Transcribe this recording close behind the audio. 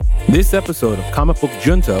This episode of Comic Book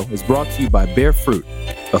Junto is brought to you by Bear Fruit,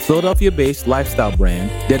 a Philadelphia-based lifestyle brand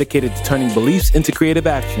dedicated to turning beliefs into creative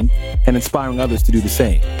action and inspiring others to do the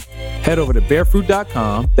same. Head over to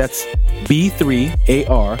bearfruit.com, that's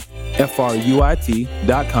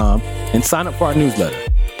B3ARFRUIT.com, and sign up for our newsletter.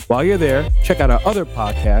 While you're there, check out our other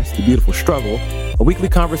podcast, The Beautiful Struggle, a weekly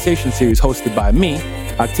conversation series hosted by me,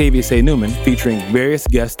 Octavius A. Newman, featuring various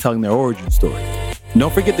guests telling their origin story.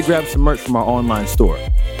 Don't forget to grab some merch from our online store.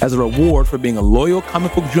 As a reward for being a loyal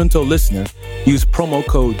Comic Book Junto listener, use promo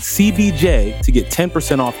code CBJ to get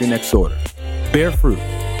 10% off your next order. Bear Fruit.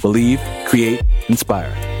 Believe, create,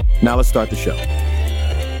 inspire. Now let's start the show.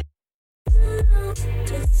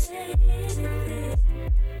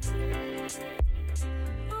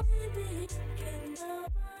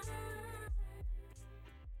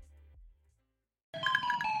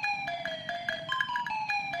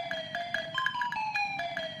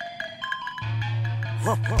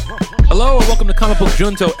 Hello and welcome to Comic Book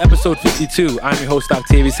Junto, episode 52. I'm your host,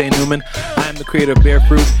 Octavius A. Newman. I am the creator of Bear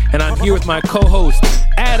Fruit, and I'm here with my co-host,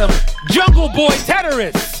 Adam Jungle Boy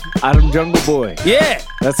Teteris. Adam Jungle Boy. Yeah.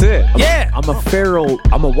 That's it. Yeah. I'm a feral,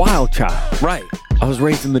 I'm a wild child. Right. I was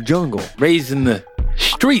raised in the jungle. Raised in the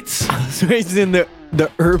streets. I was raised in the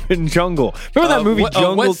urban jungle. Remember that movie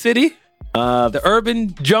Jungle? What city? The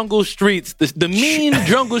urban jungle streets, the mean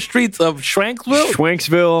jungle streets of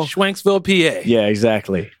Schwanksville, PA. Yeah,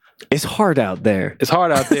 exactly. It's hard out there. It's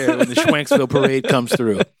hard out there when the Schwanksville parade comes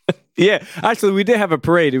through. Yeah, actually, we did have a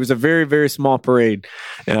parade. It was a very, very small parade.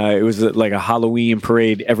 It was like a Halloween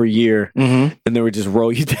parade every year, and they would just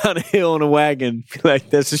roll you down a hill in a wagon. Like,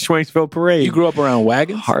 that's the Schwanksville parade. You grew up around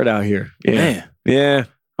wagons? Hard out here. Yeah. Man. Yeah.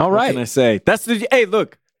 All right. What can I say? Hey,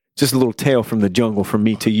 look, just a little tale from the jungle from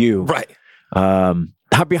me to you. Right.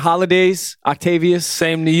 Happy holidays, Octavius.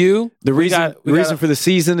 Same to you. The reason for the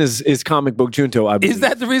season is Comic Book Junto, I believe. Is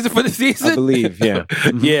that the reason for the season? I believe, yeah.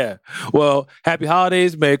 Yeah. Well, happy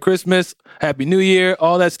holidays, Merry Christmas, Happy New Year,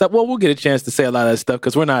 all that stuff. Well, we'll get a chance to say a lot of that stuff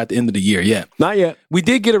because we're not at the end of the year yet. Not yet. We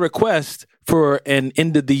did get a request for an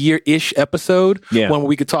end of the year-ish episode when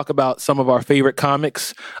we could talk about some of our favorite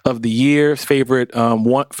comics of the year, favorite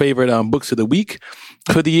books of the week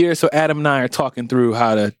for the year. So Adam and I are talking through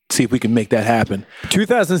how to see if we can make that happen.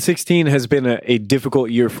 2016 has been a difficult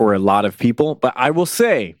year for a lot of people, but I will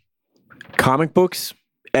say comic books,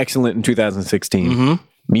 excellent in 2016.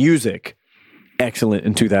 Music, excellent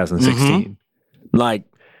in 2016. Like,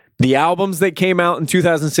 the albums that came out in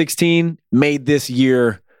 2016 made this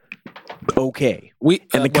year okay.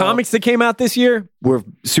 The comics that came out this year were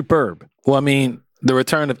superb. Well, I mean, the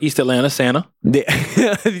return of East Atlanta Santa. Yeah.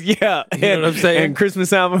 You know what I'm saying? And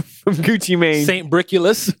Christmas album from Gucci Mane. Saint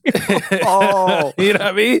Brickulus. Oh. You know what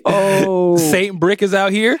I mean? Oh. Saint Brick is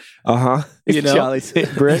out here. Uh-huh. You know? Jolly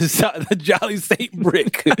Saint Brick. The Jolly Saint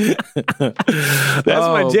Brick. That's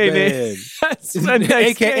my J name. That's my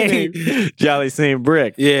next AKA name. Jolly Saint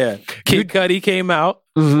Brick. Yeah. Kid Cudi came out.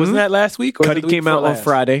 Wasn't that last week? Or Cudi came out on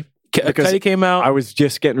Friday. Cudi came out. I was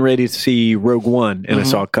just getting ready to see Rogue One, and I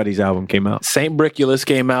saw Cudi's album came out. Saint Brickulus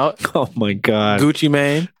came out. Oh my God. Gucci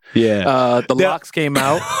Mane. Yeah. The Locks came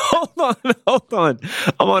out. Hold on.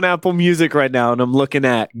 I'm on Apple Music right now, and I'm looking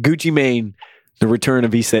at Gucci Mane, The Return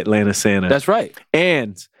of East Atlanta Santa. That's right.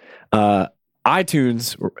 And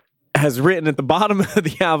iTunes has written at the bottom of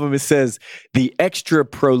the album, it says, the extra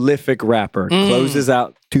prolific rapper closes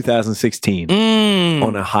out 2016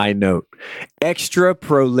 on a high note. Extra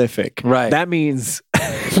prolific. Right. That means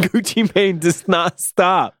Gucci Mane does not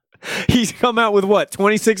stop. He's come out with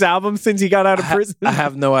 26 albums since he got out of prison? I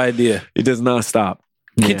have no idea. He does not stop.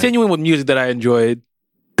 Continuing with music that I enjoyed,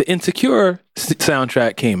 the Insecure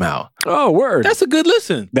soundtrack came out. Oh, word. That's a good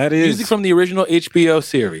listen. That is. Music from the original HBO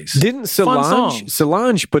series. Didn't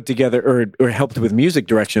Solange put together or helped with music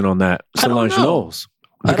direction on that? Solange Knowles.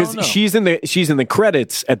 Because she's in the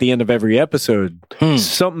credits at the end of every episode.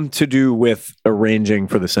 Something to do with arranging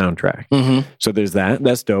for the soundtrack. So there's that.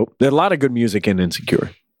 That's dope. There's a lot of good music in Insecure.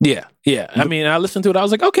 Yeah. I mean, I listened to it. I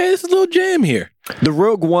was like, okay, this is a little jam here. The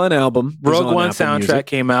Rogue One album. Rogue One soundtrack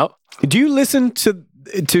came out. Do you listen to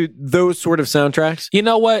those sort of soundtracks? You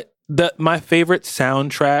know what? My favorite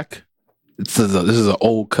soundtrack, this is an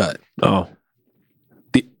old cut. Oh.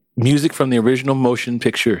 The music from the original motion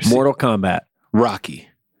picture. Mortal Kombat. Rocky.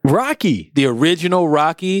 The original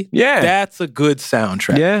Rocky. Yeah. That's a good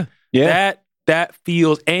soundtrack. Yeah. That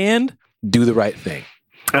feels, and Do the Right Thing.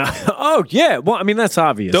 Oh yeah, well, I mean that's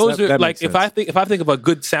obvious. Those are like if I think of a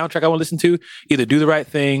good soundtrack I want to listen to, either Do the Right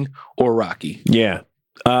Thing or Rocky. Yeah,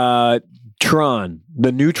 Tron,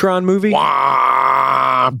 the new Tron movie.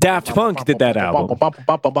 Daft Punk did that album. And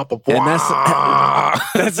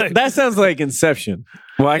that sounds like Inception.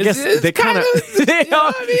 Well, I guess they kind of they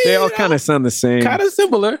all kind of sound the same. Kind of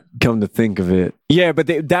similar. Come to think of it, yeah.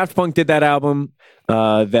 But Daft Punk did that album.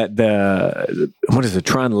 What is it?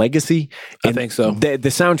 Tron Legacy. I think so. The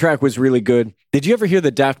soundtrack was really good. Did you ever hear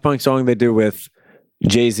the Daft Punk song they did with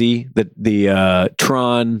Jay-Z? The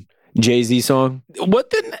Tron Jay-Z song.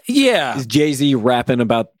 What the? Yeah. Is Jay-Z rapping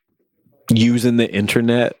about using the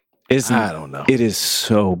internet? I don't know. It is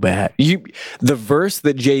so bad. The verse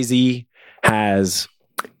that Jay-Z has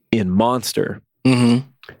in Monster,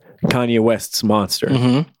 Kanye West's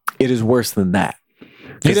Monster, it is worse than that.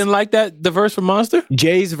 You didn't like the verse from Monster?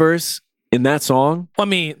 Jay's verse in that song? I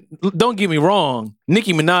mean, don't get me wrong.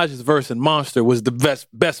 Nicki Minaj's verse in Monster was the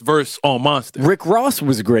best verse on Monster. Rick Ross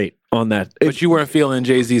was great on that. But you weren't feeling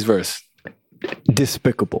Jay-Z's verse.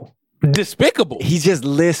 Despicable. Despicable? He just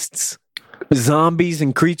lists zombies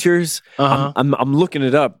and creatures. I'm looking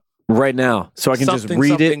it up right now so I can just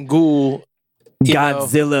read it. Ghoul.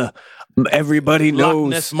 Godzilla. Everybody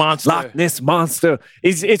knows Loch Ness Monster.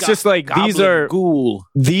 It's just like Ghoul.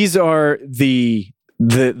 These are the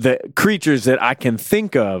creatures that I can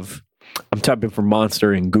think of. I'm typing for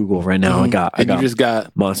Monster in Google right now. I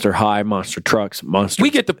got Monster High, Monster Trucks, Monster. We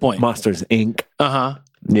get the point. Monsters Inc.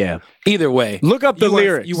 Yeah. Either way, look up the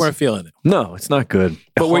lyrics. You weren't feeling it. No, it's not good.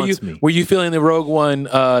 But were you feeling the Rogue One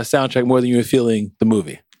soundtrack more than you were feeling the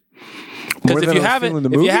movie? Because if you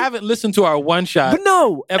haven't listened to our one-shot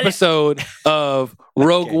episode of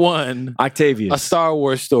Rogue One, Octavius, a Star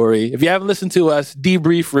Wars story, if you haven't listened to us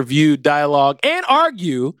debrief, review, dialogue, and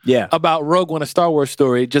argue about Rogue One, a Star Wars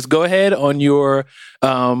story, just go ahead on your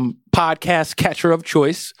podcast catcher of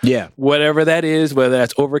choice. Yeah. Whatever that is, whether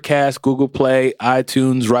that's Overcast, Google Play,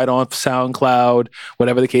 iTunes, right on SoundCloud,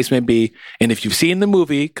 whatever the case may be. And if you've seen the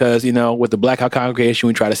movie, because, with the Blackout Congregation,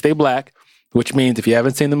 we try to stay black, which means if you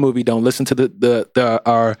haven't seen the movie, don't listen to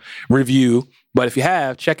our review. But if you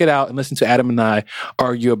have, check it out and listen to Adam and I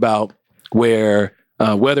argue about whether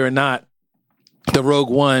or not the Rogue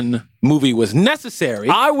One movie was necessary.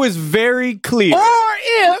 I was very clear. Or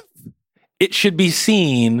if it should be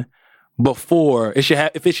seen before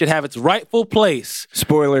if it should have its rightful place.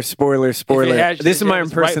 Spoiler. This is my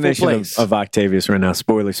impersonation of Octavius right now.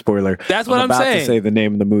 Spoiler. That's what I'm about saying. To say the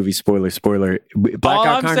name of the movie. Spoiler.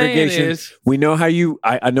 Blackout Congregation. We know how you.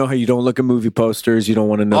 I know how you don't look at movie posters. You don't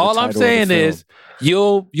want to know. All I'm saying is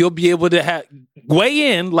you'll be able to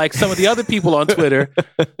weigh in like some of the other people on Twitter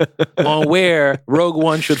on where Rogue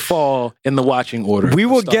One should fall in the watching order. We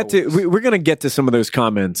will get to. We're going to get to some of those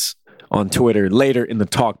comments on Twitter later in the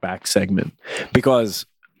talkback segment, because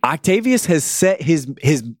Octavius has set his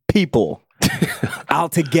people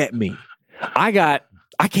out to get me. I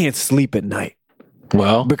can't sleep at night.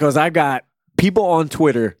 Well, because I got people on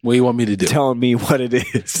Twitter. What do you want me to do? Telling me what it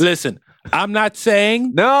is. Listen, I'm not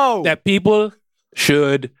saying that people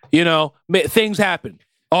should, things happen.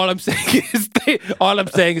 All I'm saying is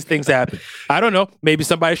things happen. I don't know. Maybe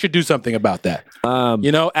somebody should do something about that.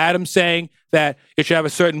 Adam's saying that it should have a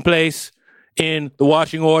certain place in the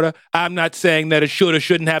watching order. I'm not saying that it should or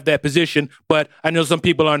shouldn't have that position, but I know some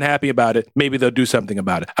people aren't happy about it. Maybe they'll do something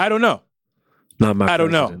about it. I don't know. I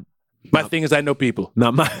don't know. My thing is I know people.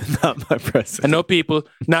 Not my president. I know people,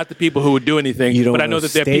 not the people who would do anything, but I know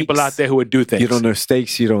that there are people out there who would do things. You don't know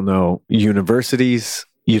stakes. You don't know universities.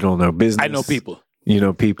 You don't know business. I know people. You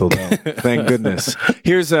know people, though. Thank goodness.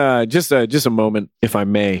 Here's just a moment, if I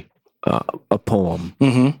may, a poem.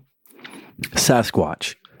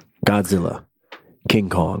 Sasquatch, Godzilla, King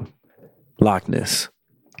Kong, Loch Ness,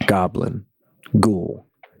 Goblin, Ghoul,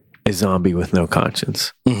 a zombie with no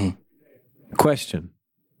conscience. Question.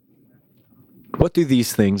 What do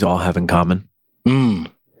these things all have in common?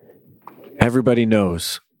 Everybody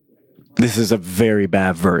knows this is a very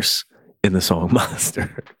bad verse in the song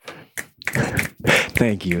Monster.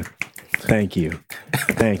 Thank you. I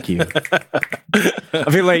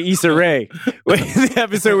feel like Issa Rae, the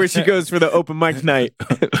episode where she goes for the open mic night.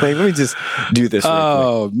 Let me just do this.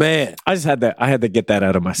 Oh man, I had to get that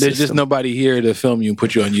out of my system. There's just nobody here to film you and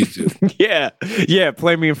put you on YouTube. yeah.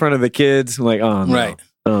 Play me in front of the kids. I'm like, oh no. Right.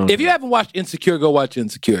 If you haven't watched Insecure, go watch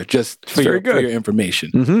Insecure. Just for your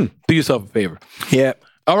information. Do yourself a favor. Yeah.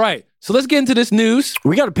 All right. So let's get into this news.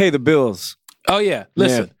 We got to pay the bills. Oh yeah.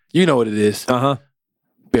 Listen, you know what it is.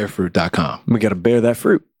 Bearfruit.com. We got to bear that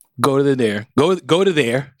fruit. Go to there. Go to there. Go to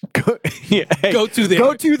there. Go to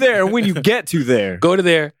there. And when you get to there, go to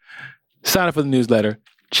there. Sign up for the newsletter.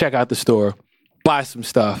 Check out the store. Buy some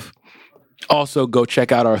stuff. Also, go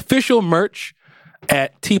check out our official merch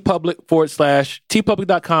at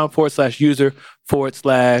tpublic.com/user/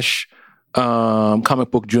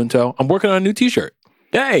 Comic Book Junto. I'm working on a new T-shirt.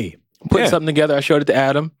 Hey, Putting something together. I showed it to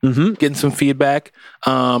Adam, getting some feedback.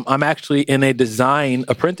 I'm actually in a design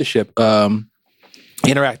apprenticeship,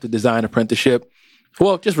 interactive design apprenticeship.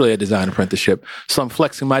 Well, just really a design apprenticeship. So I'm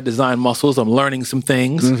flexing my design muscles. I'm learning some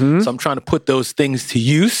things. So I'm trying to put those things to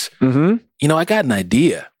use. You know, I got an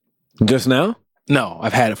idea. Just now? No,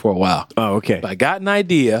 I've had it for a while. Oh, okay. But I got an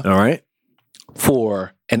idea All right.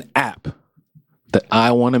 for an app that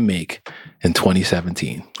I want to make in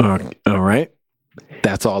 2017. All right.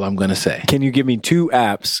 That's all I'm going to say. Can you give me 2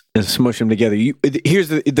 apps and smush them together? Here's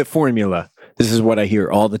the formula. This is what I hear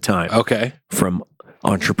all the time. Okay. From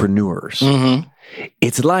entrepreneurs.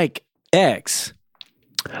 It's like X,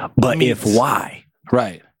 but if Y.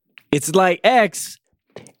 Right. It's like X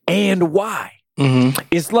and Y.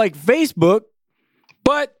 It's like Facebook,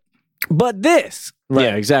 but this. Right.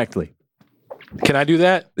 Yeah, exactly. Can I do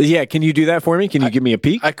that? Yeah, can you do that for me? Can you give me a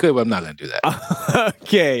peek? I could, but I'm not going to do that.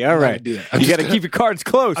 Okay, all right. Do that. You got to keep your cards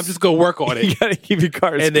close. I'm just going to work on it. You got to keep your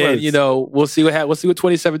cards and close. then, you know, we'll see what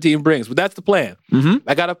 2017 brings. But that's the plan.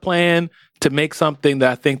 I got a plan to make something that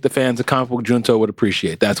I think the fans of Comic Book Junto would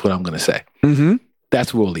appreciate. That's what I'm going to say.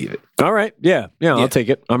 That's where we'll leave it. All right. Yeah, I'll take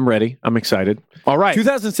it. I'm ready. I'm excited. All right.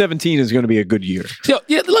 2017 is going to be a good year. So,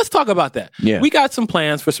 yeah, let's talk about that. Yeah. We got some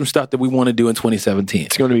plans for some stuff that we want to do in 2017.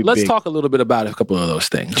 It's going to be Let's big. talk a little bit about a couple of those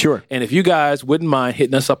things. Sure. And if you guys wouldn't mind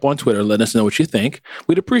hitting us up on Twitter, letting us know what you think,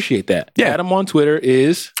 we'd appreciate that. Yeah. Adam on Twitter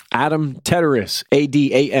is Adam Teterus,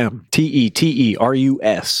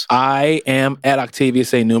 AdamTeterus. I am at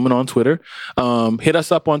Octavius A. Newman on Twitter. Hit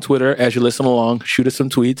us up on Twitter as you listen along. Shoot us some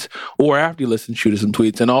tweets. Or after you listen, shoot us some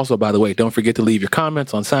tweets. And also, by the way, don't forget to leave your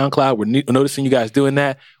comments on SoundCloud. We're noticing you guys doing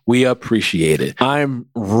that. We appreciate it. I'm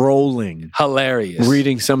rolling. Hilarious.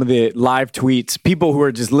 Reading some of the live tweets, people who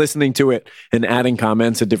are just listening to it and adding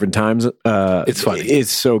comments at different times. It's funny.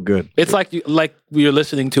 It's so good. It's like you're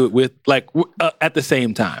listening to it with at the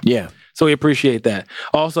same time. Yeah. So we appreciate that.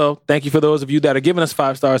 Also, thank you for those of you that are giving us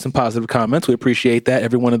 5 stars and positive comments. We appreciate that.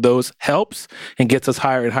 Every one of those helps and gets us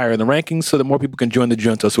higher and higher in the rankings so that more people can join the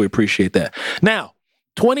Junto. So we appreciate that. Now,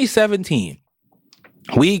 2017,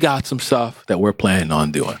 we got some stuff that we're planning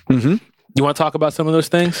on doing. You want to talk about some of those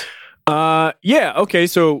things? Yeah. Okay.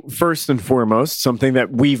 So first and foremost, something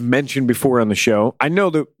that we've mentioned before on the show. I know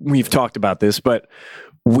that we've talked about this, but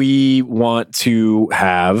we want to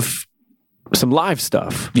have some live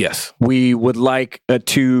stuff. Yes. We would like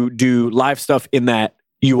to do live stuff in that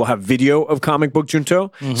you will have video of Comic Book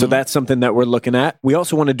Junto. So that's something that we're looking at. We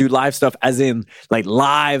also want to do live stuff as in like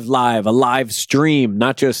live, a live stream,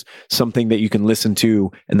 not just something that you can listen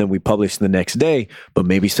to and then we publish the next day, but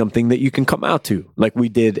maybe something that you can come out to like we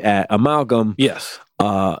did at Amalgam. Yes.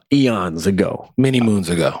 Eons ago. Many moons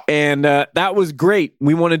ago. And that was great.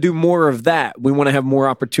 We want to do more of that. We want to have more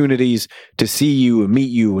opportunities to see you and meet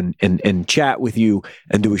you and chat with you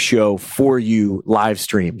and do a show for you live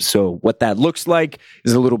stream. So what that looks like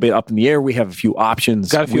is a little bit up in the air. We have a few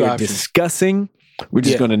options. Got a few we're options. discussing. We're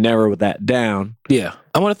just going to narrow that down. Yeah.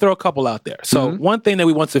 I want to throw a couple out there. So one thing that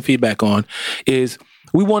we want some feedback on is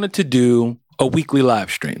we wanted to do a weekly live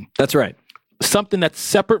stream. That's right. Something that's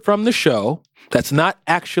separate from the show. That's not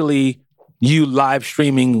actually you live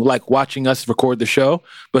streaming, like watching us record the show,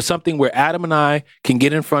 but something where Adam and I can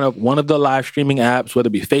get in front of one of the live streaming apps, whether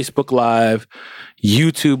it be Facebook Live,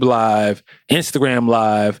 YouTube Live, Instagram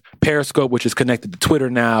Live, Periscope, which is connected to Twitter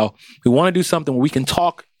now. We want to do something where we can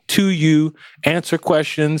talk to you, answer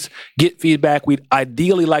questions, get feedback. We'd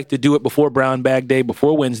ideally like to do it before Brown Bag Day,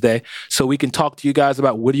 before Wednesday, so we can talk to you guys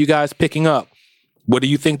about what are you guys picking up? What do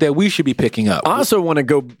you think that we should be picking up? I also want to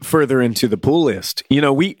go further into the pull list. You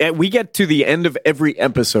know, we get to the end of every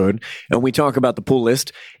episode and we talk about the pull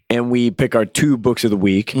list and we pick our 2 books of the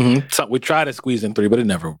week. So we try to squeeze in 3, but it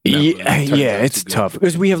never it's tough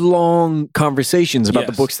because we have long conversations about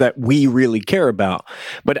the books that we really care about.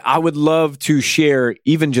 But I would love to share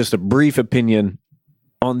even just a brief opinion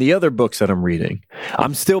on the other books that I'm reading.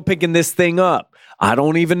 I'm still picking this thing up. I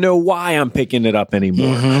don't even know why I'm picking it up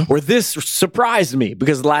anymore. Or this surprised me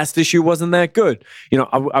because the last issue wasn't that good. You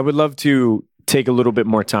know, I would love to take a little bit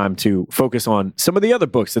more time to focus on some of the other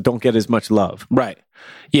books that don't get as much love. Right.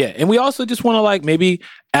 Yeah. And we also just want to like maybe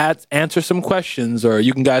answer some questions, or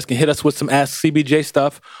you guys can hit us with some Ask CBJ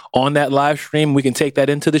stuff on that live stream. We can take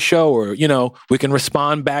that into the show, or, you know, we can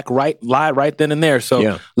respond back right then and there.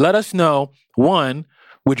 So let us know, one,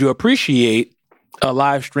 would you appreciate a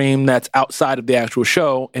live stream that's outside of the actual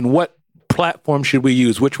show, and what platform should we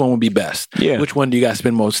use? Which one would be best? Yeah. Which one do you guys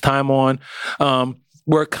spend most time on?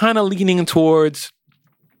 We're kind of leaning towards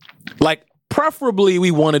like preferably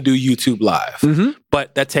we want to do YouTube Live,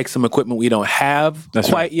 but that takes some equipment we don't have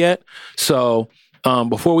quite yet. So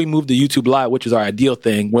before we move to YouTube Live, which is our ideal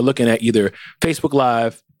thing, we're looking at either Facebook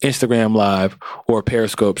Live, Instagram Live, or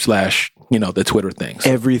Periscope / the Twitter things.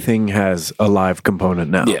 Everything has a live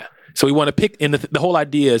component now. Yeah. So we want to pick, and the whole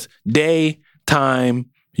idea is day, time,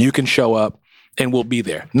 you can show up, and we'll be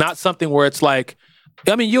there. Not something where it's like,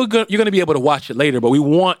 I mean, you're going to be able to watch it later, but we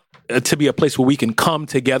want to be a place where we can come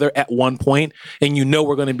together at one point, and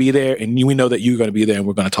we're going to be there, and we know that you're going to be there, and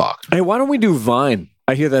we're going to talk. Hey, why don't we do Vine?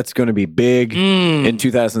 I hear that's going to be big in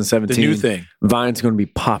 2017. The new thing. Vine's going to be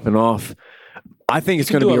popping off. I think it's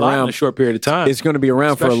going to be around in a short period of time. It's going to be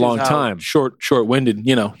around for a long time. Short-winded.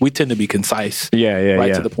 We tend to be concise.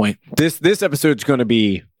 Right to the point. This episode's going to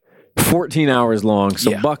be 14 hours long,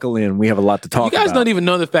 so buckle in. We have a lot to talk about. You guys don't even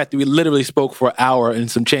know the fact that we literally spoke for an hour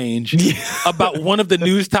and some change about one of the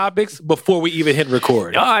news topics before we even hit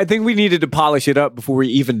record. I think we needed to polish it up before we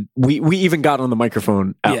even got on the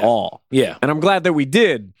microphone at all. Yeah. And I'm glad that we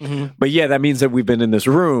did. Mm-hmm. But that means that we've been in this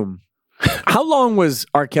room. How long was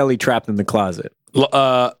R. Kelly trapped in the closet?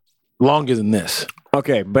 Longer than this.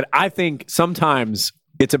 Okay, but I think sometimes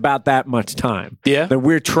it's about that much time. Yeah. That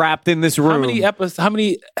we're trapped in this room. How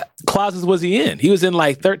many closets was he in? He was in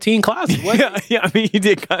like 13 closets, wasn't he? Yeah, I mean, he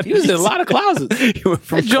did. He was in a lot of closets.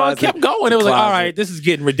 And John kept going. It was like, all right, this is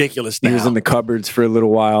getting ridiculous now. He was in the cupboards for a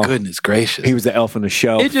little while. Goodness gracious. He was the elf on the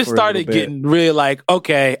shelf. It just started getting really like,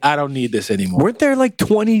 okay, I don't need this anymore. Weren't there like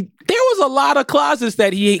 20? There was a lot of closets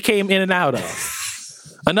that he came in and out of.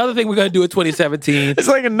 Another thing we're going to do in 2017. It's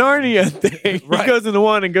like a Narnia thing. Right. He goes into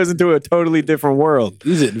one and goes into a totally different world.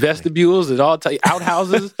 He's in vestibules and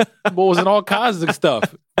outhouses, balls and all kinds of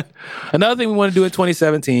stuff. Another thing we want to do in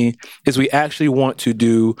 2017 is we actually want to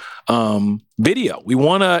do video. We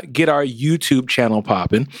want to get our YouTube channel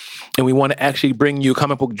popping, and we want to actually bring you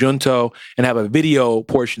Comic Book Junto and have a video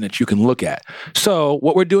portion that you can look at. So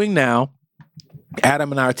what we're doing now,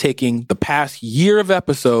 Adam and I are taking the past year of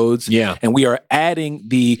episodes and we are adding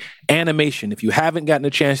the animation. If you haven't gotten a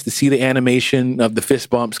chance to see the animation of the fist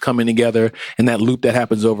bumps coming together and that loop that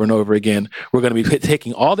happens over and over again, we're going to be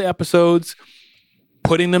taking all the episodes,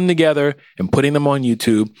 putting them together and putting them on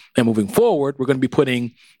YouTube. And moving forward, we're going to be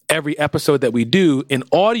putting every episode that we do in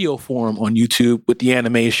audio form on YouTube with the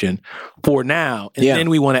animation for now. And then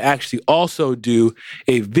we want to actually also do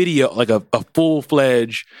a video, like a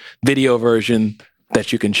full-fledged video version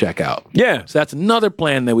that you can check out. Yeah. So that's another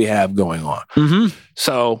plan that we have going on. Mm-hmm.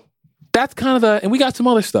 So that's kind of and we got some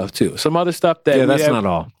other stuff too. Some other stuff that that's not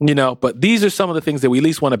all. But these are some of the things that we at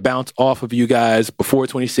least want to bounce off of you guys before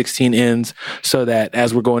 2016 ends, so that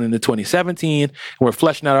as we're going into 2017 and we're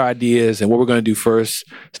fleshing out our ideas and what we're going to do first,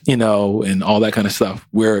 and all that kind of stuff,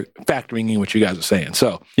 we're factoring in what you guys are saying.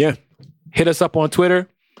 So hit us up on Twitter.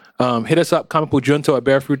 Hit us up,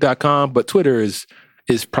 comicbookjunto@bearfruit.com, but Twitter is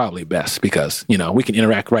probably best because, we can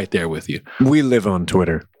interact right there with you. We live on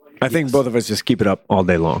Twitter. I think both of us just keep it up all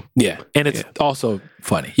day long. Yeah. And it's also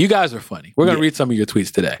funny. You guys are funny. We're going to read some of your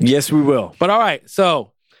tweets today. Yes, we will. But all right.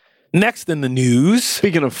 So next in the news.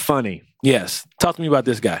 Speaking of funny. Yes. Talk to me about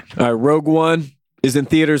this guy. Rogue One is in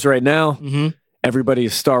theaters right now. Mm-hmm. Everybody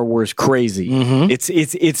is Star Wars crazy. Mm-hmm.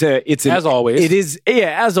 It's as always. It is.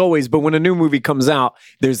 Yeah, as always. But when a new movie comes out,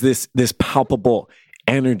 there's this palpable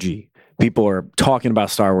energy. People are talking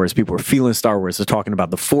about Star Wars. People are feeling Star Wars. They're talking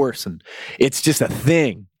about the Force, and it's just a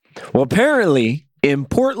thing. Well, apparently, in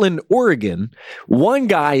Portland, Oregon, one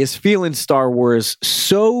guy is feeling Star Wars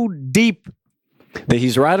so deep that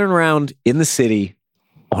he's riding around in the city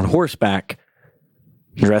on horseback,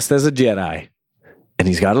 dressed as a Jedi, and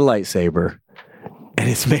he's got a lightsaber, and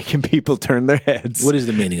it's making people turn their heads. What is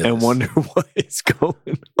the meaning of this? And wonder what is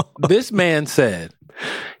going on. This man said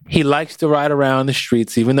he likes to ride around the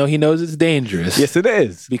streets, even though he knows it's dangerous. Yes, it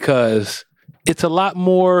is. Because it's a lot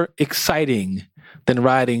more exciting than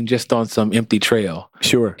riding just on some empty trail.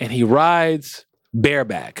 Sure. And he rides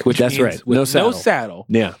bareback, which that's means right. With no saddle.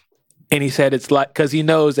 Yeah. And he said it's like, because he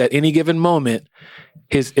knows at any given moment,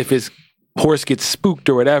 if his horse gets spooked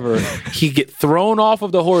or whatever, he get thrown off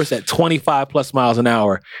of the horse at 25 plus miles an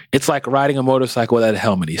hour. It's like riding a motorcycle without a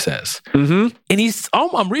helmet, he says. Mm-hmm. And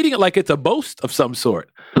I'm reading it like it's a boast of some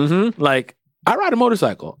sort. Mm-hmm. Like, I ride a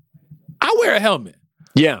motorcycle. I wear a helmet.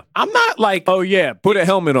 Yeah. I'm not like, oh yeah, put a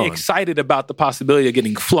helmet on. Excited about the possibility of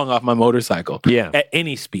getting flung off my motorcycle at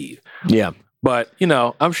any speed. Yeah. But,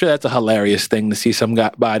 I'm sure that's a hilarious thing to see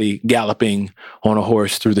somebody galloping on a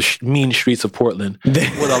horse through the mean streets of Portland with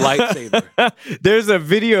a lightsaber. There's a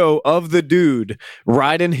video of the dude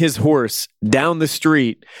riding his horse down the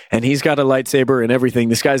street, and he's got a lightsaber and everything.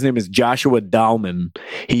 This guy's name is Joshua Dahlman.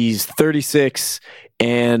 He's 36.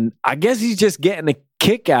 And I guess he's just getting a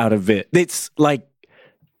kick out of it. It's like,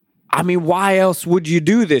 I mean, why else would you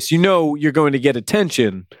do this? You know you're going to get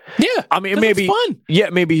attention. Yeah. I mean, 'cause maybe it's fun. Yeah,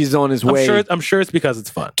 maybe he's on his way. I'm sure it's because it's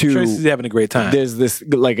fun. I'm sure he's having a great time. There's this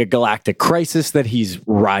like a galactic crisis that he's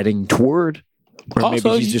riding toward. Or Also,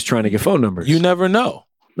 maybe he's just trying to get phone numbers. You never know.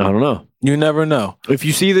 I don't know. You never know. If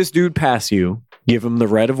you see this dude pass you, give him the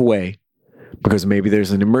right of way, because maybe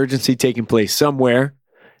there's an emergency taking place somewhere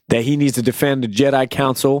that he needs to defend a Jedi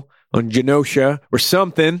Council on Genosha or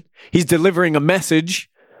something. He's delivering a message.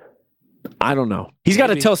 I don't know. He's got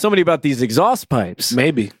to tell somebody about these exhaust pipes.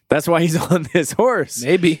 Maybe. That's why he's on this horse.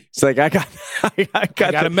 Maybe. It's like, I got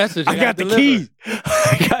a message. I got the key.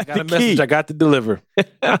 I got a message I got to deliver.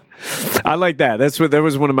 I like that. That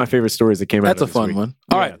was one of my favorite stories that came out. That's a fun one.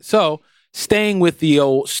 All right. So staying with the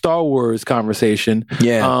old Star Wars conversation.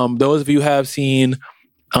 Yeah. Those of you who have seen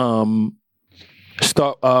Rogue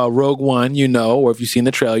One, or if you've seen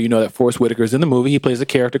the trailer, you know that Forrest Whitaker's in the movie. He plays a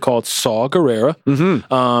character called Saw Gerrera.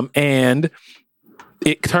 Mm-hmm. And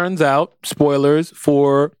it turns out, spoilers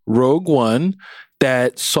for Rogue One,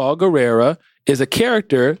 that Saw Gerrera is a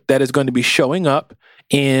character that is going to be showing up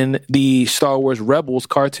in the Star Wars Rebels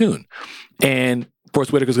cartoon. And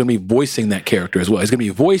Forrest Whitaker is going to be voicing that character as well. He's going to be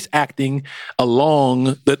voice acting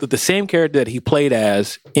along the same character that he played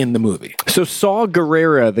as in the movie. So Saw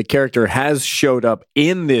Gerrera, the character, has shown up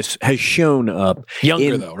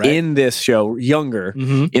younger though, right? In this show, younger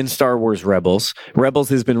in Star Wars Rebels. Rebels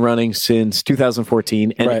has been running since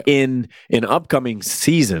 2014, and in an upcoming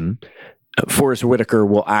season, Forrest Whitaker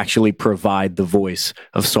will actually provide the voice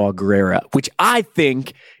of Saw Gerrera, which I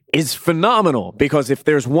think is phenomenal, because if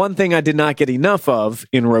there's one thing I did not get enough of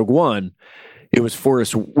in Rogue One, it was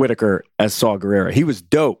Forrest Whitaker as Saw Gerrera. He was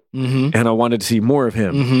dope, and I wanted to see more of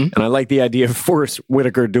him. And I like the idea of Forrest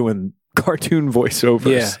Whitaker doing cartoon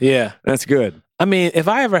voiceovers. Yeah. That's good. I mean, if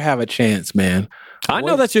I ever have a chance, man. I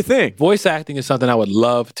know that's your thing. Voice acting is something I would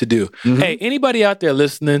love to do. Hey, anybody out there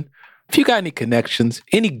listening, if you got any connections,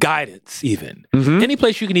 any guidance even, any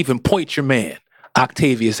place you can even point your man,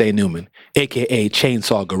 Octavius A. Newman, a.k.a.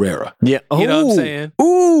 Chainsaw Gerrera. Yeah. You know what I'm saying?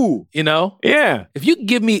 Ooh. You know? Yeah. If you could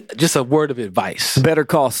give me just a word of advice. Better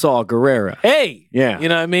call Saw Gerrera. Hey. Yeah. You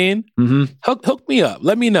know what I mean? Hook me up.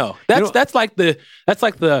 Let me know. That's like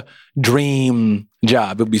the dream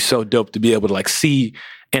job. It'd be so dope to be able to like see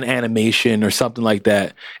an animation or something like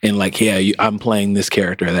that and like, I'm playing this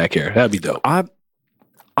character or that character. That'd be dope. I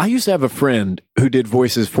used to have a friend who did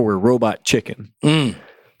voices for Robot Chicken.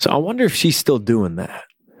 So I wonder if she's still doing that.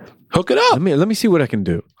 Hook it up. Let me see what I can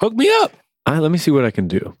do. Hook me up. Let me see what I can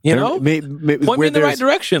do. Point me in the right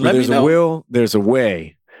direction. Let me know. There's a will, there's a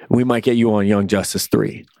way. We might get you on Young Justice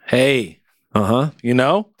 3. Hey. You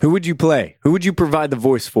know? Who would you play? Who would you provide the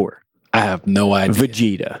voice for? I have no idea.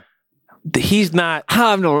 Vegeta. He's not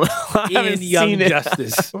in Young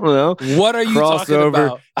Justice. Well, what are you talking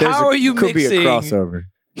about? How are you could mixing be a crossover.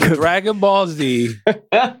 Dragon Ball Z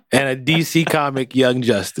and a DC comic Young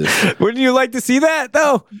Justice? Wouldn't you like to see that,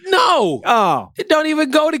 though? No. Oh. It don't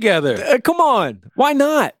even go together. Come on. Why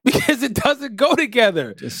not? Because it doesn't go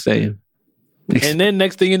together. Just saying. And then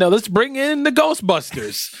next thing you know, let's bring in the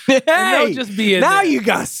Ghostbusters. Hey, and they'll just be in now there. You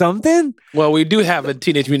got something. Well, we do have a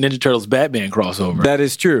Teenage Mutant Ninja Turtles Batman crossover. That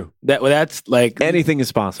is true. That's like anything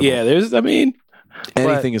is possible. Yeah,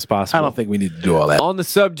 anything is possible. I don't think we need to do all that. On the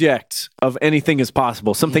subject of anything is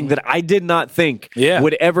possible, something that I did not think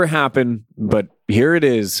would ever happen, but here it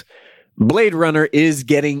is. Blade Runner is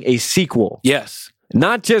getting a sequel. Yes.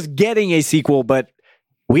 Not just getting a sequel, but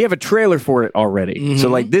we have a trailer for it already. So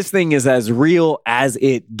like this thing is as real as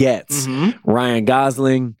it gets. Ryan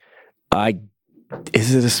Gosling,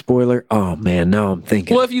 is it a spoiler? Oh man, now I'm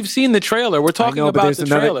thinking. Well, if you've seen the trailer, we're talking about the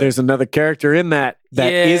trailer. There's another character in that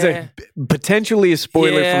is potentially a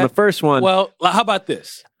spoiler from the first one. Well, how about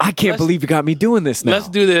this? I can't believe you got me doing this now. Let's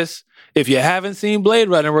do this. If you haven't seen Blade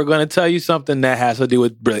Runner, we're going to tell you something that has to do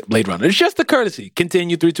with Blade Runner. It's just a courtesy.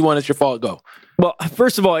 Continue, 3, 2, 1, it's your fault, go. Well,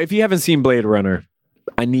 first of all, if you haven't seen Blade Runner,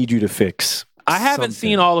 I need you to fix I haven't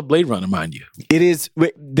seen all of Blade Runner, mind you. It is,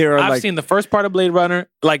 I've seen the first part of Blade Runner,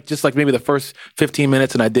 just maybe the first 15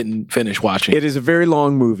 minutes, and I didn't finish watching. It is a very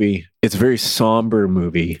long movie. It's a very somber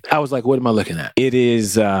movie. I was like, what am I looking at? It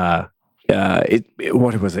is, what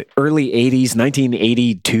was it? Early 80s,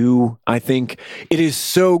 1982, I think. It is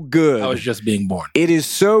so good. I was just being born. It is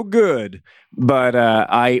so good. But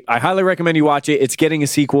I highly recommend you watch it. It's getting a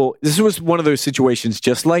sequel. This was one of those situations,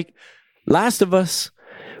 just like Last of Us,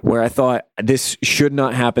 where I thought this should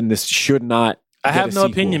not happen. This should not. I have no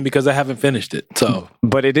opinion because I haven't finished it. So,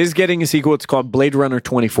 but it is getting a sequel. It's called Blade Runner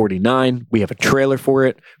 2049. We have a trailer for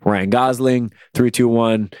it. Ryan Gosling, 3, 2,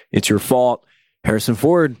 1. It's your fault. Harrison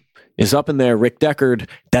Ford is up in there. Rick Deckard,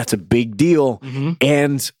 that's a big deal.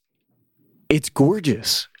 And it's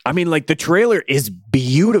gorgeous. I mean, like, the trailer is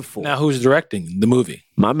beautiful. Now, who's directing the movie?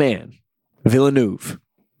 My man, Villeneuve,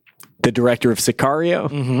 the director of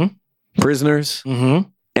Sicario, Prisoners,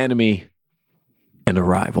 Enemy, and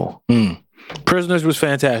Arrival. Prisoners was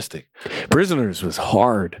fantastic. Prisoners was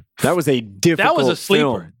hard. That was a difficult That was a sleeper.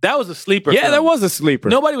 film. That was a sleeper. Yeah, film. that was a sleeper.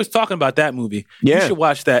 Nobody was talking about that movie. Yeah. You should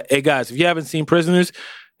watch that. Hey, guys, if you haven't seen Prisoners,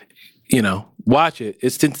 watch it.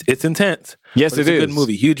 It's intense. Yes, But it's a good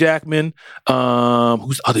movie. Hugh Jackman.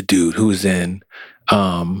 Who's the other dude who was in?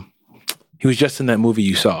 He was just in that movie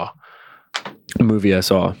you saw. The movie I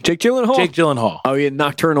saw. Jake Gyllenhaal. Oh yeah,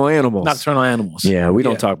 Nocturnal Animals. Nocturnal Animals. Yeah, we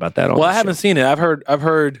don't talk about that on Well, the I haven't seen it. I've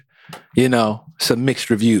heard, some mixed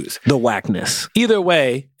reviews. The whackness. Either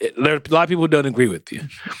way, there are a lot of people who don't agree with you.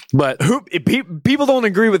 But People don't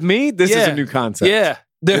agree with me? This is a new concept. Yeah.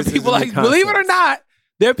 There are people believe it or not,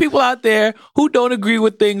 there are people out there who don't agree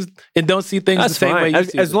with things and don't see things the same way you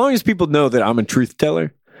see As them. long as people know that I'm a truth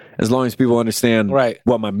teller, as long as people understand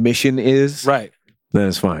what my mission is, then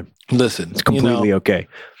it's fine. Listen, it's completely okay.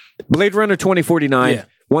 Blade Runner 2049. Yeah.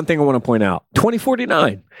 One thing I want to point out,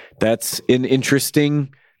 2049. That's an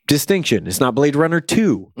interesting distinction. It's not Blade Runner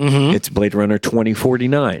 2. It's Blade Runner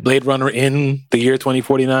 2049. Blade Runner in the year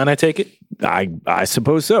 2049, I take it? I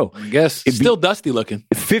suppose so. I guess. It's still dusty looking.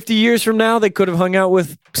 50 years from now, they could have hung out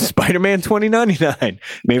with Spider-Man 2099.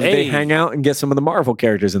 Maybe they hang out and get some of the Marvel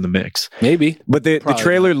characters in the mix. Maybe. But the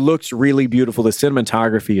trailer looks really beautiful. The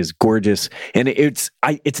cinematography is gorgeous. And it's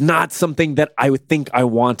not something that I would think I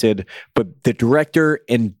wanted, but the director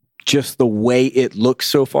and just the way it looks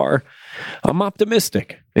so far, I'm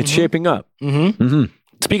optimistic. It's shaping up.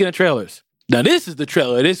 Speaking of trailers, now this is the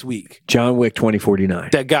trailer this week. John Wick 2049.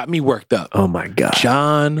 That got me worked up. Oh my God.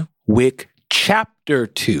 John Wick Chapter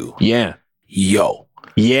 2. Yeah. Yo.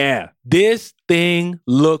 Yeah. This thing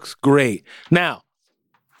looks great. Now,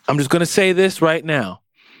 I'm just going to say this right now.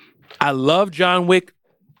 I love John Wick,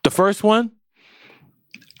 the first one.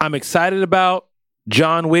 I'm excited about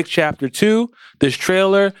John Wick Chapter 2. This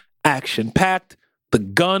trailer, action-packed, the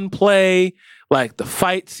gunplay, like the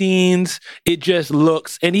fight scenes, it just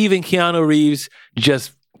looks, and even Keanu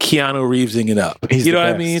Reevesing it up. He's you know the what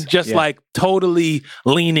I best. mean? Just like totally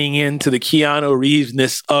leaning into the Keanu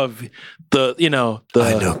Reeves-ness of the.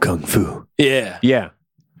 I know Kung Fu. Yeah. Yeah.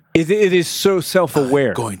 It is so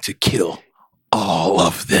self-aware. I'm going to kill all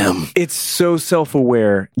of them. It's so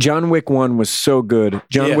self-aware. John Wick 1 was so good.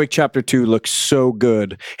 John Wick Chapter 2 looks so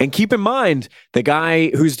good. And keep in mind, the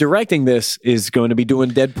guy who's directing this is going to be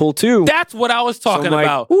doing Deadpool 2. That's what I was talking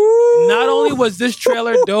about. Woo! Not only was this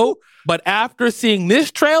trailer dope, but after seeing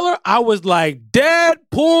this trailer, I was like,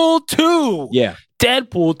 Deadpool 2. Yeah.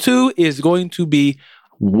 Deadpool 2 is going to be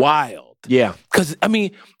wild. Yeah. Because, I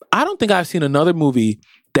mean, I don't think I've seen another movie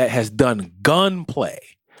that has done gunplay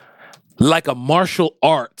like a martial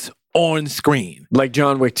art on screen. Like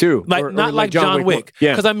John Wick 2. Like, not like John Wick.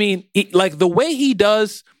 Yeah. Because, I mean, like the way he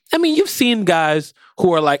does, I mean, you've seen guys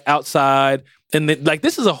who are like outside and like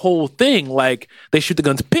this is a whole thing. Like they shoot the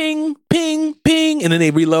guns, ping, ping, ping, and then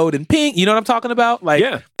they reload and ping. You know what I'm talking about?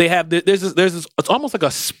 Like they have, there's this, it's almost like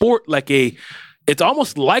a sport, it's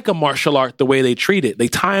almost like a martial art the way they treat it. They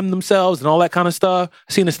time themselves and all that kind of stuff.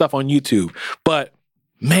 I've seen this stuff on YouTube. But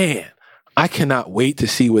man, I cannot wait to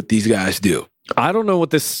see what these guys do. I don't know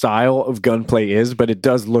what this style of gunplay is, but it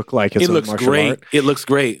does look like it's a martial art. It looks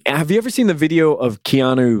great. Have you ever seen the video of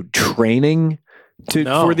Keanu training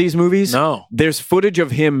for these movies? No. There's footage of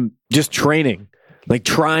him just training, like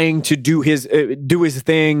trying to do his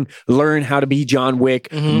thing, learn how to be John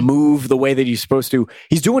Wick, move the way that he's supposed to.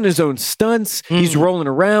 He's doing his own stunts. He's rolling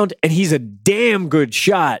around, and he's a damn good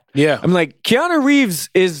shot. Yeah. I'm like, Keanu Reeves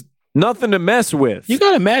is nothing to mess with. You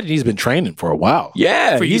gotta imagine he's been training for a while.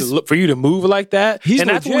 Yeah. For you to move like that. He's and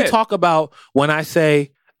that's what we talk about when I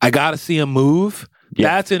say I gotta see him move.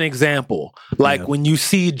 Yeah. That's an example. Like when you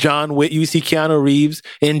see John Wick, you see Keanu Reeves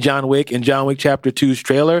in John Wick and John Wick Chapter 2's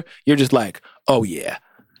trailer, you're just like, oh yeah.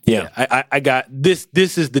 Yeah. I got this.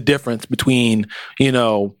 This is the difference between,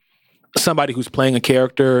 somebody who's playing a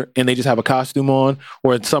character and they just have a costume on,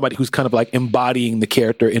 or it's somebody who's kind of like embodying the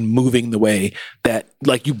character and moving the way that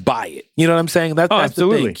like you buy it. You know what I'm saying? That's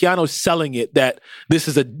absolutely. the thing. Keanu's selling it that this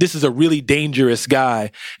is a really dangerous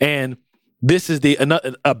guy. And this is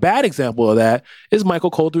a bad example of that is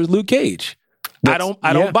Michael Coulter's Luke Cage. I don't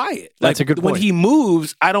buy it. That's a good point. When he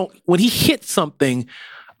moves, when he hits something,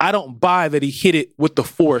 I don't buy that he hit it with the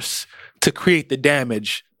force to create the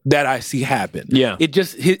damage that I see happen. Yeah. It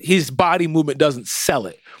just, his body movement doesn't sell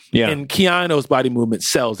it. Yeah. And Keanu's body movement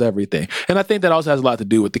sells everything. And I think that also has a lot to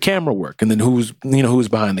do with the camera work and then who's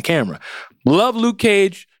behind the camera. Love Luke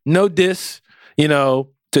Cage, no diss,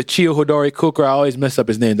 to Chio Hodori Cooker. I always mess up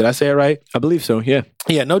his name. Did I say it right? I believe so, yeah.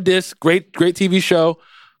 Yeah, no diss. Great TV show.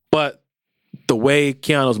 But the way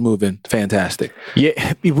Keanu's moving, fantastic.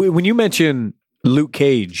 Yeah, when you mention Luke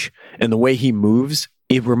Cage and the way he moves,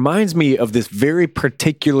 it reminds me of this very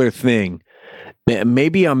particular thing.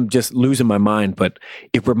 Maybe I'm just losing my mind, but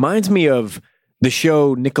it reminds me of the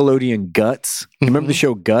show Nickelodeon Guts. You remember the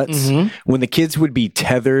show Guts? Mm-hmm. When the kids would be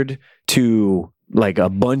tethered to like a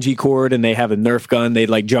bungee cord and they have a Nerf gun, they'd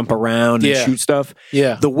like jump around and shoot stuff.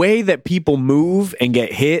 Yeah. The way that people move and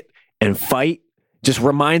get hit and fight just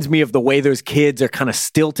reminds me of the way those kids are kind of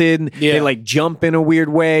stilted. Yeah. They like jump in a weird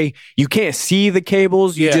way. You can't see the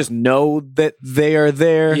cables. You just know that they are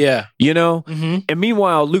there. Yeah. Mm-hmm. And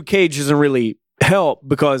meanwhile, Luke Cage doesn't really help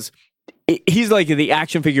because he's like the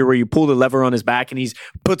action figure where you pull the lever on his back and he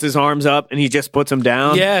puts his arms up and he just puts them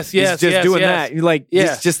down. Yes. He's just doing that. You're like,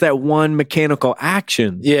 it's just that one mechanical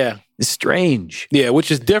action. Yeah. It's strange. Yeah,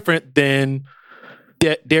 which is different than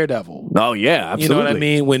Daredevil. Oh, yeah, absolutely. You know what I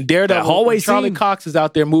mean? When Daredevil, when Charlie Cox is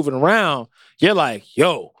out there moving around, you're like,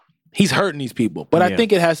 yo, he's hurting these people. But I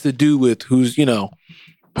think it has to do with who's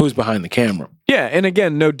behind the camera. Yeah, and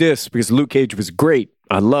again, no diss, because Luke Cage was great.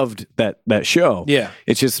 I loved that show. Yeah.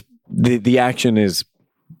 It's just the action is,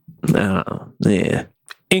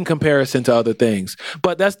 in comparison to other things.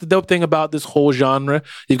 But that's the dope thing about this whole genre.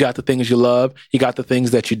 You've got the things you love, you got the things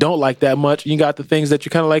that you don't like that much, and you got the things that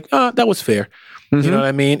you're kind of like, that was fair. Mm-hmm. You know what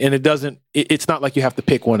I mean? And it's not like you have to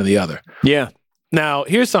pick one or the other. Yeah. Now,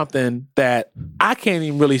 here's something that I can't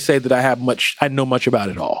even really say that I know much about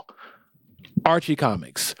at all. Archie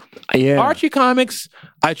Comics. Yeah. Archie Comics,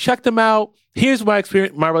 I checked them out. Here's my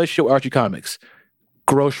experience, my relationship with Archie Comics.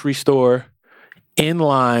 Grocery store, in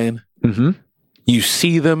line. Mm-hmm. You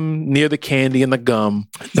see them near the candy and the gum.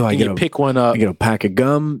 You pick one up. I get a pack of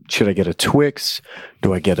gum. Should I get a Twix?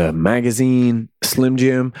 Do I get a magazine? Slim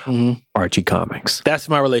Jim? Mm-hmm. Archie Comics. That's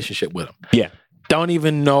my relationship with them. Yeah. Don't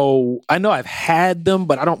even know. I know I've had them,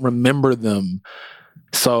 but I don't remember them.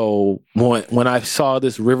 So when I saw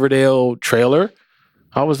this Riverdale trailer,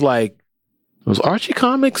 I was like, was Archie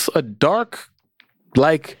Comics a dark,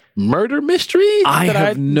 like, murder mystery? I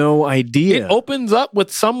have no idea. It opens up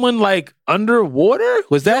with someone like underwater?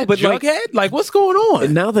 Was that Jughead? Like, what's going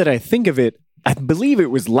on? Now that I think of it, I believe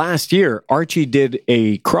it was last year, Archie did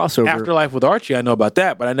a crossover. Afterlife with Archie, I know about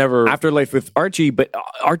that, but I never... Afterlife with Archie, but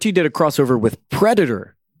Archie did a crossover with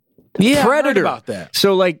Predator. Yeah, Predator. I heard about that.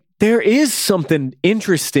 So, like, there is something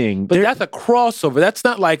interesting. But that's a crossover. That's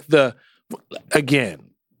not like the... Again,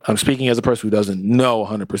 I'm speaking as a person who doesn't know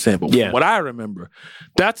 100%, but from what I remember,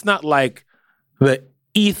 that's not like the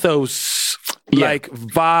ethos, like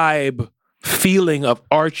vibe, feeling of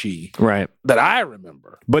Archie, right? That I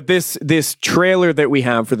remember. But this trailer that we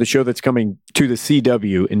have for the show that's coming to the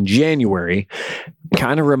CW in January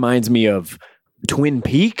kind of reminds me of Twin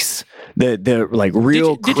Peaks. The like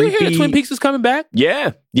real did creepy. you hear that Twin Peaks is coming back?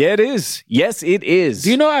 Yeah, it is. Yes, it is. Do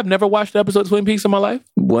you know I've never watched an episode of Twin Peaks in my life?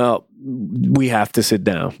 Well, we have to sit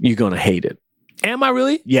down. You're gonna hate it. Am I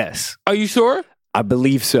really? Yes. Are you sure? I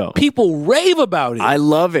believe so. People rave about it. I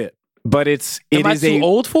love it. But am I too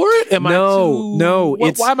old for it? No.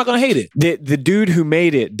 Why am I going to hate it? The dude who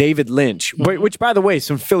made it, David Lynch, which by the way,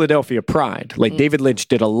 some Philadelphia pride. Like David Lynch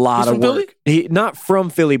did a lot of work. Philly? Not from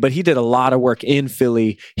Philly, but he did a lot of work in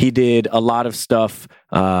Philly. He did a lot of stuff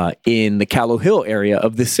in the Callow Hill area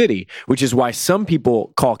of the city, which is why some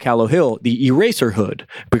people call Callow Hill the Eraserhood,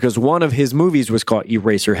 because one of his movies was called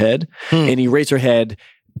Eraserhead, and Eraserhead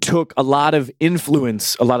took a lot of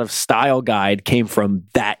influence, a lot of style guide came from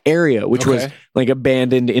that area, which was like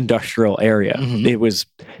abandoned industrial area. Mm-hmm. It was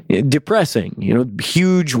depressing,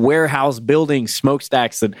 huge warehouse buildings,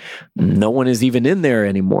 smokestacks that no one is even in there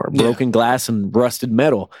anymore, broken glass and rusted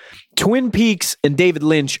metal. Twin Peaks and David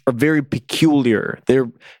Lynch are very peculiar. They're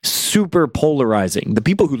super polarizing. The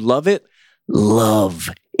people who love it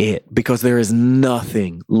because there is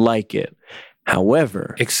nothing like it.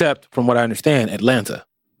 However, except from what I understand, Atlanta.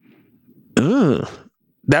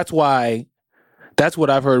 That's what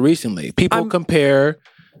I've heard recently. People compare.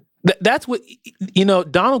 That's what,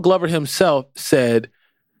 Donald Glover himself said,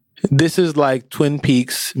 this is like Twin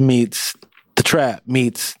Peaks meets The Trap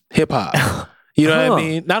meets hip hop. You know what I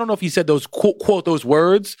mean? I don't know if he said those quote those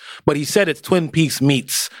words, but he said it's Twin Peaks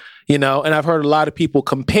meets, and I've heard a lot of people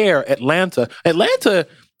compare Atlanta. Atlanta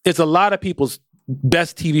is a lot of people's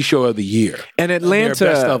best TV show of the year. And Their Atlanta,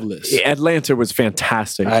 best of list. Atlanta was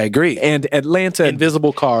fantastic. I agree. And Atlanta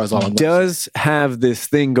Invisible Cars all does have this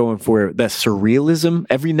thing going for it, that surrealism.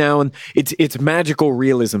 Every now and it's magical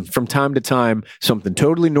realism. From time to time, something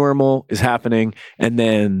totally normal is happening, and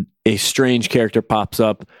then a strange character pops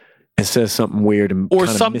up and says something weird and or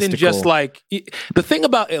kinda something mystical. just like the thing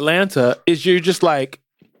about Atlanta is you're just like,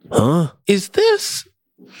 huh? is this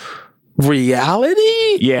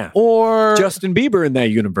reality? Yeah. Or Justin Bieber in that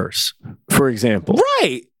universe, for example.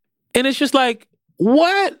 right. And it's just like,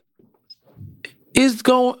 what is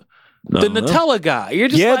going the Nutella guy? You're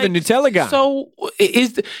just Yeah, like, the Nutella guy. So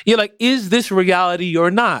you're like, is this reality or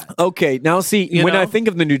not? Okay, now see, You when know? I think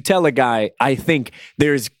of the Nutella guy, I think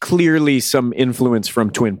there's clearly some influence from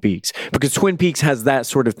Twin Peaks, because Twin Peaks has that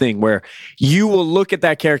sort of thing where you will look at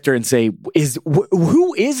that character and say, what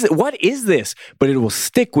is this? But it will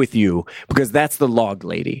stick with you because that's the log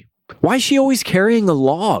lady. Why is she always carrying a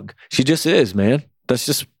log? She just is, man. That's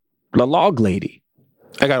just the log lady.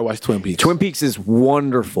 I gotta watch Twin Peaks. Twin Peaks is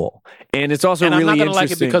wonderful. And it's also and really I'm not gonna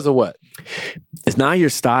like it interesting. because of what? It's not your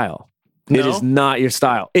style. It No? is not your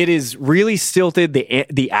style. It is really stilted.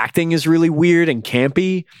 The acting is really weird and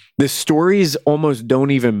campy. The stories almost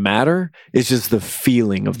don't even matter. It's just the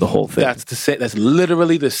feeling of the whole thing. That's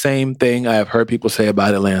literally the same thing I have heard people say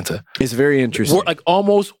about Atlanta. It's very interesting. Like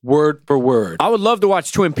almost word for word. I would love to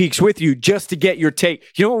watch Twin Peaks with you just to get your take.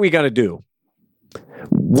 You know what we got to do?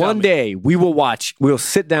 One day we'll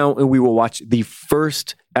sit down and we will watch the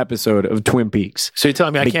first episode of Twin Peaks. So you're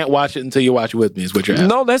telling me I can't watch it until you watch it with me is what you're asking?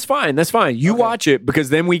 No, that's fine. That's fine. You watch it, because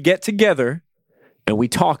then we get together and we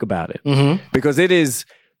talk about it. Mm-hmm. Because it is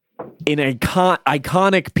an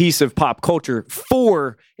iconic piece of pop culture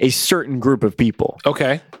for a certain group of people.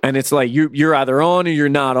 Okay. And it's like you're either on or you're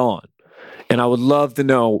not on. And I would love to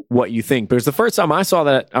know what you think. Because the first time I saw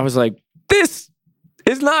that, I was like, this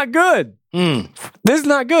is not good. This is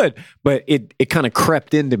not good. But it kind of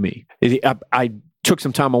crept into me. I took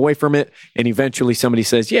some time away from it, and eventually somebody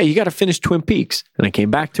says, yeah, you got to finish Twin Peaks. And I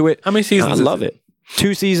came back to it. How many seasons? I love it.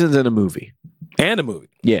 2 seasons and a movie. And a movie.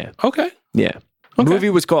 Yeah. Okay. Yeah. The movie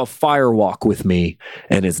was called Firewalk with Me,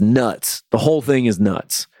 and it's nuts. The whole thing is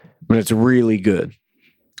nuts, but it's really good.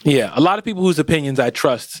 Yeah. A lot of people whose opinions I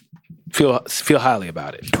trust feel highly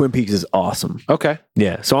about it. Twin Peaks is awesome. Okay.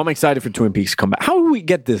 Yeah. So I'm excited for Twin Peaks to come back. How do we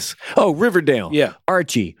get this? Oh, Riverdale. Yeah.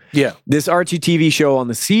 Archie. Yeah. This Archie TV show on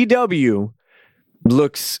the CW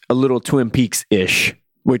looks a little Twin Peaks-ish,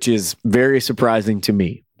 which is very surprising to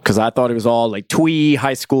me, because I thought it was all like twee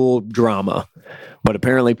high school drama. But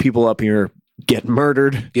apparently people up here get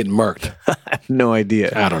murdered. Getting murked. I have no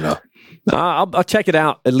idea. I don't know. I'll check it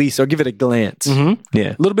out at least. I'll give it a glance. Mm-hmm.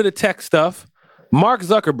 Yeah. A little bit of tech stuff. Mark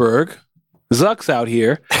Zuckerberg, Zucks out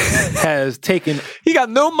here, has taken... He got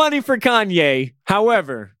no money for Kanye.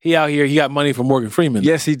 However, He got money from Morgan Freeman.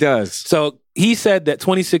 yes, he does. So he said that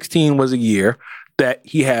 2016 was a year that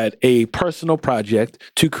he had a personal project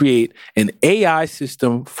to create an AI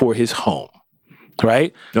system for his home,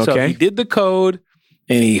 right? So Okay. he did the code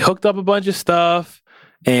and he hooked up a bunch of stuff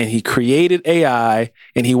and he created AI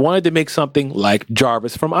and he wanted to make something like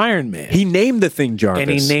Jarvis from Iron Man. He named the thing Jarvis.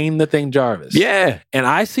 And he named the thing Jarvis. Yeah. And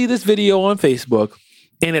I see this video on Facebook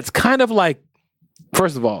and it's kind of like,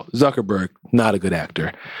 first of all, Zuckerberg, not a good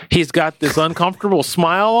actor. He's got this uncomfortable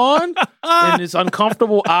smile on and this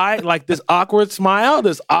uncomfortable eye, like this awkward smile,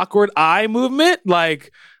 this awkward eye movement.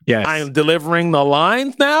 Like, Yes. I'm delivering the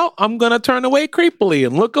lines now. I'm going to turn away creepily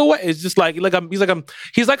and look away. It's just like,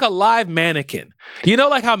 he's like a live mannequin. You know,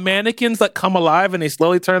 like how mannequins like come alive and they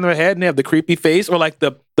slowly turn their head and they have the creepy face, or like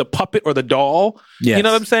the puppet or the doll. Yes. You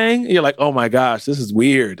know what I'm saying? You're like, oh my gosh, this is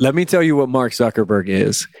weird. Let me tell you what Mark Zuckerberg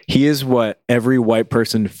is. He is what every white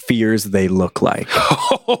person fears they look like.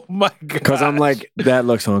 Oh my god. Because I'm like, that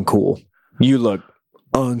looks uncool. You look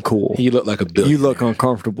uncool. You look like a billionaire. You look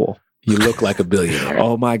uncomfortable. You look like a billionaire.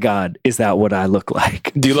 Oh my God. Is that what I look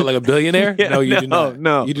like? Do you look like a billionaire? Yeah, no, you do not.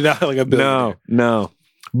 no. You do not look like a billionaire. No.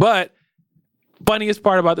 But funniest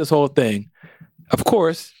part about this whole thing, of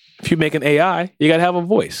course, if you make an AI, you got to have a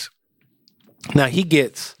voice. Now he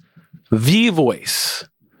gets the voice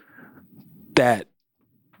that,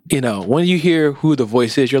 you know, when you hear who the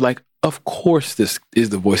voice is, you're like, of course this is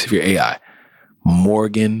the voice of your AI.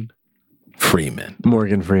 Morgan Freeman.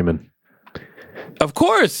 Morgan Freeman. Of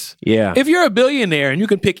course. Yeah. If you're a billionaire and you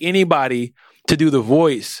can pick anybody to do the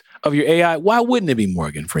voice of your AI, why wouldn't it be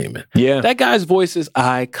Morgan Freeman? Yeah. That guy's voice is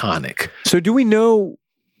iconic. So do we know,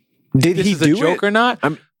 did This he is do a joke it? or not?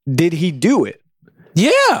 Did he do it?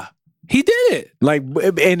 Yeah, he did it. Like,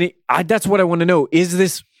 and that's what I want to know. Is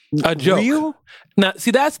this A joke. real? Now,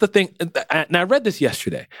 see, that's the thing. And I read this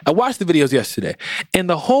yesterday. I watched the videos yesterday. And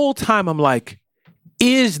the whole time I'm like,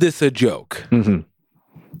 is this a joke? Mm-hmm.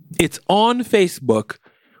 It's on Facebook.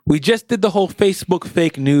 We just did the whole Facebook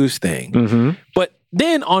fake news thing. Mm-hmm. But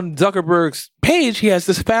then on Zuckerberg's page, he has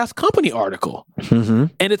this Fast Company article. Mm-hmm.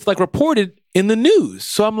 And it's like reported in the news.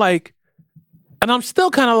 So I'm like, and I'm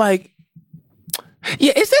still kind of like,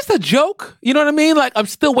 yeah, is this a joke? You know what I mean? Like, I'm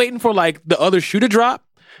still waiting for like the other shoe to drop.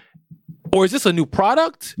 Or is this a new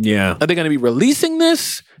product? Yeah. Are they going to be releasing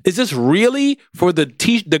this? Is this really for the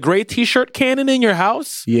gray t-shirt cannon in your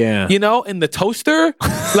house? Yeah. You know, in the toaster?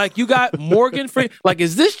 Like, you got Morgan Freeman. Like,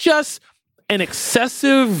 is this just an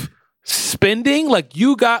excessive spending? Like,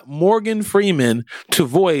 you got Morgan Freeman to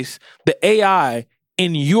voice the AI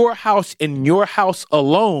in your house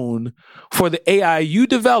alone for the AI you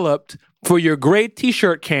developed for your gray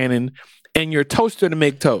t-shirt cannon and your toaster to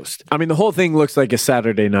make toast. I mean, the whole thing looks like a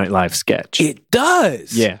Saturday Night Live sketch. It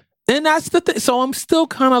does. Yeah. And that's the thing. So I'm still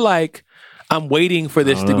kind of like, I'm waiting for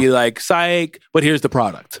this to be like, psych, but here's the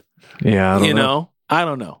product. Yeah. I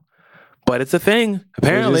don't know. But it's a thing,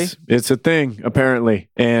 apparently. It's a thing, apparently.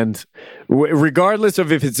 And regardless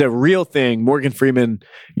of if it's a real thing, Morgan Freeman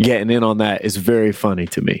getting in on that is very funny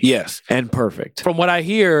to me. Yes. And perfect. From what I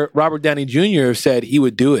hear, Robert Downey Jr. said he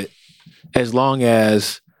would do it as long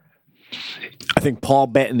as I think Paul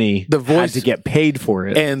Bettany had to get paid for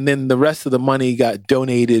it. And then the rest of the money got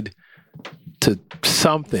donated to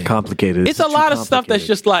something. Complicated. It's a lot of stuff that's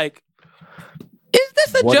just like, is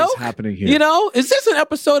this a what joke? What is happening here? You know, is this an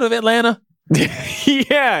episode of Atlanta?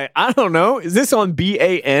 Yeah, I don't know. Is this on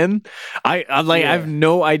BAN? I have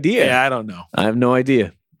no idea. Yeah, I don't know. I have no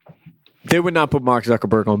idea. They would not put Mark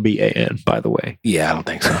Zuckerberg on BAN, by the way. Yeah, I don't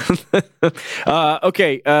think so.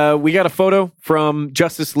 Okay, we got a photo from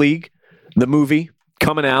Justice League, the movie,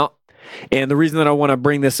 coming out. And the reason that I want to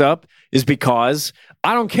bring this up is because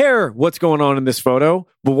I don't care what's going on in this photo,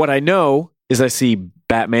 but what I know is I see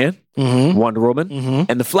Batman, Wonder Woman,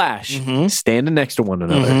 and The Flash standing next to one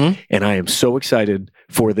another. And I am so excited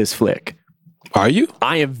for this flick. Are you?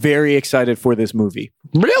 I am very excited for this movie.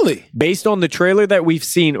 Really? Based on the trailer that we've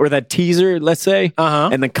seen, or that teaser, let's say,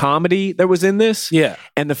 and the comedy that was in this,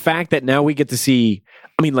 and the fact that now we get to see,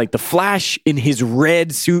 I mean, like the Flash in his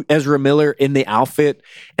red suit, Ezra Miller in the outfit,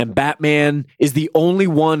 and Batman is the only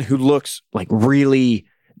one who looks like really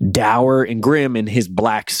dour and grim in his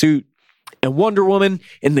black suit. And Wonder Woman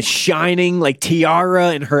in the shining like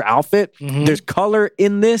tiara in her outfit. There's color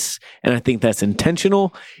in this, and I think that's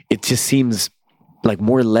intentional. It just seems like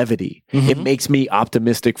more levity. It makes me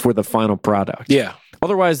optimistic for the final product. Yeah.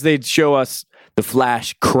 Otherwise, they'd show us the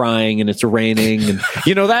Flash crying and it's raining and,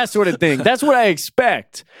 you know, that sort of thing. That's what I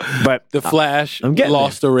expect. But the Flash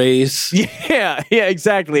lost a race. Yeah,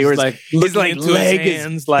 exactly. Or his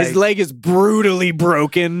leg is brutally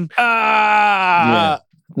broken.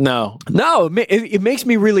 No, it makes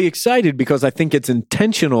me really excited because I think it's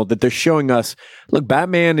intentional that they're showing us, look,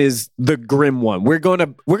 Batman is the grim one. We're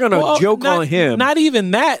gonna joke on him. Not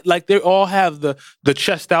even that. Like, they all have the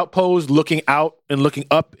chest out pose, looking out and looking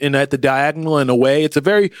up and at the diagonal in a way. It's a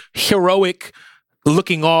very heroic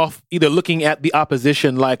looking off, either looking at the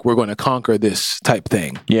opposition like we're going to conquer this type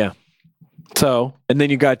thing. Yeah. So, and then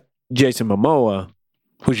you got Jason Momoa,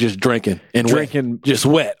 who's just drinking just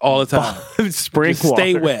wet all the time. Spring just water.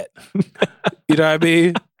 Stay wet. You know what I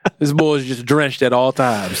mean? This boy is just drenched at all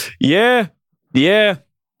times. Yeah.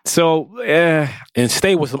 So, and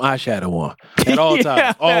stay with some eyeshadow on at all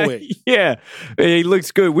times, always. Yeah, he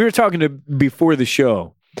looks good. We were talking before the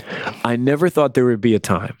show. I never thought there would be a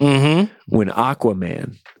time when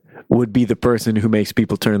Aquaman would be the person who makes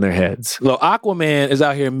people turn their heads. Look, Aquaman is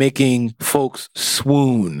out here making folks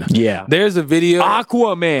swoon. Yeah. There's a video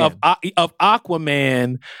Aquaman of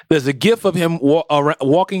Aquaman. There's a gif of him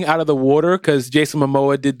walking out of the water because Jason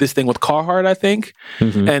Momoa did this thing with Carhartt, I think.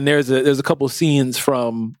 And there's a couple scenes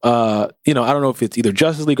from I don't know if it's either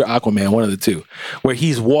Justice League or Aquaman, one of the two, where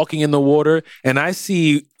he's walking in the water, and I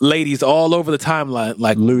see ladies all over the timeline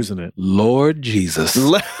like losing it. Lord Jesus.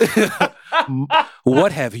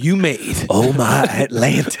 What have you made? Oh my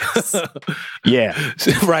Atlantis. Yeah.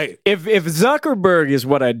 Right. If Zuckerberg is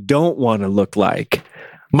what I don't want to look like,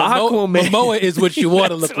 Momoa is what you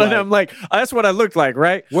want to look like. And I'm like, that's what I look like,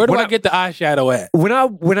 right? Where do I get the eyeshadow at?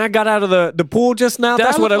 When I got out of the pool just now,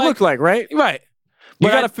 that's what I look like, right? Right.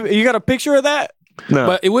 You got a picture of that? No.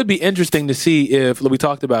 But it would be interesting to see if, we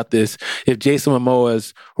talked about this, if Jason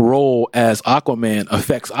Momoa's role as Aquaman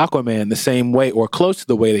affects Aquaman the same way or close to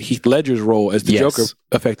the way that Heath Ledger's role as the Joker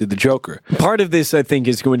affected the Joker. Part of this, I think,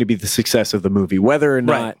 is going to be the success of the movie. Whether or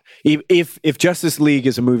not, if Justice League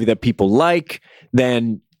is a movie that people like,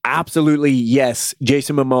 then absolutely, yes,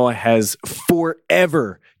 Jason Momoa has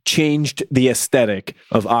forever changed the aesthetic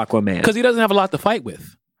of Aquaman. Because he doesn't have a lot to fight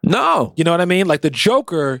with. No. You know what I mean? Like the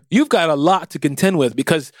Joker, you've got a lot to contend with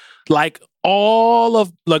because like a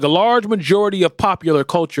large majority of popular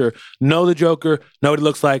culture know the Joker, know what he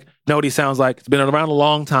looks like, know what he sounds like. It's been around a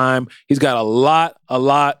long time. He's got a lot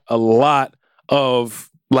of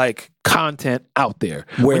like content out there.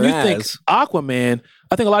 When you think Aquaman,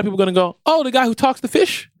 I think a lot of people are going to go, "Oh, the guy who talks to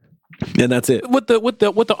fish." And that's it. With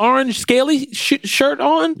the orange scaly shirt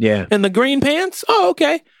on, yeah, and the green pants. Oh,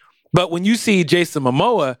 okay. But when you see Jason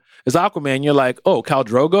Momoa as Aquaman, you're like, oh, Khal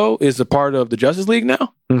Drogo is a part of the Justice League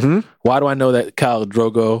now? Mm-hmm. Why do I know that Khal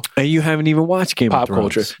Drogo? And you haven't even watched Game of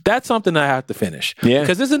Thrones. Culture. That's something I have to finish. Yeah.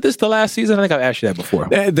 Because isn't this the last season? I think I've asked you that before.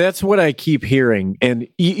 That's what I keep hearing. And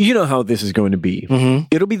you know how this is going to be. Mm-hmm.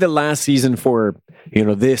 It'll be the last season for,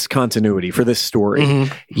 this continuity, for this story.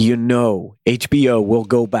 Mm-hmm. HBO will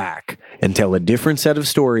go back and tell a different set of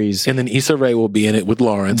stories. And then Issa Rae will be in it with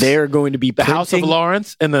Lawrence. They're going to be the House of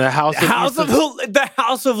Lawrence and the House of the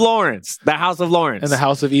House of Lawrence. The House of Lawrence. And the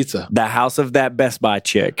House of Issa. The house of that Best Buy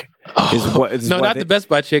chick. The Best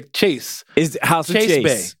Buy chick. Chase. Is House of Chase Chase.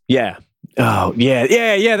 Bay. Yeah. Oh,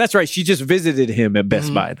 yeah. That's right. She just visited him at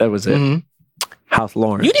Best Buy. That was it. Mm-hmm. House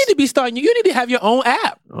Lawrence. You need to have your own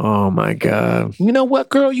app. Oh, my God. You know what,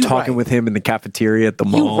 girl? You talking right. with him in the cafeteria at the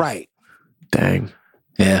mall. You right. Dang.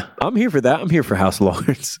 Yeah. I'm here for that. I'm here for House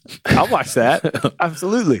Lawrence. I'll watch that.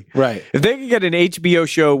 Absolutely. Right. If they could get an HBO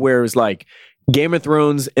show where it was like Game of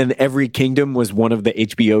Thrones and Every Kingdom was one of the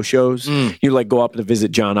HBO shows, you like go up to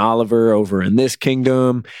visit John Oliver over in this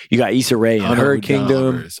kingdom. You got Issa Rae in her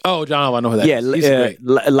kingdom. John Oliver, I know who that is. Yeah,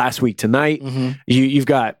 Last Week Tonight. Mm-hmm. You've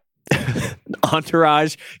got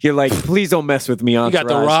Entourage. You're like, please don't mess with me, Entourage. You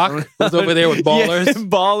got The Rock who's over there with Ballers. Yeah,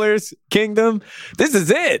 Ballers Kingdom. This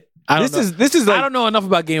is it. This is like, I don't know enough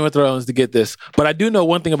about Game of Thrones to get this, but I do know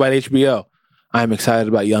one thing about HBO. I'm excited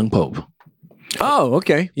about Young Pope. Oh,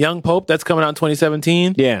 okay. Young Pope, that's coming out in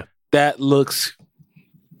 2017. Yeah. That looks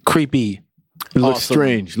creepy. It looks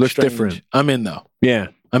strange. Looks different. I'm in though. Yeah.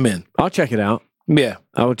 I'm in. I'll check it out. Yeah.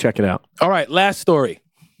 I will check it out. All right. Last story.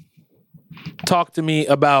 Talk to me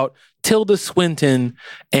about Tilda Swinton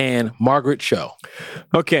and Margaret Cho.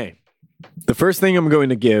 Okay. The first thing I'm going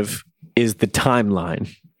to give is the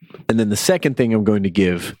timeline. And then the second thing I'm going to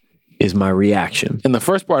give is my reaction. And the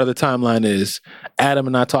first part of the timeline is Adam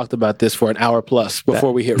and I talked about this for an hour plus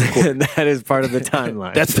before we hit record. That is part of the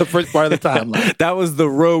timeline. That's the first part of the timeline. That was the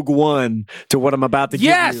Rogue One to what I'm about to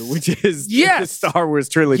give you, which is the Star Wars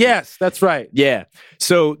trilogy. Yes, that's right. Yeah.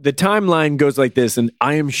 So the timeline goes like this, and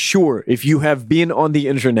I am sure if you have been on the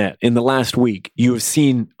internet in the last week, you have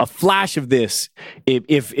seen a flash of this,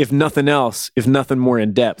 if nothing else, if nothing more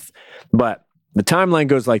in depth. But the timeline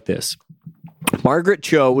goes like this. Margaret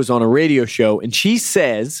Cho was on a radio show, and she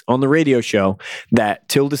says on the radio show that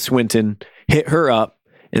Tilda Swinton hit her up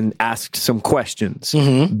and asked some questions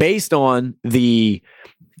based on the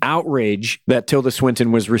outrage that Tilda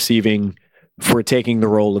Swinton was receiving for taking the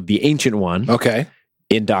role of the Ancient One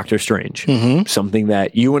in Doctor Strange. Something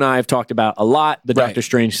that you and I have talked about a lot, the Doctor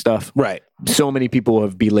Strange stuff. Right. So many people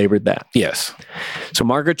have belabored that. Yes. So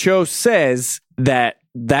Margaret Cho says that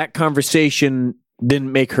conversation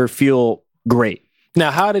didn't make her feel great. Now,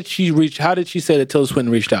 how did she say that Tilda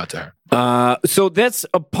Swinton reached out to her? So that's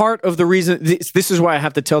a part of the reason. This is why I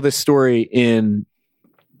have to tell this story in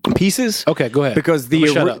pieces. Okay, go ahead. Because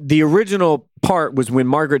the original part was when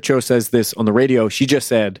Margaret Cho says this on the radio, she just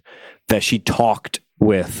said that she talked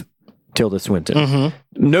with Tilda Swinton.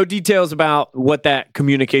 No details about what that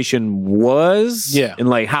communication was, and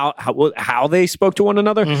like how they spoke to one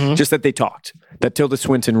another. Just that they talked. That Tilda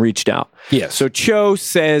Swinton reached out. Yes. So Cho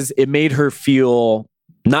says it made her feel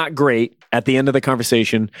not great at the end of the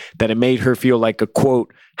conversation. That it made her feel like a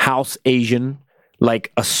quote house Asian,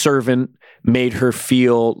 like a servant. Made her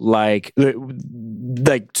feel like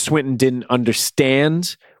Swinton didn't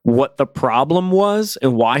understand what the problem was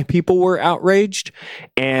and why people were outraged.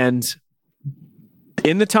 And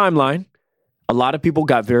in the timeline, a lot of people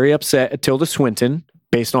got very upset at Tilda Swinton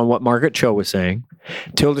based on what Margaret Cho was saying.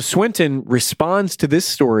 Tilda Swinton responds to this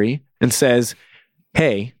story and says,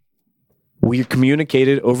 hey, we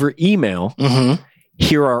communicated over email.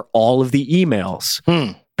 Here are all of the emails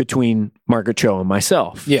between Margaret Cho and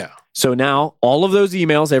myself. Yeah. So now all of those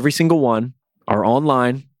emails, every single one, are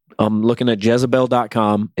online. I'm looking at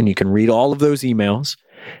Jezebel.com, and you can read all of those emails,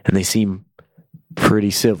 and they seem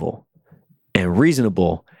pretty civil and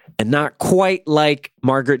reasonable and not quite like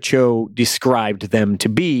Margaret Cho described them to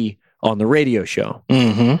be on the radio show.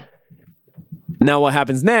 Now what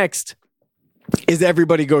happens next is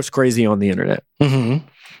everybody goes crazy on the internet.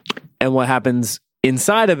 And what happens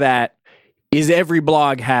inside of that is every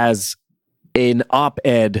blog has an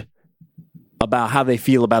op-ed about how they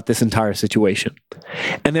feel about this entire situation.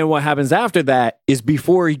 And then what happens after that is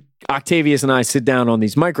before Octavius and I sit down on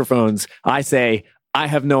these microphones, I say, I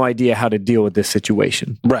have no idea how to deal with this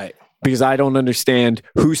situation. Right. Because I don't understand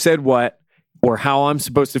who said what or how I'm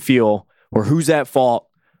supposed to feel or who's at fault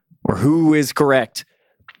or who is correct.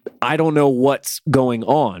 I don't know what's going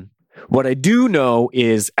on. What I do know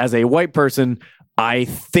is, as a white person, I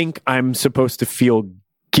think I'm supposed to feel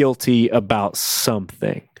guilty about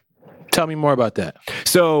something. Tell me more about that.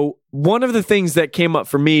 So one of the things that came up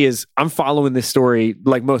for me is I'm following this story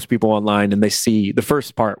like most people online, and they see the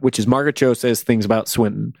first part, which is Margaret Cho says things about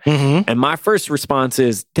Swinton. Mm-hmm. And my first response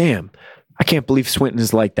is, damn, I can't believe Swinton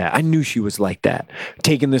is like that. I knew she was like that.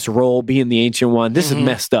 Taking this role, being the ancient one. This is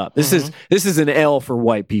messed up. This is an L for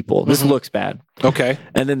white people. This looks bad. Okay.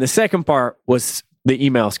 And then the second part was the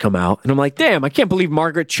emails come out. And I'm like, damn, I can't believe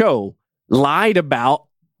Margaret Cho lied about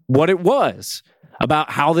what it was, about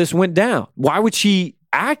how this went down. Why would she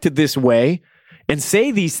act this way and say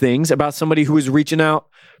these things about somebody who is reaching out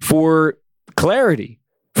for clarity,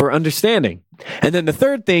 for understanding? And then the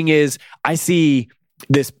third thing is I see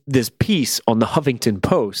this piece on the Huffington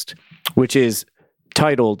Post, which is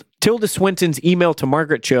titled, Tilda Swinton's email to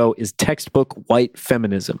Margaret Cho is textbook white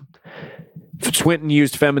feminism. Swinton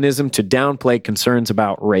used feminism to downplay concerns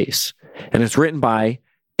about race. And it's written by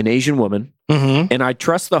an Asian woman. Mm-hmm. And I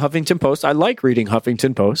trust the Huffington Post. I like reading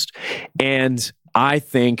Huffington Post. And I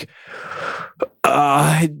think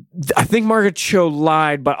Margaret Cho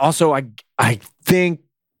lied, but also I think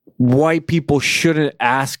white people shouldn't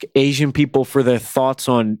ask Asian people for their thoughts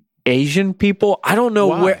on Asian people. I don't know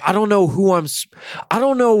Why? I don't know I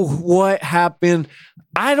don't know what happened.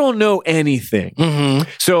 I don't know anything. Mm-hmm.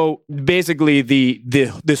 So basically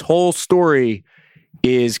this whole story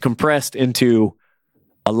is compressed into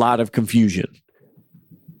a lot of confusion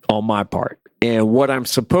on my part and what I'm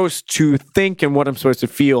supposed to think and what I'm supposed to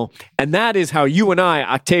feel. And that is how you and I,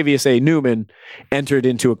 Octavius A. Newman, entered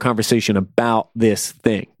into a conversation about this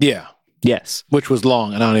thing. Yeah. Yes. Which was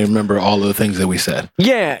long, and I don't even remember all of the things that we said.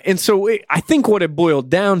 Yeah. And so I think what it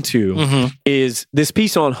boiled down to is this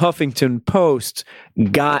piece on Huffington Post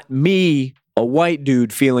got me, a white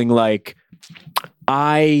dude, feeling like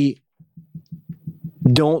I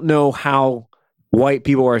don't know how white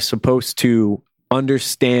people are supposed to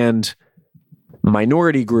understand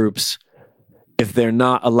minority groups if they're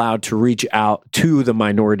not allowed to reach out to the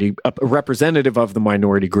minority, a representative of the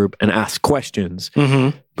minority group, and ask questions.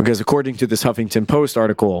 Mm-hmm. Because according to this Huffington Post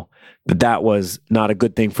article, that was not a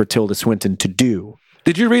good thing for Tilda Swinton to do.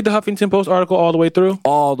 Did you read the Huffington Post article all the way through?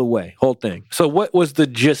 All the way, whole thing. So what was the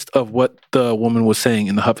gist of what the woman was saying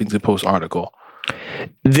in the Huffington Post article?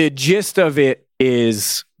 The gist of it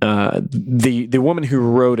is the woman who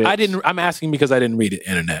wrote it. I'm asking because I didn't read it,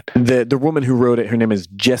 internet. The woman who wrote it, her name is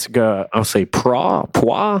Jessica, I'll say Proy.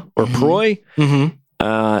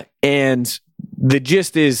 Mm-hmm. And the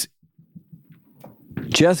gist is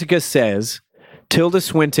Jessica says, Tilda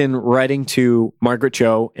Swinton writing to Margaret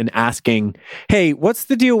Cho and asking, hey, what's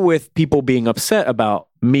the deal with people being upset about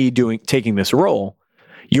me taking this role?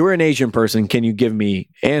 You're an Asian person. Can you give me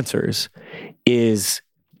answers? Is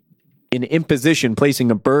an imposition,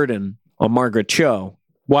 placing a burden on Margaret Cho.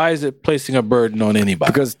 Why is it placing a burden on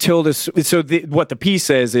anybody? Because what the piece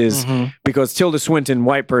says is because Tilda Swinton,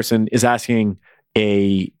 white person, is asking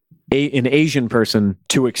an Asian person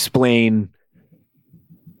to explain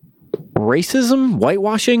racism,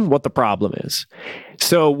 whitewashing, what the problem is.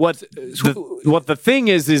 So what the thing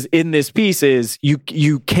is in this piece is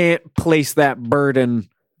you can't place that burden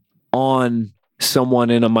on someone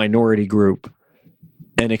in a minority group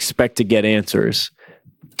and expect to get answers.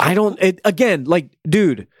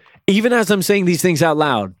 Dude, even as I'm saying these things out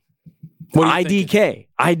loud,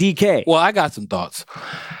 IDK. Well, I got some thoughts.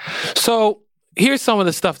 So here's some of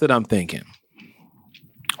the stuff that I'm thinking.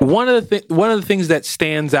 One of the things that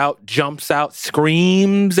stands out, jumps out,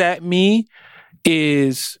 screams at me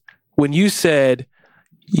is when you said,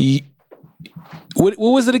 what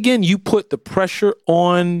was it again? You put the pressure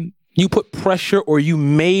on. You put pressure, or you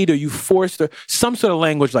made, or you forced, or some sort of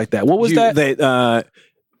language like that. What was that?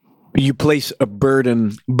 You place a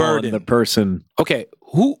burden on the person. Okay,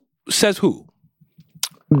 who says who?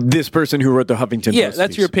 This person who wrote the Huffington Post. Yeah,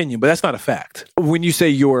 that's piece. your opinion, but that's not a fact. When you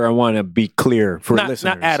say I want to be clear for listeners.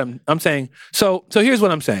 Not Adam. I'm saying, so here's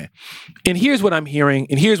what I'm saying. And here's what I'm hearing,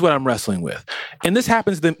 and here's what I'm wrestling with. And this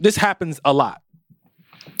happens a lot.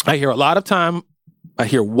 I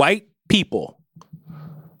hear white people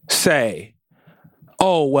say,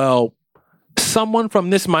 oh, well, someone from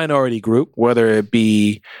this minority group, whether it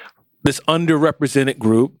be this underrepresented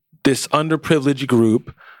group, this underprivileged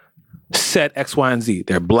group, said X, Y, and Z.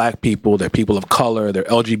 They're black people, they're people of color, they're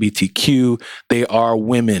LGBTQ, they are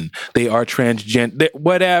women, they are transgender,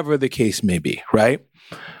 whatever the case may be, right?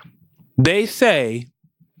 They say,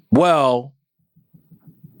 well,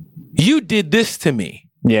 you did this to me.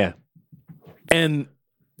 Yeah. And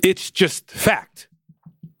it's just fact.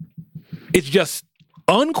 It's just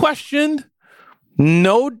unquestioned,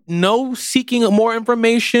 no seeking more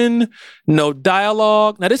information, no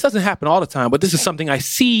dialogue. Now, this doesn't happen all the time, but this is something I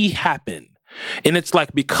see happen. And it's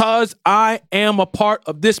like, because I am a part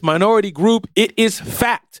of this minority group, it is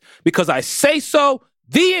fact. Because I say so,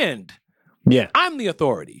 the end. Yeah. I'm the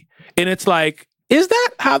authority. And it's like, is that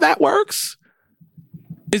how that works?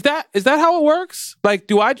 Is that how it works? Like,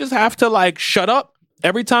 do I just have to like shut up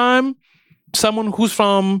every time someone who's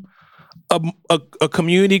from a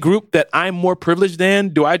community group that I'm more privileged than?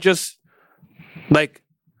 Do I just like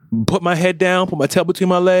put my head down, put my tail between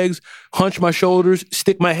my legs, hunch my shoulders,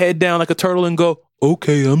 stick my head down like a turtle and go,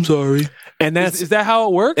 okay, I'm sorry? And is that how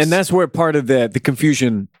it works? And that's where part of the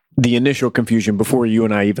confusion, the initial confusion before you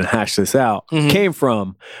and I even hashed this out, came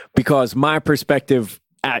from, because my perspective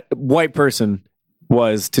at white person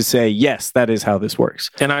was to say, yes, that is how this works.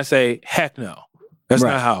 And I say, heck no. That's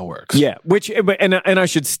not how it works. Yeah, and I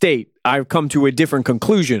should state, I've come to a different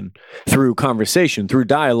conclusion through conversation, through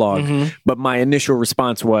dialogue. But my initial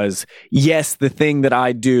response was, yes, the thing that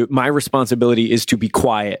I do, my responsibility is to be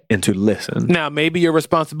quiet and to listen. Now, maybe your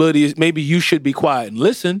responsibility is, maybe you should be quiet and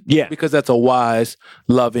listen. Yeah. Because that's a wise,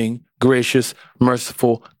 loving, gracious,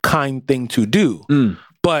 merciful, kind thing to do.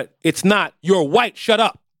 But it's not, you're white, shut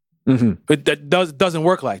up. It doesn't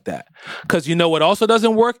work like that. Because you know what also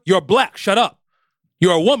doesn't work? You're black, shut up.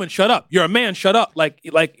 You're a woman, shut up. You're a man, shut up. Like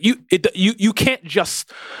you can't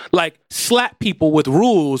just like slap people with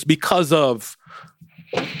rules because of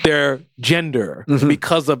their gender,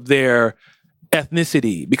 because of their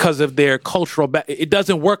ethnicity, because of their cultural it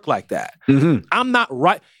doesn't work like that. I'm not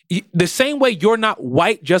right. The same way you're not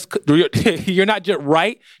white you're not just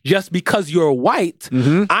right just because you're white.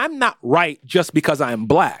 I'm not right just because I'm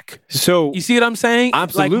black. So you see what I'm saying?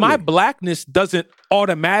 Absolutely. Like, my blackness doesn't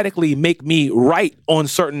automatically make me right on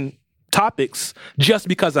certain topics just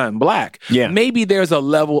because I'm black. Yeah. Maybe there's a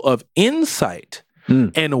level of insight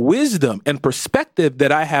and wisdom and perspective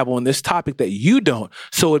that I have on this topic that you don't.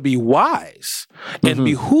 So it'd be wise and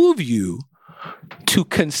behoove you to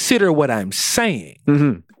consider what I'm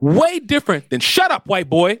saying. Way different than shut up, white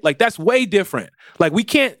boy. Like, that's way different. Like, we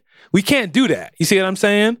can't do that. You see what I'm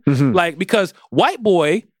saying? Like, because white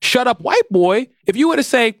boy, shut up, white boy, if you were to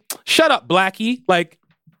say, shut up, blackie, like,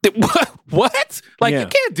 what? Like, you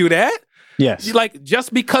can't do that. Yes. Like,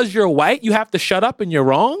 just because you're white, you have to shut up and you're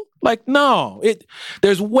wrong? Like, no.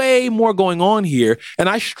 There's way more going on here. And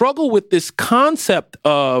I struggle with this concept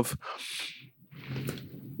of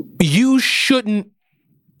you shouldn't,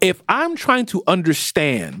 if I'm trying to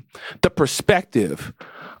understand the perspective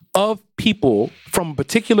of people from a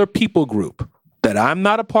particular people group that I'm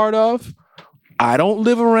not a part of, I don't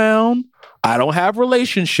live around, I don't have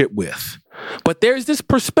relationship with, but there's this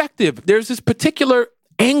perspective, there's this particular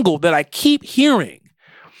angle that I keep hearing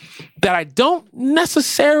that I don't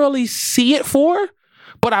necessarily see it for,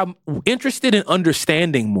 but I'm interested in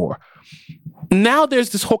understanding more. Now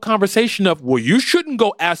there's this whole conversation of, well, you shouldn't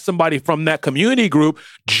go ask somebody from that community group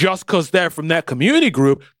just because they're from that community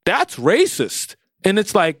group. That's racist. And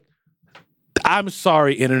it's like, I'm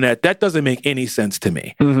sorry, internet. That doesn't make any sense to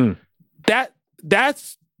me.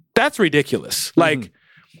 That's ridiculous. Like,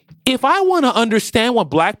 if I want to understand what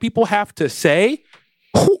black people have to say,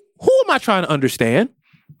 who am I trying to understand?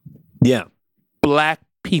 Yeah. Black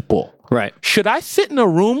people. Right. Should I sit in a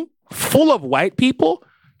room full of white people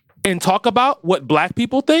and talk about what black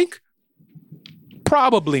people think?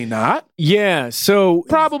 Probably not. Yeah, so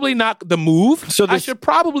probably not the move. So I should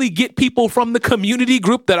probably get people from the community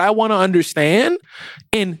group that I want to understand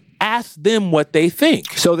and ask them what they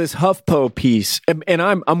think. So this HuffPo piece, and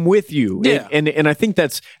I'm with you. Yeah. And I think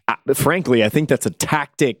that's, frankly, I think that's a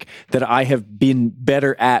tactic that I have been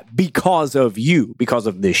better at because of you, because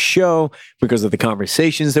of this show, because of the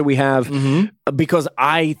conversations that we have, because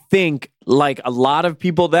I think, like a lot of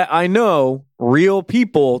people that I know, real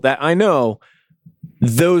people that I know,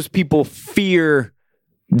 those people fear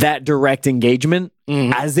that direct engagement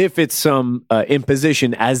as if it's some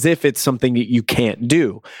imposition, as if it's something that you can't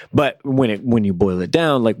do. But when you boil it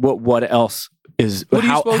down, like what else is,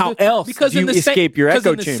 how else do you escape your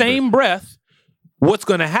echo chamber? Because in the same breath, what's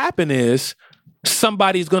going to happen is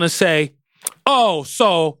somebody's going to say, oh,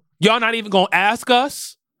 so y'all not even going to ask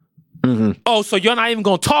us Oh, so you're not even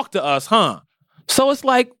going to talk to us, huh? So it's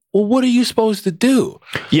like, well, what are you supposed to do?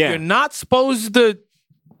 Yeah. You're not supposed to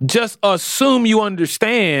just assume you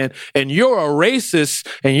understand, and you're a racist,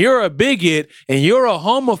 and you're a bigot, and you're a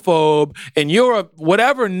homophobe, and you're a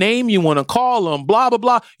whatever name you want to call them, blah, blah,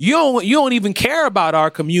 blah. You don't even care about our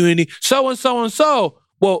community, so and so and so.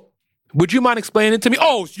 Well, would you mind explaining it to me?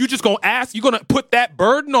 Oh, you just going to ask? You're going to put that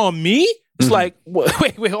burden on me? It's like,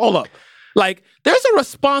 wait, hold up. Like, there's a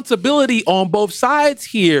responsibility on both sides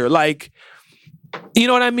here. Like, you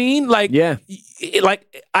know what I mean? Like, yeah.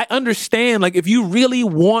 Like, I understand, like, if you really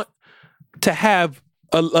want to have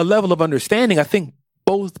a level of understanding, I think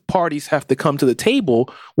both parties have to come to the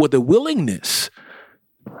table with a willingness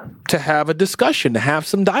to have a discussion, to have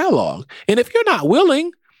some dialogue. And if you're not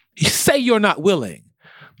willing, you say you're not willing.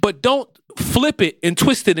 But don't flip it and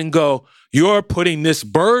twist it and go, you're putting this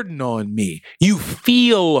burden on me. You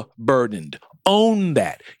feel burdened. Own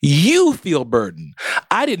that. You feel burdened.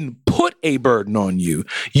 I didn't put a burden on you.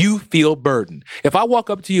 You feel burdened. If I walk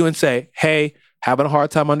up to you and say, hey, having a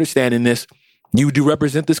hard time understanding this, you do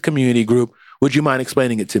represent this community group, would you mind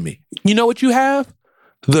explaining it to me? You know what you have?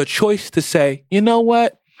 The choice to say, you know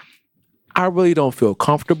what? I really don't feel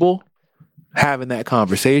comfortable having that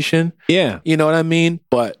conversation. Yeah. You know what I mean?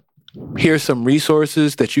 But here's some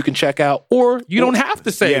resources that you can check out, or you don't have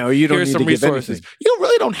to say, or you don't here's need some to give resources. anything. You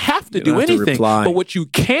really don't have to do anything. But what you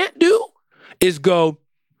can't do is go,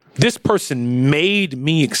 this person made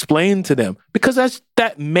me explain to them, because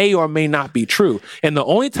that may or may not be true. And the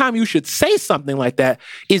only time you should say something like that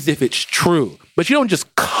is if it's true. But you don't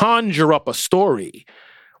just conjure up a story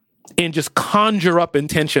and just conjure up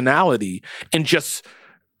intentionality and just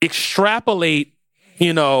extrapolate,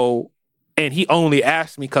 and he only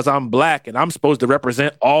asked me because I'm black and I'm supposed to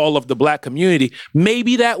represent all of the black community.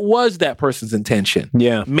 Maybe that was that person's intention.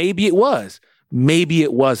 Yeah. Maybe it was. Maybe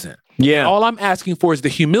it wasn't. Yeah. All I'm asking for is the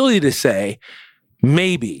humility to say,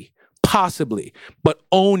 maybe, possibly, but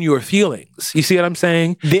own your feelings. You see what I'm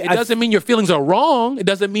saying? It doesn't mean your feelings are wrong. It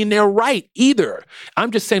doesn't mean they're right either. I'm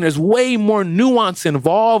just saying there's way more nuance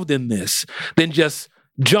involved in this than just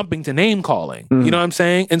jumping to name calling. You know what I'm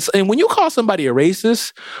saying? And when you call somebody a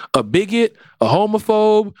racist, a bigot, a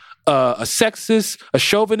homophobe, a sexist, a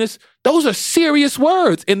chauvinist, those are serious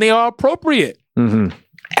words and they are appropriate.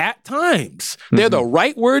 At times. They're the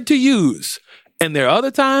right word to use. And there are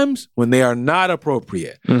other times when they are not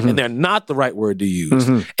appropriate and they're not the right word to use.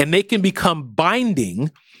 And they can become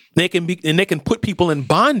binding. They can put people in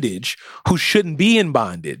bondage who shouldn't be in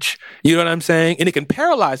bondage. You know what I'm saying? And it can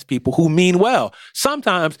paralyze people who mean well.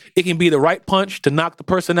 Sometimes it can be the right punch to knock the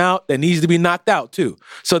person out that needs to be knocked out too.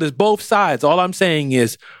 So there's both sides. All I'm saying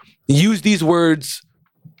is use these words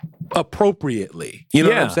appropriately. You know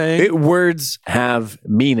what I'm saying? Words have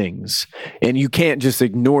meanings, and you can't just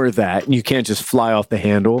ignore that. You can't just fly off the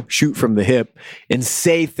handle, shoot from the hip, and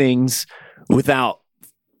say things without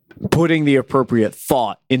putting the appropriate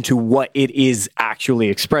thought into what it is actually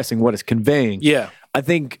expressing, what it's conveying. Yeah.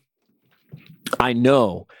 I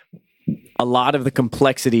know a lot of the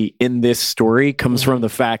complexity in this story comes from the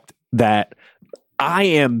fact that I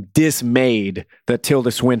am dismayed that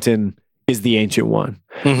Tilda Swinton is the Ancient One.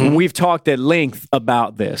 We've talked at length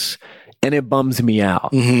about this, and it bums me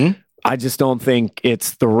out. I just don't think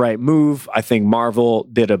it's the right move. I think Marvel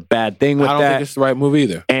did a bad thing with that. I don't think it's the right move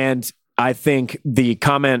either. And I think the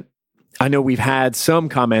comment, I know we've had some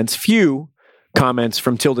comments, few comments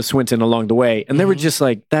from Tilda Swinton along the way, and they were just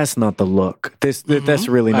like, that's not the look. That's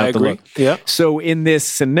really not the look. Yeah. So in this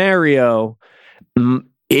scenario,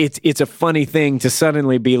 it's a funny thing to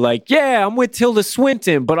suddenly be like, yeah, I'm with Tilda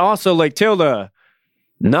Swinton, but also like, Tilda,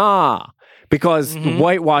 nah, because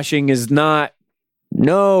whitewashing is not,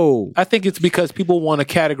 no. I think it's because people want to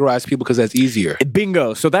categorize people because that's easier.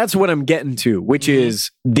 Bingo. So that's what I'm getting to, which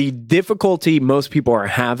is the difficulty most people are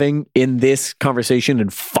having in this conversation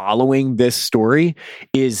and following this story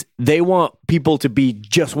is they want people to be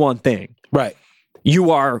just one thing. Right.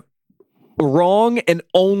 You are wrong and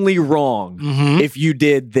only wrong if you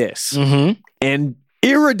did this. And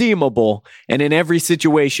irredeemable, and in every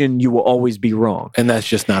situation you will always be wrong. And that's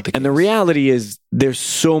just not the case. And the reality is there's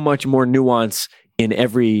so much more nuance in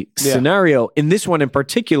every scenario. In this one in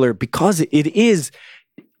particular, because it is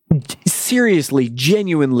seriously,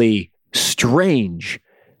 genuinely strange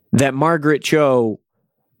that Margaret Cho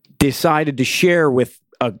decided to share with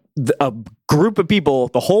a group of people,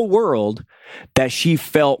 the whole world, that she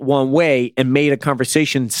felt one way and made a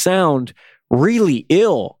conversation sound really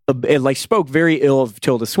ill. It like spoke very ill of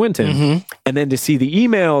Tilda Swinton. And then to see the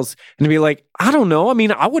emails and to be like, I don't know. I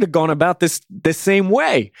mean, I would have gone about this the same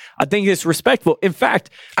way. I think it's respectful. In fact,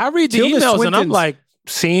 I read the Tilda emails and I'm Swinton's- like,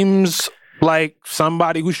 seems like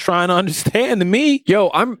somebody who's trying to understand to me. Yo,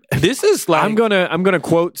 I'm gonna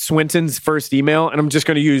quote Swinton's first email, and I'm just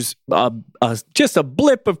gonna use just a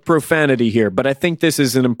blip of profanity here, but I think this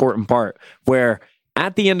is an important part where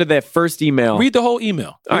at the end of that first email, read the whole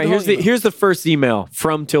email. All right, here's the first email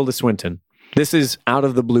from Tilda Swinton. This is out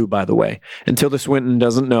of the blue, by the way, and Tilda Swinton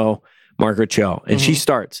doesn't know Margaret Cho, and she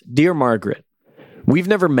starts, "Dear Margaret, we've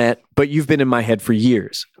never met, but you've been in my head for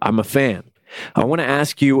years. I'm a fan. I want to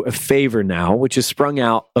ask you a favor now, which is sprung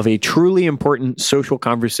out of a truly important social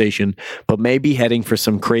conversation, but may be heading for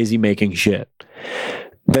some crazy making shit.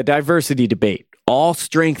 The diversity debate, all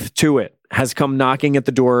strength to it, has come knocking at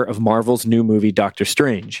the door of Marvel's new movie, Doctor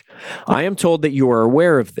Strange. I am told that you are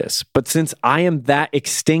aware of this, but since I am that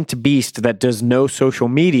extinct beast that does no social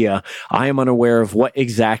media, I am unaware of what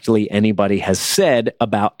exactly anybody has said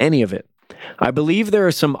about any of it. I believe there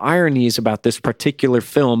are some ironies about this particular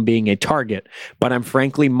film being a target, but I'm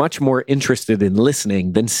frankly much more interested in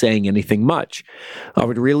listening than saying anything much. I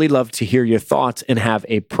would really love to hear your thoughts and have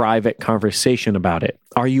a private conversation about it.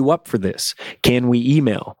 Are you up for this? Can we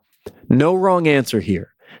email? No wrong answer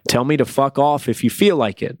here. Tell me to fuck off if you feel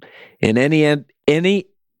like it. In any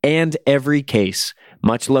and every case,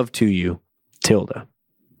 much love to you, Tilda."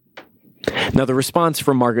 Now, the response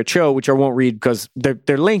from Margaret Cho, which I won't read because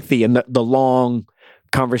they're lengthy and the long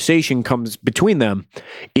conversation comes between them,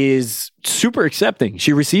 is super accepting.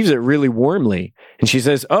 She receives it really warmly. And she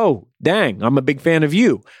says, "Oh, dang, I'm a big fan of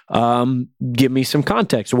you. Give me some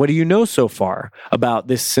context. What do you know so far about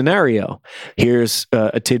this scenario? Here's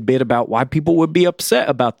a tidbit about why people would be upset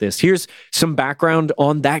about this. Here's some background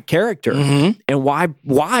on that character and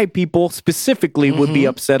why people specifically would be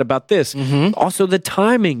upset about this. Also, the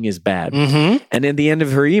timing is bad." And in the end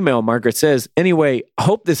of her email, Margaret says, "Anyway, I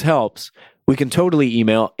hope this helps. We can totally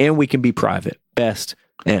email and we can be private. Best,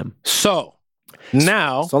 M." So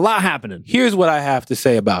now, it's a lot happening. Here's what I have to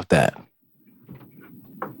say about that.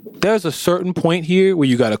 There's a certain point here where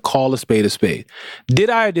you got to call a spade a spade. Did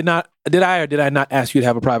I or did I not ask you to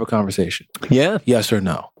have a private conversation? Yeah. Yes or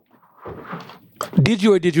no? Did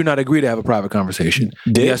you or did you not agree to have a private conversation?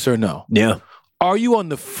 Did. Yes or no? Yeah. Are you on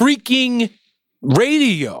the freaking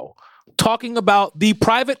radio talking about the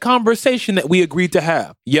private conversation that we agreed to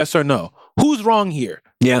have? Yes or no? Who's wrong here?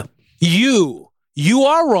 Yeah. You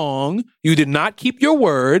are wrong. You did not keep your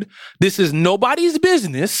word. This is nobody's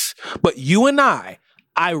business, but you and I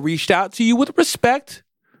reached out to you with respect.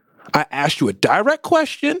 I asked you a direct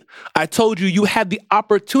question. I told you you had the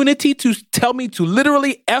opportunity to tell me to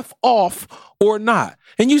literally F off or not.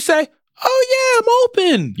 And you say, "Oh yeah, I'm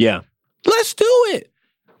open. Yeah. Let's do it."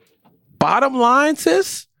 Bottom line,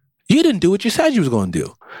 sis, you didn't do what you said you was going to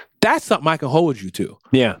do. That's something I can hold you to.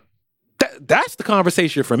 Yeah. That's the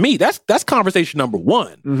conversation for me. That's conversation number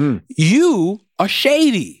one. You are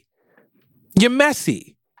shady. You're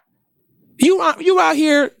messy. You out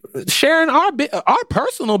here sharing our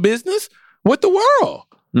personal business with the world.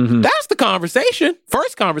 That's the conversation.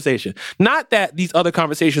 First conversation. Not that these other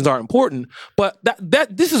conversations are important, but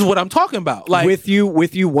that this is what I'm talking about. Like with you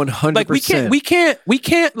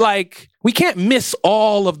 100%. Like we can't miss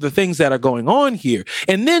all of the things that are going on here.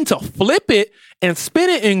 And then to flip it and spin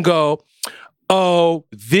it and go, "Oh,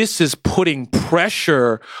 this is putting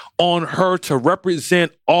pressure on her to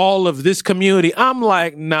represent all of this community." I'm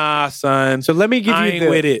like, "Nah, son." So let me give you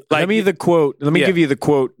with it. Let me give you the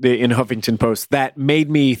quote in Huffington Post that made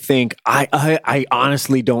me think. I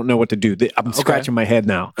honestly don't know what to do. I'm scratching my head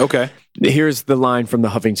now. Okay. Here's the line from the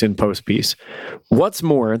Huffington Post piece. "What's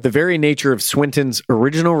more, the very nature of Swinton's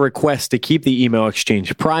original request to keep the email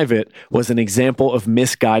exchange private was an example of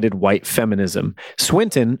misguided white feminism.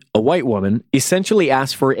 Swinton, a white woman, essentially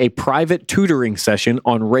asked for a private tutoring session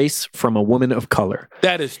on race from a woman of color."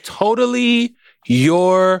 That is totally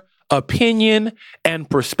your opinion and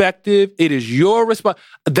perspective. It is your response.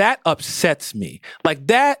 That upsets me. Like,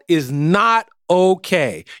 that is not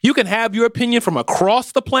okay. You can have your opinion from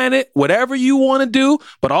across the planet, whatever you want to do,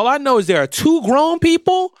 but all I know is there are two grown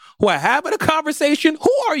people who are having a conversation.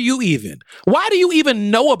 Who are you even? Why do you even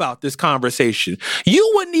know about this conversation? You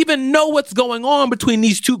wouldn't even know what's going on between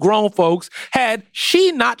these two grown folks had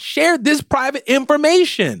she not shared this private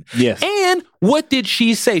information. Yes. And what did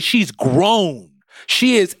she say? She's grown.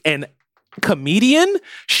 She is an comedian.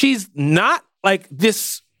 She's not like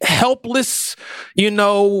this helpless,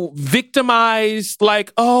 victimized,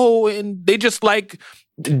 like, "Oh, and they just like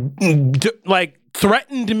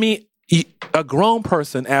threatened me." A grown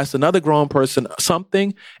person asked another grown person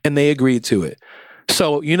something and they agreed to it.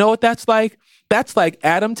 So you know what that's like? That's like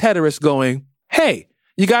Adam Teteris going, "Hey,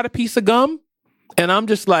 you got a piece of gum?" And I'm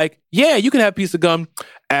just like, "Yeah, you can have a piece of gum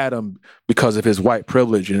Adam, because of his white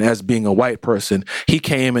privilege and as being a white person, he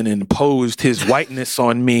came and imposed his whiteness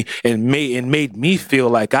on me and made me feel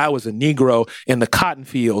like I was a Negro in the cotton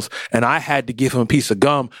fields, and I had to give him a piece of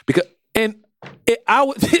gum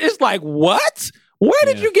it's like, what? Where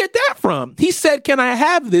did you get that from? He said, "Can I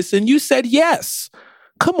have this?" And you said yes.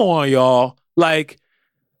 Come on, y'all. Like,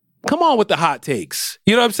 come on with the hot takes.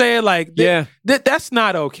 You know what I'm saying? Like, that's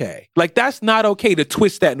not okay. Like, that's not okay to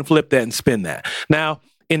twist that and flip that and spin that. Now,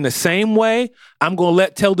 in the same way, I'm going to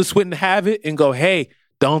let Tilda Swinton have it and go, hey,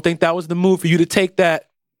 don't think that was the move for you to take that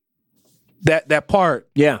part.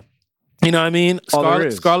 Yeah. You know what I mean?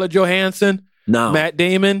 Scarlett Johansson, Matt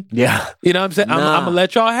Damon. Yeah. You know what I'm saying? I'm going to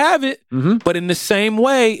let y'all have it. Mm-hmm. But in the same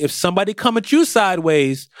way, if somebody come at you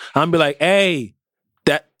sideways, I'm going to be like, hey,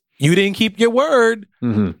 you didn't keep your word.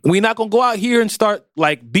 Mm-hmm. We're not going to go out here and start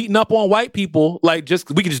like beating up on white people. Like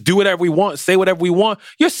we can just do whatever we want, say whatever we want.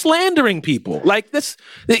 You're slandering people. Like this,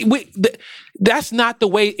 that's not the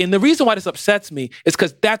way. And the reason why this upsets me is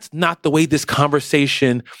because that's not the way this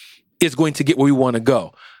conversation is going to get where we want to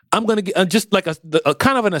go. I'm going to get just like a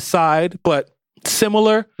kind of an aside, but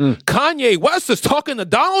similar. Kanye West is talking to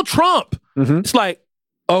Donald Trump. Mm-hmm. It's like,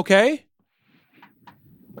 okay.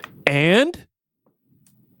 And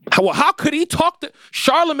how could he talk to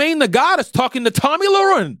Charlemagne the God is talking to Tommy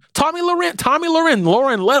Lauren,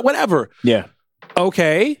 whatever. Yeah.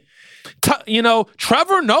 Okay.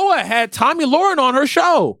 Trevor Noah had Tommy Lauren on his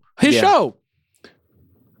show.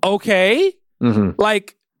 Okay. Mm-hmm.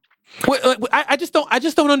 Like, I just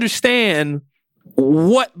don't understand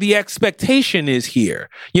what the expectation is here.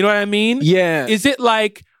 You know what I mean? Yeah. Is it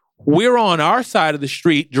like we're on our side of the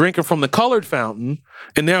street drinking from the colored fountain,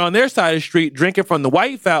 and they're on their side of the street drinking from the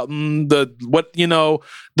white fountain, the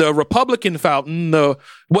Republican fountain,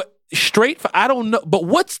 I don't know. But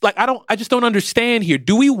I just don't understand here.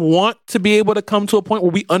 Do we want to be able to come to a point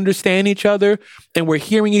where we understand each other and we're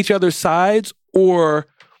hearing each other's sides, or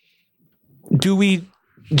do we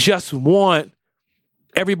just want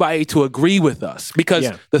everybody to agree with us?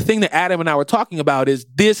 Because the thing that Adam and I were talking about is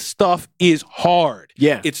this stuff is hard.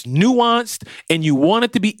 Yeah. It's nuanced and you want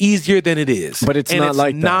it to be easier than it is. But it's not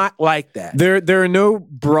like that. There are no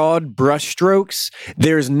broad brushstrokes.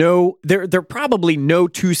 There are probably no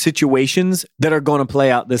two situations that are going to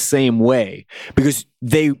play out the same way because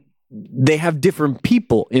they have different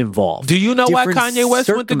people involved. Do you know why Kanye West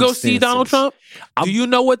went to go see Donald Trump? Do you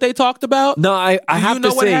know what they talked about? No, I have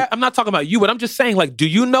to say, I'm not talking about you, but I'm just saying, like, do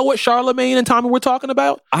you know what Charlemagne and Tommy were talking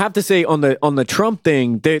about? I have to say on the Trump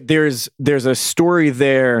thing, there's a story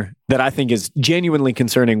there that I think is genuinely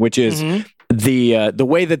concerning, which is the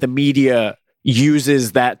way that the media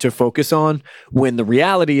uses that to focus on, when the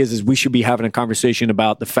reality is we should be having a conversation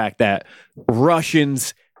about the fact that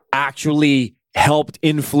Russians actually helped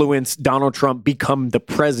influence Donald Trump become the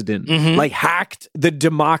president, like hacked the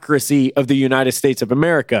democracy of the United States of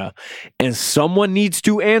America. And someone needs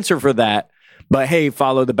to answer for that. But hey,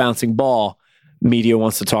 follow the bouncing ball. Media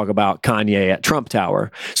wants to talk about Kanye at Trump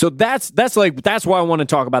Tower. So that's why I want to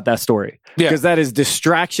talk about that story. Because that is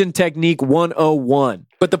distraction technique 101.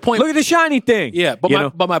 But the point, look at the shiny thing. Yeah, but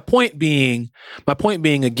my point being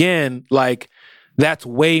again, like, that's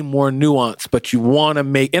way more nuanced, but you want to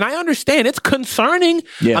make, and I understand it's concerning.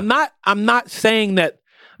 Yeah. I'm not saying that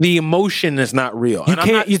the emotion is not real.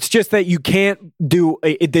 It's just that you can't do.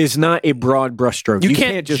 There's not a broad brushstroke. You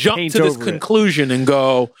can't just jump to this conclusion and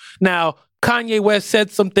go. Now, Kanye West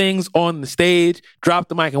said some things on the stage, dropped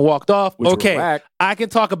the mic, and walked off. Okay, I can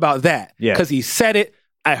talk about that because he said it.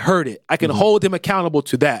 I heard it. I can hold him accountable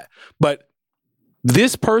to that. But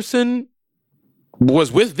this person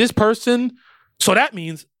was with this person. So that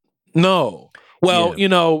means no. Well,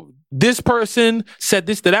 this person said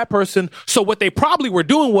this to that person. So what they probably were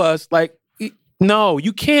doing was like, no,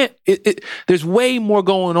 you can't. There's way more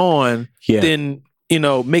going on than,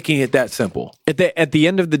 making it that simple. At the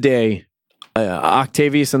end of the day,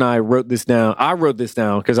 Octavius and I wrote this down. I wrote this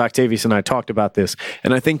down because Octavius and I talked about this.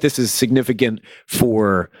 And I think this is significant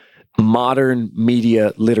for modern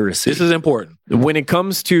media literacy. This is important. When it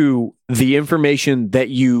comes to the information that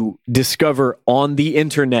you discover on the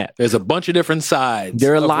internet, there's a bunch of different sides.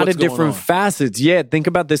 There are a lot of different facets. Yeah, think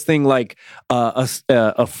about this thing like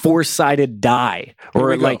a four-sided die,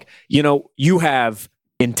 or like, you have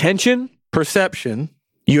intention, perception,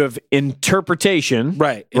 you have interpretation,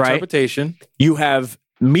 right? Interpretation. You have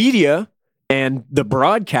media and the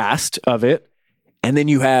broadcast of it, and then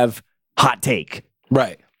you have hot take.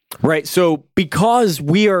 Right. Right. So because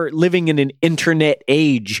we are living in an internet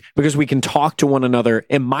age, because we can talk to one another,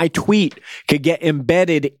 and my tweet could get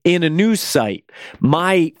embedded in a news site,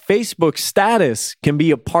 my Facebook status can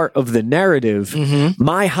be a part of the narrative.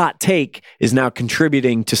 My hot take is now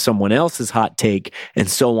contributing to someone else's hot take, and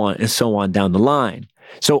so on down the line.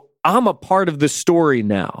 So I'm a part of the story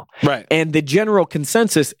now. Right. And the general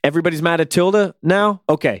consensus, everybody's mad at Tilda now?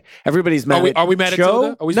 Okay. Everybody's mad Are we mad at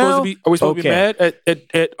Tilda? Are we supposed to be mad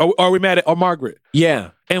at are we mad at Margaret?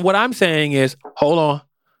 Yeah. And what I'm saying is, hold on.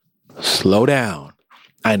 Slow down.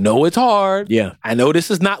 I know it's hard. Yeah. I know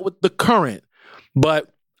this is not with the current,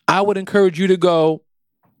 but I would encourage you to go,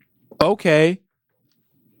 okay,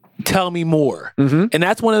 tell me more. And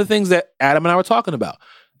that's one of the things that Adam and I were talking about.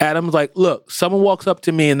 Adam's like, look, someone walks up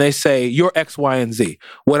to me and they say, you're X, Y, and Z.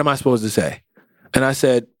 What am I supposed to say? And I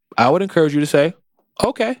said, I would encourage you to say,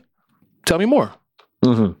 okay, tell me more.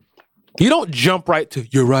 You don't jump right to,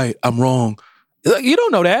 you're right, I'm wrong. Like, you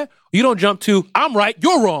don't know that. You don't jump to, I'm right,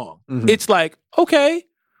 you're wrong. It's like, okay,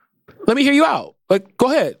 let me hear you out. Like,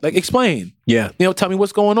 go ahead, like explain. Yeah. Tell me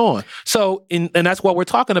what's going on. So, and that's what we're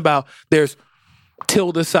talking about. There's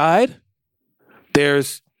Tilda's side.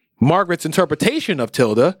 There's Margaret's interpretation of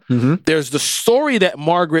Tilda. There's the story that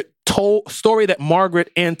Margaret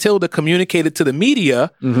and Tilda communicated to the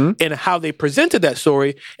media and how they presented that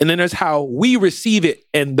story. And then there's how we receive it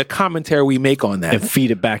and the commentary we make on that. And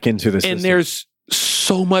feed it back into the system. And there's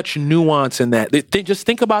so much nuance in that. Just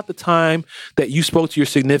think about the time that you spoke to your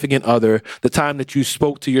significant other, the time that you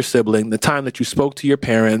spoke to your sibling, the time that you spoke to your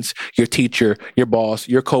parents, your teacher, your boss,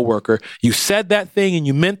 your coworker. You said that thing and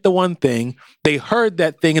you meant the one thing. They heard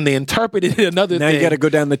that thing and they interpreted it another thing. Now you got to go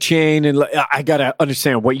down the chain and I got to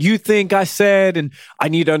understand what you think I said, and I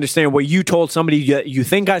need to understand what you told somebody you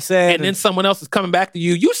think I said. And then someone else is coming back to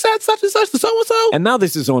you. You said such and such to so-and-so. And now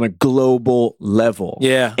this is on a global level.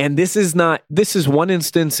 Yeah. And this is one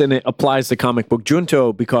instance, and it applies to comic book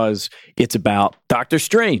Junto because it's about Doctor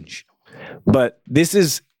Strange. But this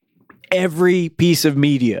is every piece of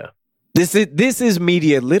media. This is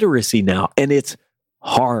media literacy now, and it's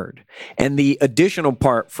hard. And the additional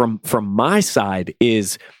part from my side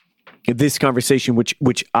is this conversation,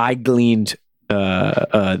 which I gleaned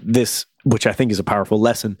which I think is a powerful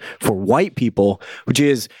lesson for white people, which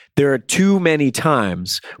is there are too many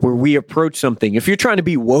times where we approach something. If you're trying to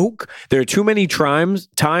be woke, there are too many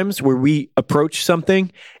times where we approach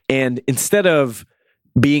something, and instead of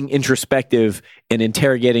being introspective and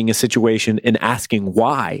interrogating a situation and asking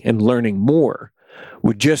why and learning more,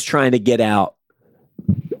 we're just trying to get out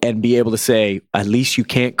and be able to say, at least you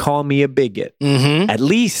can't call me a bigot. At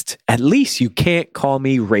least you can't call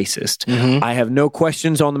me racist. I have no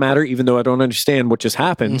questions on the matter, even though I don't understand what just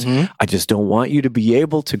happened. I just don't want you to be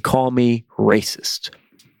able to call me racist.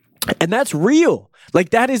 And that's real. Like,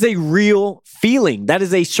 that is a real feeling. That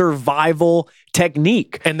is a survival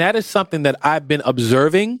technique. And that is something that I've been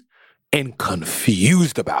observing and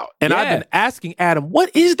confused about. And I've been asking Adam,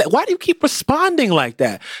 what is that? Why do you keep responding like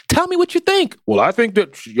that? Tell me what you think. Well, I think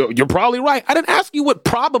that you're probably right. I didn't ask you what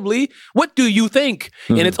do you think?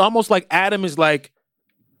 And it's almost like Adam is like,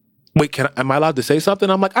 wait, am I allowed to say something?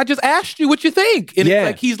 I'm like, I just asked you what you think. And it's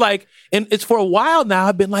like, he's like, and it's for a while now,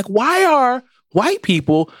 I've been like, why are white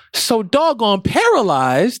people so doggone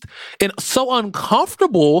paralyzed and so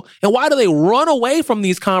uncomfortable? And why do they run away from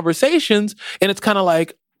these conversations? And it's kind of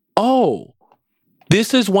like, oh,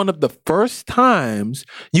 this is one of the first times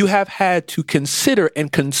you have had to consider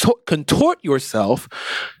and contort yourself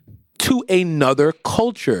to another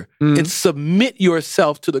culture and submit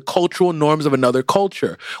yourself to the cultural norms of another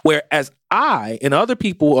culture. Whereas I and other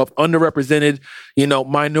people of underrepresented,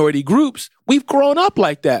 minority groups, we've grown up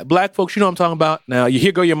like that. Black folks, you know what I'm talking about? Now,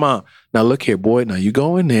 here go your mom. Now, look here, boy. Now, you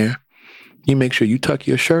go in there. You make sure you tuck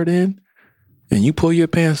your shirt in and you pull your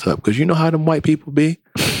pants up, because you know how them white people be.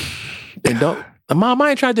 And Mom,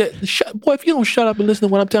 I ain't trying to, boy, if you don't shut up and listen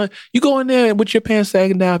to what I'm telling you, you go in there and with your pants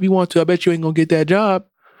sagging down if you want to. I bet you ain't going to get that job.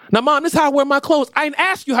 Now, Mom, this is how I wear my clothes. I ain't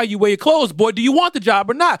ask you how you wear your clothes, boy. Do you want the job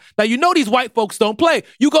or not? Now, these white folks don't play.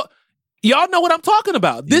 Y'all know what I'm talking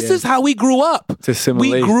about. This is how we grew up.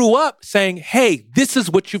 We grew up saying, hey, this is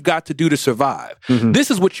what you've got to do to survive.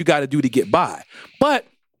 This is what you got to do to get by. But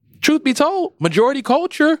truth be told, majority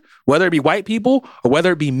culture, whether it be white people or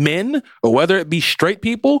whether it be men or whether it be straight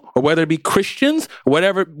people or whether it be Christians or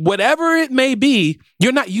whatever it may be,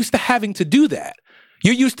 you're not used to having to do that.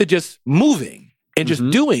 You're used to just moving and just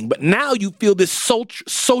doing. But now you feel this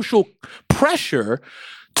social pressure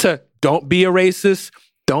to don't be a racist,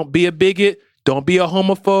 don't be a bigot, don't be a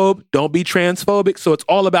homophobe, don't be transphobic. So it's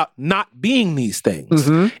all about not being these things.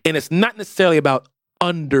 And it's not necessarily about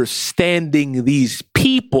understanding these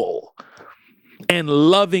people and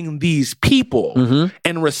loving these people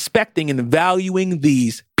and respecting and valuing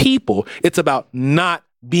these people. It's about not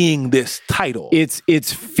being this title.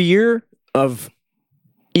 It's fear of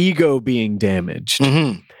ego being damaged.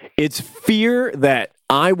 It's fear that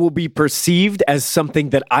I will be perceived as something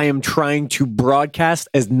that I am trying to broadcast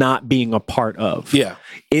as not being a part of. Yeah.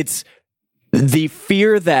 It's the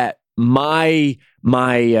fear that my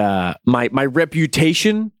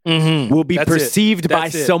reputation will be perceived by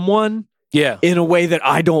someone in a way that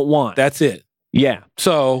I don't want. That's it. Yeah.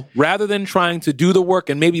 So rather than trying to do the work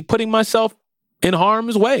and maybe putting myself in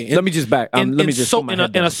harm's way, let me just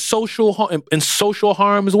in social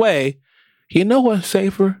harm's way, you know what's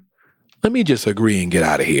safer? Let me just agree and get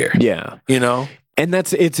out of here. Yeah. You know? And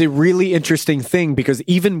it's a really interesting thing, because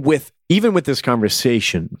even with this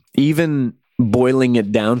conversation, even boiling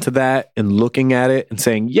it down to that and looking at it and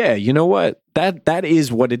saying, yeah, you know what? That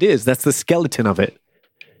is what it is. That's the skeleton of it.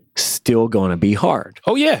 Still going to be hard.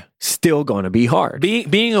 Oh, yeah. Still going to be hard.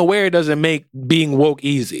 Being aware doesn't make being woke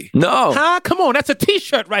easy. No. Come on. That's a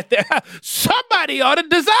t-shirt right there. Somebody ought to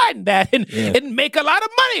design that and make a lot of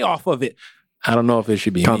money off of it. I don't know if it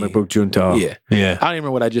should be Comic Book Junto. Yeah. I don't even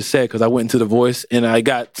remember what I just said because I went into The Voice and I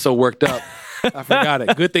got so worked up. I forgot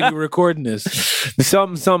it. Good thing we were recording this.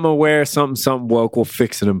 Something aware, something woke. We'll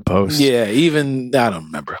fix it in post. Yeah, even I don't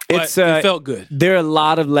remember. But it felt good. There are a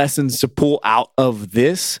lot of lessons to pull out of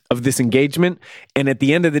this engagement. And at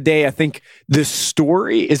the end of the day, I think the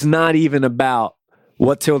story is not even about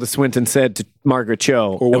what Tilda Swinton said to Margaret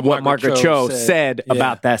Cho or what Margaret Cho said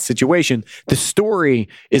about that situation. The story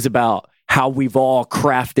is about how we've all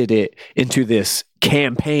crafted it into this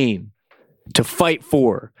campaign to fight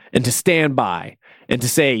for and to stand by and to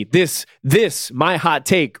say, this, my hot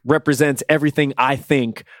take represents everything I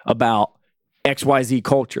think about XYZ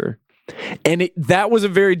culture. And that was a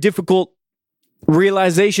very difficult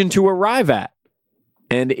realization to arrive at.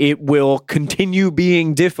 And it will continue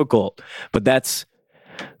being difficult. But that's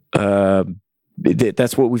what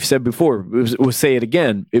we've said before. We'll say it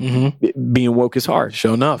again. Being woke is hard.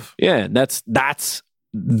 Sure enough. Yeah, and that's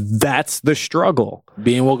the struggle.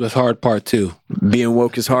 Being woke is hard, part 2. Being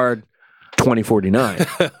woke is hard, 2049.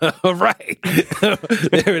 Right.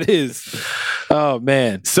 There it is. Oh,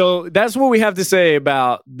 man. So that's what we have to say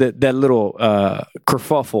about that little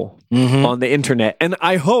kerfuffle on the internet. And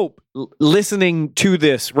I hope listening to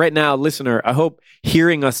this right now, listener, I hope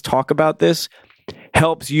hearing us talk about this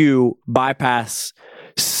helps you bypass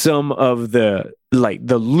some of the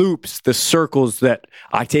loops, the circles that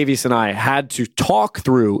Octavius and I had to talk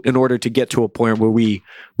through in order to get to a point where we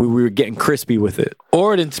were getting crispy with it.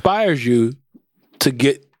 Or it inspires you to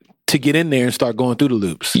get in there and start going through the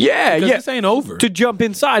loops. Yeah, because this ain't over. To jump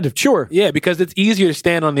inside, sure. Yeah, because it's easier to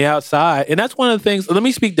stand on the outside, and that's one of the things. Let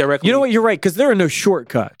me speak directly. You know what? You're right, because there are no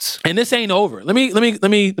shortcuts, and this ain't over. Let me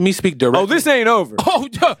speak directly. Oh, this ain't over.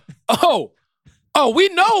 Oh, we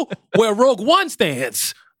know where Rogue One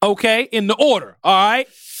stands. Okay, in the order. All right,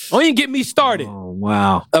 don't even get me started. Oh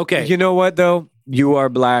wow. Okay, you know what though? You are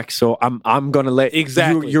black, so I'm gonna let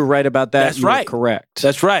exactly. You're right about that. That's right. Correct.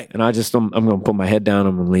 That's right. And I'm gonna put my head down.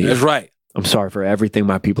 I'm gonna leave. That's right. I'm sorry for everything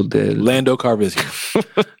my people did. Lando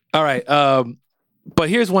Calrissian. All right. But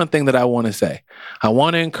here's one thing that I want to say. I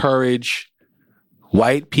want to encourage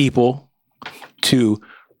white people to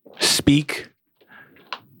speak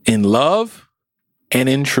in love and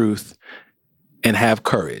in truth and have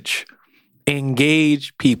courage.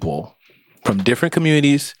 Engage people from different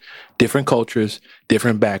communities, different cultures,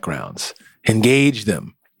 different backgrounds. Engage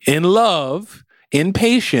them in love, in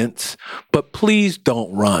patience, but please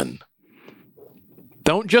don't run.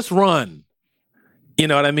 Don't just run. You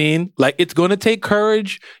know what I mean? Like, it's going to take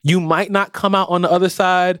courage. You might not come out on the other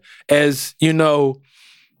side as,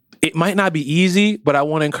 it might not be easy, but I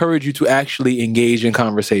want to encourage you to actually engage in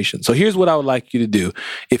conversation. So here's what I would like you to do.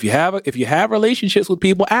 If you have relationships with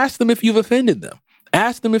people, ask them if you've offended them.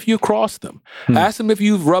 Ask them if you've crossed them. Ask them if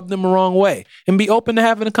you've rubbed them the wrong way. And be open to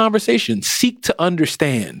having a conversation. Seek to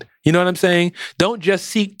understand. You know what I'm saying? Don't just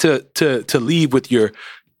seek to leave with your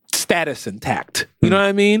status intact. You know what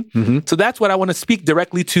I mean? Mm-hmm. So that's what I want to speak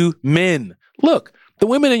directly to men. Look, the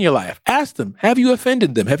women in your life, ask them, have you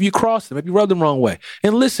offended them? Have you crossed them? Have you rubbed them the wrong way?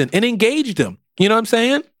 And listen and engage them. You know what I'm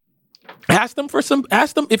saying? Ask them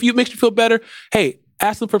if it makes you feel better. Hey,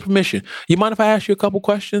 ask them for permission. You mind if I ask you a couple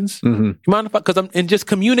questions? Mm-hmm. You mind and just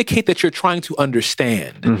communicate that you're trying to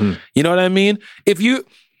understand. Mm-hmm. You know what I mean? If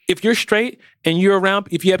you're straight and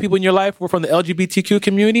if you have people in your life who are from the LGBTQ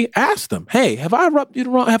community, ask them, hey, have I rubbed you the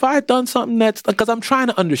wrong? Have I done something because I'm trying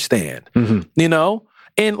to understand, mm-hmm.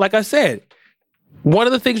 And like I said, one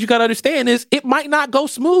of the things you got to understand is it might not go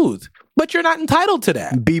smooth, but you're not entitled to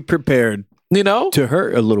that. Be prepared, to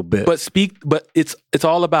hurt a little bit. But it's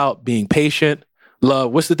all about being patient,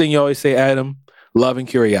 love. What's the thing you always say, Adam? Love and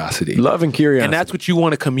curiosity. Love and curiosity. And that's what you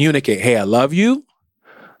want to communicate. Hey, I love you.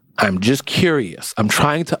 I'm just curious. I'm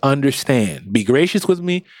trying to understand. Be gracious with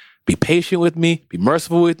me. Be patient with me. Be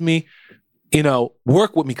merciful with me.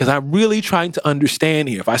 Work with me because I'm really trying to understand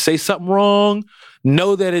here. If I say something wrong,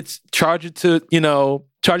 know that it's charge it to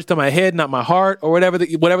my head, not my heart, or whatever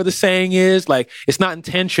the saying is. Like, it's not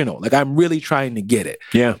intentional. Like, I'm really trying to get it.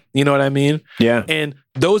 Yeah. You know what I mean? Yeah. And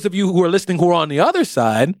those of you who are listening who are on the other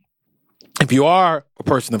side, if you are a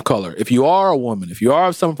person of color, if you are a woman, if you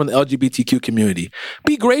are someone from the LGBTQ community,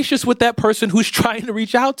 be gracious with that person who's trying to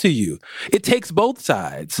reach out to you. It takes both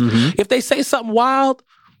sides. Mm-hmm. If they say something wild,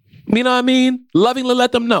 you know what I mean? Lovingly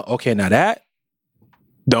let them know. Okay, now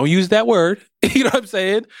don't use that word. You know what I'm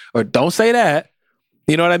saying? Or don't say that.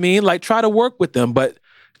 You know what I mean? Like, try to work with them, but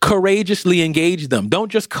courageously engage them.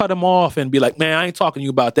 Don't just cut them off and be like, man, I ain't talking to you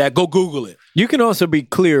about that. Go Google it. You can also be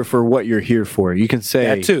clear for what you're here for. You can say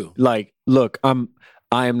that too. Like, look,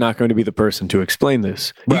 I am not going to be the person to explain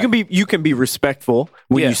this. Right. You can be respectful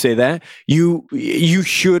when you say that. You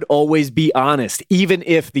should always be honest, even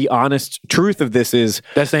if the honest truth of this is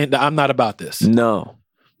I'm not about this. No.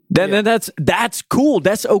 Then that's cool.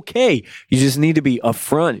 That's okay. You just need to be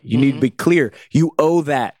upfront. You need to be clear. You owe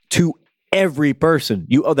that to every person.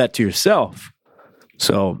 You owe that to yourself.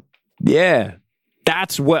 So, yeah.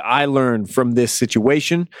 That's what I learned from this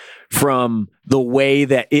situation, from the way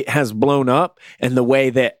that it has blown up and the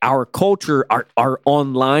way that our culture, our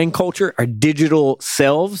online culture, our digital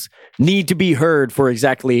selves need to be heard for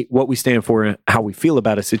exactly what we stand for and how we feel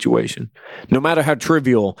about a situation. No matter how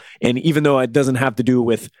trivial, and even though it doesn't have to do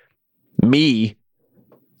with me,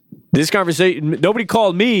 this conversation, nobody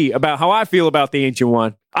called me about how I feel about the Ancient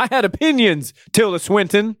One. I had opinions, Tilda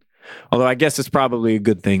Swinton, although I guess it's probably a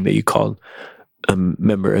good thing that you called a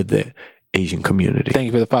member of the Asian community. Thank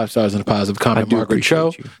you for the 5 stars and a positive comment, Margaret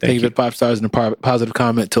Cho. Thank you for the 5 stars and a positive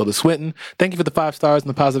comment, Tilda Swinton. Thank you for the 5 stars and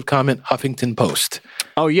the positive comment, Huffington Post.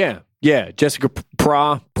 Oh, yeah. Yeah. Jessica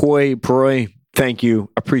Proy. Thank you.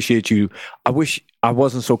 Appreciate you. I wish I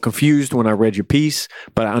wasn't so confused when I read your piece,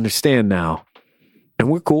 but I understand now. And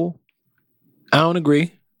we're cool. I don't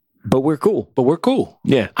agree. But we're cool.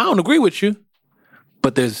 Yeah. I don't agree with you,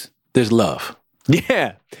 but there's love.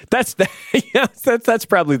 Yeah, that's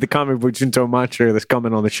probably the comic book Junto mantra that's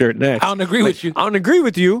coming on the shirt next. I don't agree with you. I don't agree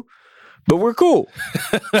with you, but we're cool.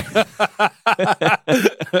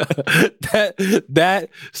 that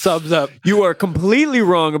sums up. You are completely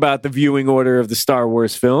wrong about the viewing order of the Star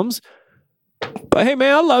Wars films. But hey,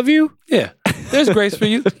 man, I love you. Yeah, there's grace for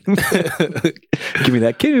you. Give me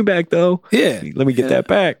that kidney back, though. Yeah, let me get that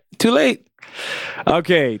back. Too late.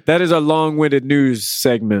 Okay, that is a long-winded news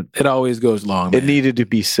segment. It always goes long, man. It needed to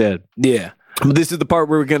be said. Yeah. This is the part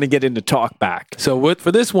where we're going to get into talk back. So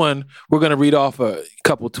for this one, we're going to read off a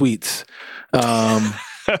couple tweets.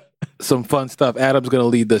 Some fun stuff. Adam's going to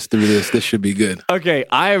lead us through this. This should be good. Okay,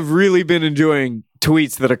 I have really been enjoying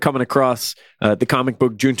tweets that are coming across the Comic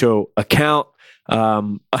Book Junto account.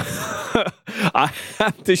 I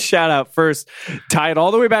have to shout out first, tie it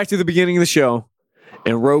all the way back to the beginning of the show.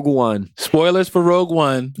 And Rogue One. Spoilers for Rogue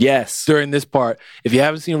One. Yes. During this part. If you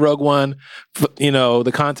haven't seen Rogue One,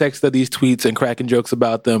 the context of these tweets and cracking jokes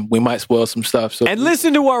about them, we might spoil some stuff. So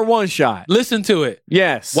listen to our one shot. Listen to it.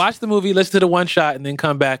 Yes. Watch the movie, listen to the one shot, and then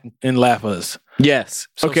come back and laugh at us. Yes.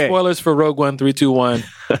 So okay. Spoilers for Rogue One, 3, 2, 1.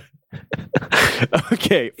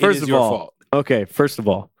 Okay. First of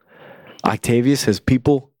all, Octavius has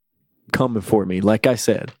people coming for me. Like I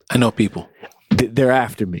said. I know people. They're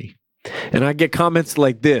after me. And I get comments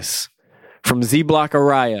like this from Z-Block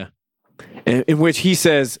Araya, in which he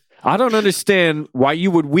says, I don't understand why you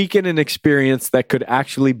would weaken an experience that could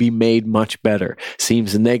actually be made much better.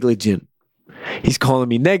 Seems negligent. He's calling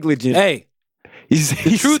me negligent. Hey,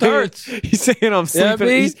 the truth hurts. He's saying I'm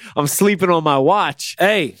sleeping. I'm sleeping on my watch.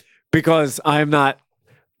 Hey, because I'm not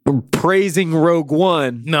praising Rogue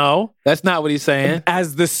One. No, that's not what he's saying.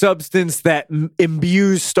 As the substance that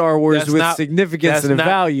imbues Star Wars with significance and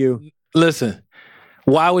value. Listen,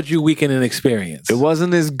 why would you weaken an experience? It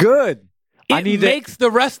wasn't as good. It makes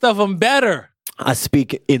the rest of them better. I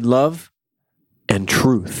speak in love and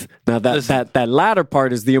truth. Now that latter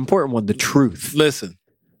part is the important one, the truth. Listen.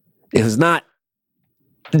 It is not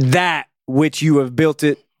that which you have built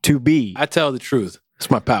it to be. I tell the truth. It's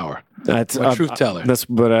my power. I'm a truth teller. That's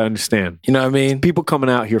what I understand. You know what I mean? People coming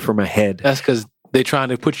out here from my head. That's because They're trying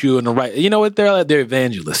to put you in the right. You know what? They're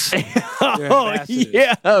evangelists. They're Oh, ambassadors.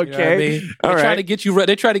 yeah. You know what Okay. I mean? All They're right. trying to get you.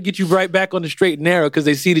 They try to get you right back on the straight and narrow because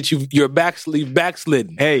they see that you're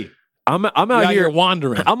backslidden. Hey, I'm You're out here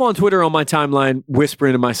wandering. I'm on Twitter on my timeline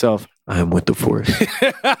whispering to myself, I am with the force.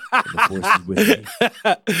 The force is with me.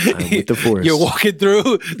 I'm with the force. You're walking through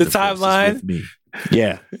the The force is timeline. with me.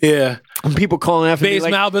 Yeah. Yeah. And people calling after me Base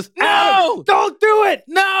like, Malbus. No! don't do it.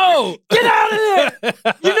 No! Get out of there.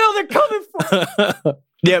 You know they're coming for.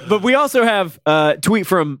 Yeah, but we also have a tweet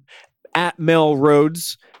from @Mel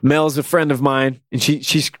Rhodes. Mel's a friend of mine, and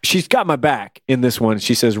she's got my back in this one.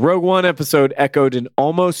 She says, Rogue One episode echoed an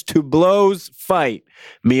almost to blows fight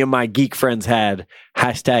me and my geek friends had.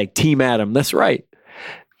 # Team Adam. That's right.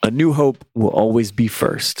 A New Hope will always be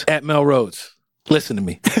first. At Mel Rhodes. Listen to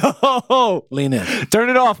me. Oh, Lean in. turn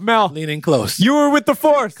it off, Mel. Lean in close. You were with the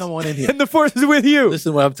Force. Come on in here. And the Force is with you.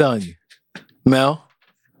 Listen to what I'm telling you. Mel,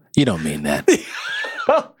 you don't mean that.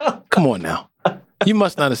 Come on now. You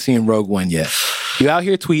must not have seen Rogue One yet. You out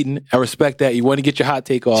here tweeting. I respect that. You want to get your hot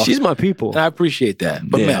take off. She's my people. And I appreciate that.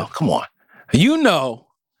 But Yeah. Mel, come on. You know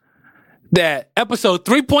that episode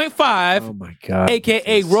 3.5, Oh my God.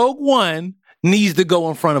 aka Rogue One, needs to go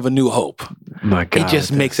in front of A New Hope. My God. It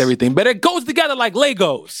just makes everything better. It goes together like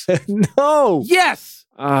Legos. No. Yes.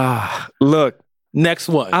 Look, Next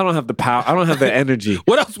one. I don't have the power. I don't have the energy.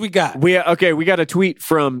 What else we got? We got a tweet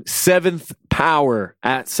from Seventh Power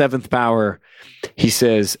 @ Seventh Power. He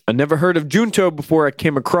says, I never heard of Junto before I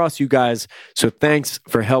came across you guys, so thanks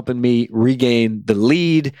for helping me regain the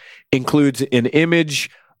lead. Includes an image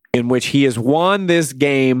in which he has won this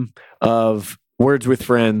game of Words with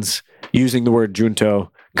Friends using the word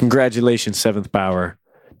Junto. Congratulations, Seventh Power.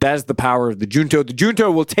 That is the power of the Junto. The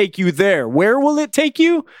Junto will take you there. Where will it take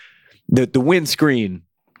you? The windscreen.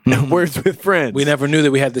 Words with Friends. We never knew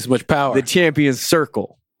that we had this much power. The Champions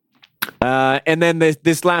Circle. And then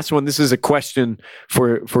this last one, this is a question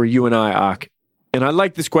for you and I, Ak. And I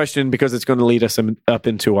like this question because it's going to lead us up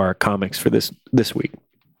into our comics for this week.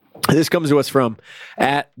 This comes to us from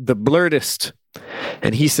 @TheBlurtist.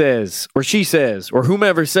 And he says, or she says, or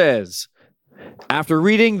whomever says, after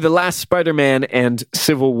reading The Last Spider-Man and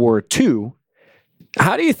Civil War 2,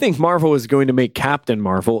 how do you think Marvel is going to make Captain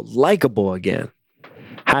Marvel likable again?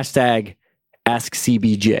 #AskCBJ.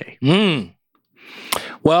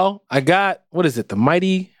 Well, I got, what is it? The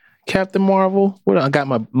Mighty Captain Marvel? I got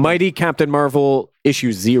my Mighty Captain Marvel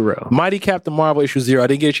issue 0. Mighty Captain Marvel issue 0. I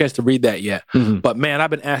didn't get a chance to read that yet. Mm-hmm. But man,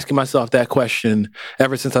 I've been asking myself that question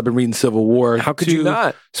ever since I've been reading Civil War. How could you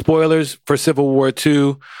not? Spoilers for Civil War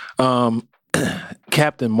 2.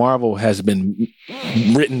 Captain Marvel has been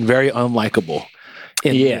written very unlikable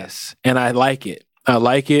in this. And I like it. I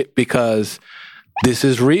like it because this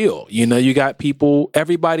is real. You know, you got people,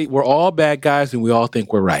 everybody, we're all bad guys and we all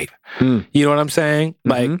think we're right. You know what I'm saying?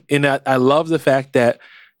 Like, and I love the fact that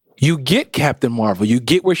you get Captain Marvel. You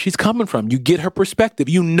get where she's coming from. You get her perspective.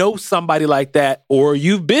 You know somebody like that, or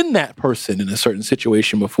you've been that person in a certain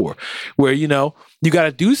situation before where, you know, you got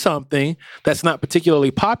to do something that's not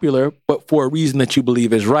particularly popular, but for a reason that you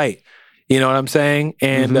believe is right. You know what I'm saying?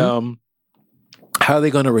 And how are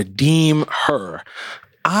they going to redeem her?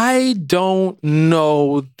 I don't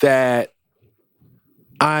know that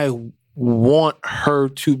I want her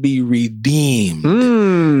to be redeemed.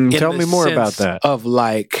 Tell me more about that. Of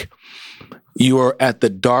like, you are at the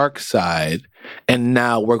dark side and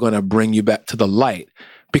now we're going to bring you back to the light.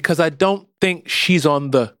 Because I don't think she's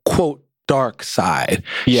on the, quote, dark side.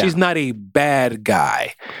 Yeah. She's not a bad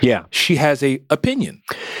guy. Yeah. She has a opinion.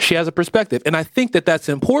 She has a perspective. And I think that that's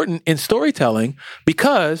important in storytelling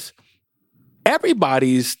because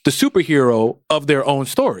everybody's the superhero of their own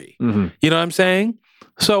story. You know what I'm saying?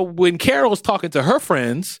 So when Carol's talking to her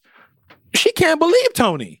friends, she can't believe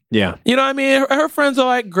Tony. Yeah. You know what I mean? Her friends are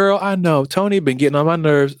like, girl, I know. Tony been getting on my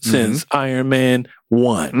nerves since Iron Man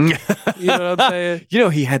 1. You know what I'm saying? You know,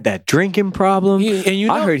 he had that drinking problem. And you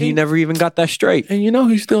know, I heard he never even got that straight. And you know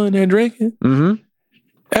he's still in there drinking.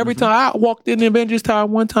 Every time I walked in the Avengers Tower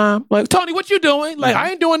one time, like, Tony, what you doing? Like,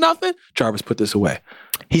 I ain't doing nothing. Jarvis, put this away.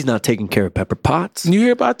 He's not taking care of Pepper Potts. You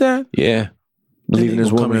hear about that? Yeah. Leaving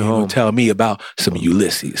his woman at home. Tell me about some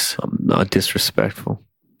Ulysses. I'm not disrespectful.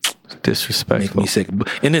 Disrespectful. Make me sick.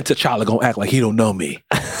 And then T'Challa gonna act like he don't know me.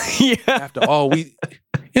 Yeah. After all we,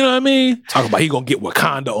 you know what I mean? Talk about he gonna get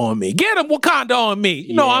Wakanda on me. Get him Wakanda on me.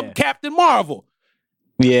 You know, I'm Captain Marvel.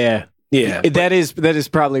 Yeah. Yeah. That is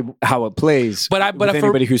probably how it plays. But with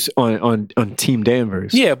anybody who's on Team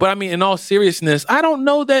Danvers. Yeah, but I mean, in all seriousness, I don't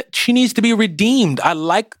know that she needs to be redeemed. I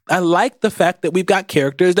like the fact that we've got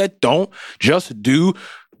characters that don't just do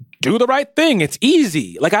do the right thing. It's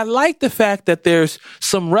easy. Like, I like the fact that there's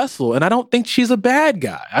some wrestle, and I don't think she's a bad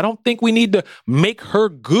guy. I don't think we need to make her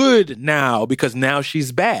good now because now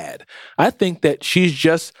she's bad. I think that she's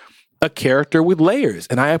just a character with layers,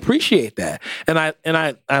 and I appreciate that. And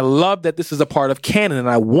I love that this is a part of canon, and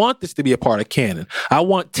I want this to be a part of canon. I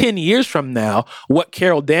want 10 years from now what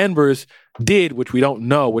Carol Danvers did, which we don't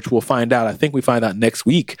know, which we'll find out. I think we find out next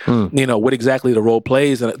week, what exactly the role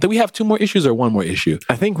plays. And do we have 2 more issues or 1 more issue?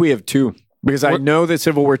 I think we have 2. Because I know that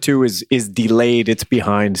Civil War II is delayed. It's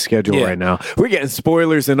behind schedule right now. We're getting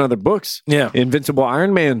spoilers in other books. Yeah. Invincible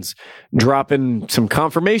Iron Man's dropping some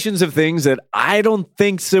confirmations of things that I don't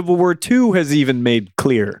think Civil War II has even made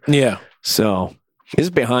clear. Yeah. So it's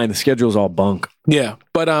behind. The schedule's all bunk. Yeah.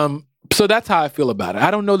 But so that's how I feel about it. I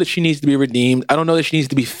don't know that she needs to be redeemed. I don't know that she needs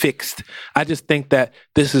to be fixed. I just think that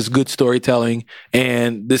this is good storytelling.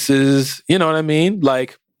 And this is, you know what I mean?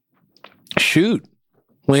 Like, shoot.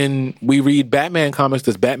 When we read Batman comics,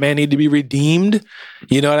 does Batman need to be redeemed?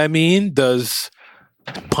 You know what I mean? Does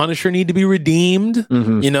Punisher need to be redeemed?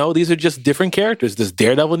 Mm-hmm. You know, these are just different characters. Does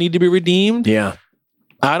Daredevil need to be redeemed? Yeah.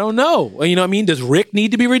 I don't know. You know what I mean? Does Rick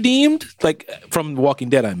need to be redeemed? Like, from Walking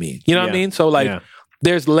Dead, I mean. You know what I mean? So, like,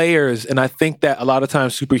 there's layers, and I think that a lot of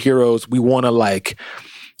times superheroes, we want to, like,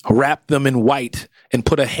 wrap them in white and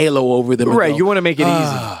put a halo over them. Right, you want to make it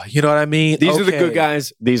easy. You know what I mean? These are the good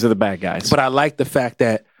guys. These are the bad guys. But I like the fact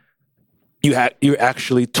that you're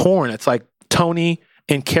actually torn. It's like Tony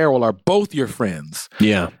and Carol are both your friends.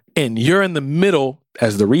 Yeah. And you're in the middle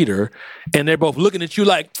as the reader, and they're both looking at you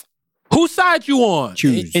like, whose side you on?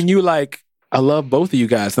 Choose. And you like, I love both of you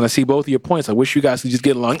guys, and I see both of your points. I wish you guys could just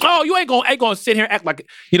get along. Oh, you ain't gonna sit here and act like,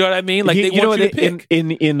 you know what I mean? Like, they want you to pick.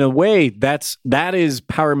 In a way, that is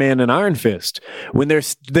Power Man and Iron Fist when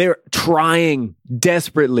they're trying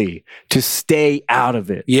desperately to stay out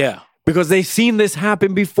of it. Yeah, because they've seen this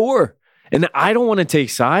happen before. And I don't want to take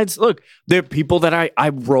sides. Look, there are people that I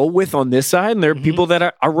roll with on this side, and there are people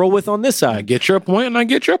that I roll with on this side. I get your point, and I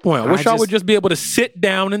get your point. I wish y'all would just be able to sit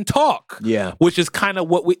down and talk. Yeah. Which is kind of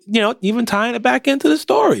what we, even tying it back into the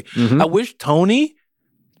story. I wish Tony,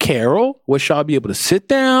 Carol, wish y'all be able to sit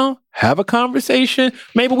down, have a conversation.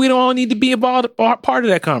 Maybe we don't all need to be involved, part of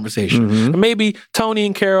that conversation. Maybe Tony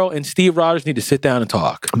and Carol and Steve Rogers need to sit down and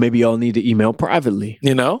talk. Maybe y'all need to email privately.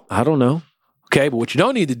 I don't know. Okay, but what you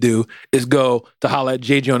don't need to do is go to holler at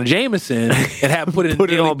J. Jonah Jameson and have him put it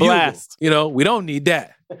in on blast. We don't need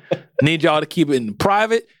that. Need y'all to keep it in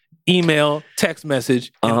private, email, text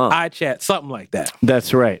message, and iChat, something like that.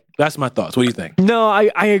 That's right. That's my thoughts. What do you think? No,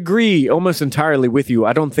 I agree almost entirely with you.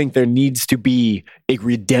 I don't think there needs to be a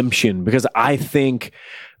redemption because I think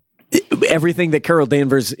everything that Carol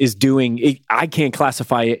Danvers is doing, I can't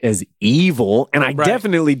classify it as evil, and I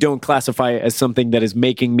definitely don't classify it as something that is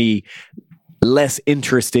making me less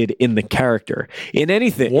interested in the character. In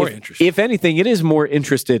anything, if anything, it is more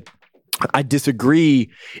interested. I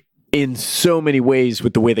disagree in so many ways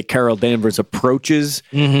with the way that Carol Danvers approaches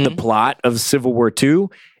the plot of Civil War II,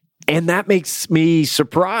 and that makes me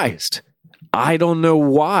surprised. I don't know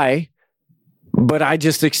why, but I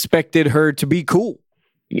just expected her to be cool.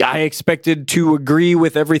 I expected to agree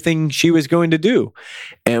with everything she was going to do.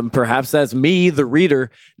 And perhaps that's me, the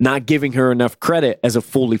reader, not giving her enough credit as a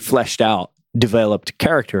fully fleshed out, developed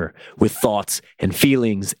character with thoughts and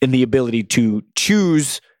feelings and the ability to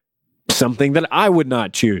choose something that I would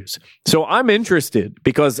not choose. So I'm interested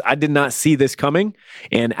because I did not see this coming.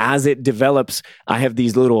 And as it develops, I have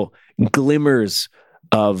these little glimmers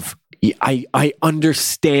of, I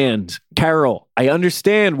understand, Carol, I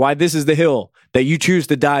understand why this is the hill that you choose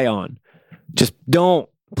to die on. Just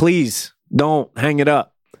please don't hang it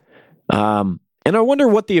up. And I wonder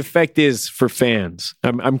what the effect is for fans.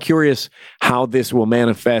 I'm curious how this will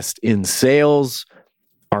manifest in sales.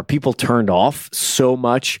 Are people turned off so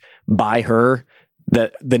much by her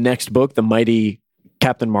that the next book, The Mighty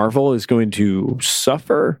Captain Marvel, is going to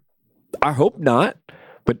suffer? I hope not.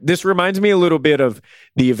 But this reminds me a little bit of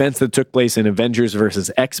the events that took place in Avengers versus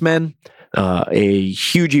X-Men, a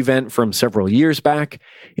huge event from several years back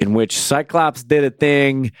in which Cyclops did a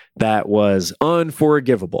thing that was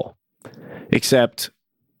unforgivable. Except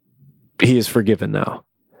he is forgiven now.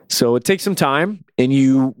 So it takes some time and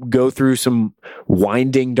you go through some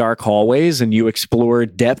winding dark hallways and you explore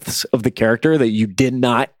depths of the character that you did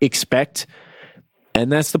not expect.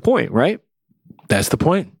 And that's the point, right? That's the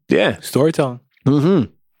point. Yeah. Storytelling.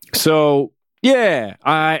 So,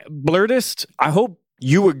 yeah, Blurtist, I hope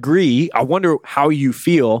you agree. I wonder how you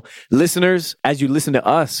feel. Listeners, as you listen to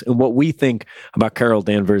us and what we think about Carol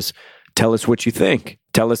Danvers, tell us what you think.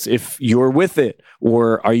 Tell us if you're with it,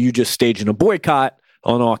 or are you just staging a boycott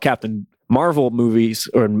on all Captain Marvel movies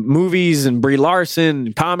or movies and Brie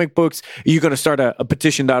Larson, comic books. You're going to start a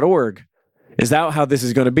petition.org. Is that how this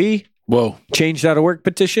is going to be? Whoa. Change.org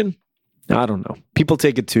petition? I don't know. People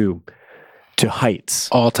take it to heights.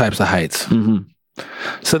 All types of heights. Mm-hmm.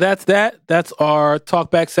 So that's that. That's our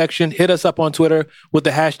talkback section. Hit us up on Twitter with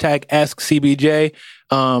the hashtag AskCBJ.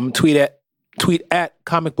 Tweet at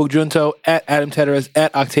Comic Book Junto, at Adam Teteres,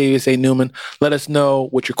 at Octavius A. Newman. Let us know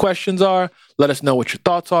what your questions are. Let us know what your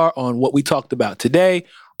thoughts are on what we talked about today.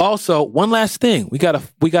 Also, one last thing. We got a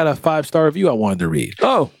 5-star review I wanted to read.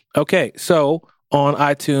 Oh. Okay. So on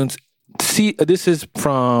iTunes, this is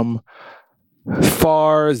from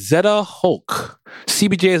Farzetta Hulk.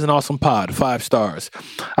 CBJ is an awesome pod. 5 stars.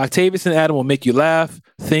 Octavius and Adam will make you laugh,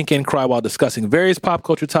 think, and cry while discussing various pop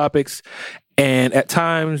culture topics and at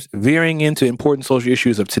times veering into important social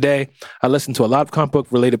issues of today. I listen to a lot of comic book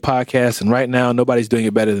related podcasts, and right now nobody's doing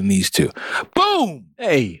it better than these two. Boom!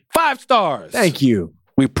 Hey. 5 stars. Thank you.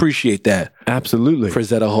 We appreciate that. Absolutely.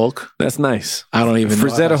 Frazetta Hulk. That's nice. I don't even know.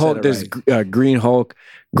 Frazetta Hulk, there's Green Hulk,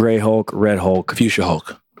 Gray Hulk, Red Hulk. Fuchsia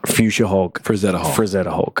Hulk. Frazetta Hulk.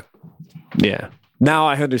 Frazetta Hulk. Yeah. Now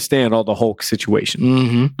I understand all the Hulk situation.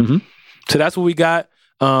 Mm-hmm. Mm-hmm. So that's what we got.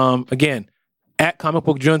 Again, at Comic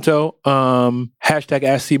Book Junto, hashtag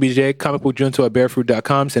AskCBJ,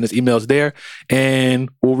 comicbookjunto@barefruit.com. Send us emails there, and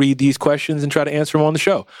we'll read these questions and try to answer them on the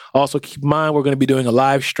show. Also, keep in mind, we're going to be doing a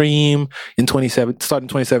live stream in starting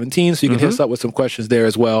 2017, so you can hit us up with some questions there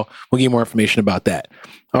as well. We'll give you more information about that.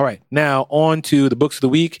 All right, now on to the books of the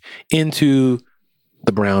week, into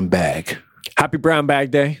the brown bag. Happy Brown Bag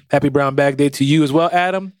Day. Happy Brown Bag Day to you as well,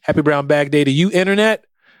 Adam. Happy Brown Bag Day to you, Internet.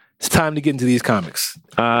 It's time to get into these comics.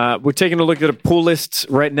 We're taking a look at a pull list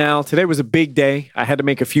right now. Today was a big day. I had to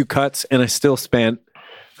make a few cuts, and I still spent,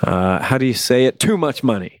 how do you say it? Too much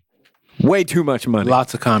money. Way too much money.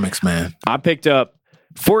 Lots of comics, man. I picked up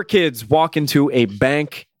 4 Kids Walk Into a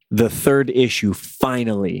Bank, the 3rd issue,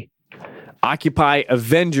 finally. Occupy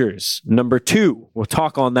Avengers, number 2. We'll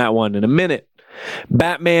talk on that one in a minute.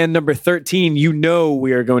 Batman, number 13. You know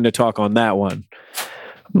we are going to talk on that one.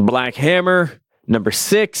 Black Hammer, number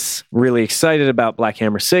 6. Really excited about Black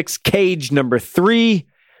Hammer 6. Cage, number 3.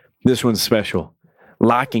 This one's special.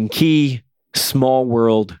 Lock and Key, Small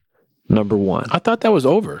World, number 1. I thought that was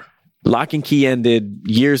over. Lock and Key ended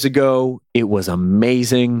years ago. It was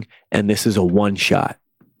amazing. And this is a one-shot.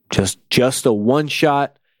 Just a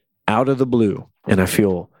one-shot out of the blue. And I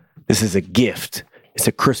feel this is a gift. It's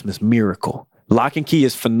a Christmas miracle. Lock and Key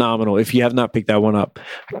is phenomenal. If you have not picked that one up,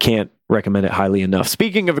 I can't recommend it highly enough.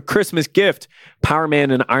 Speaking of a Christmas gift, Power Man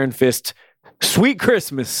and Iron Fist, Sweet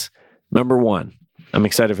Christmas, number 1. I'm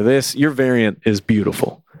excited for this. Your variant is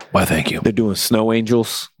beautiful. Why, thank you. They're doing Snow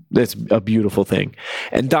Angels. That's a beautiful thing.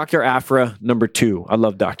 And Dr. Aphra, number 2. I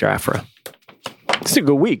love Dr. Aphra. It's a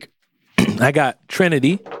good week. I got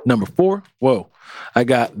Trinity, number 4. Whoa. I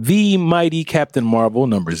got The Mighty Captain Marvel,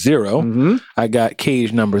 number 0. Mm-hmm. I got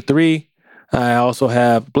Cage, number 3. I also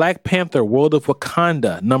have Black Panther, World of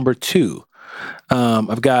Wakanda, number 2.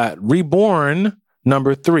 I've got Reborn,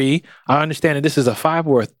 number 3. I understand that this is a 5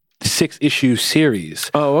 or 6 issue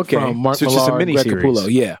series. Oh, okay. From Mark so it's just a Millar, mini Greg series.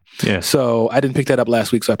 Capullo. Yeah. So I didn't pick that up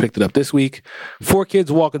last week, so I picked it up this week. 4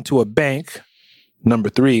 Kids Walk Into a Bank, number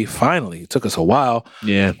 3. Finally, it took us a while.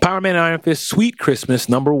 Yeah. Power Man and Iron Fist, Sweet Christmas,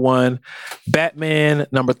 number 1. Batman,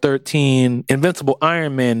 number 13. Invincible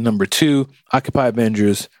Iron Man, number 2. Occupy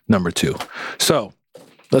Avengers, number 2. So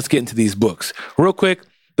let's get into these books. Real quick,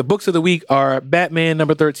 the books of the week are Batman,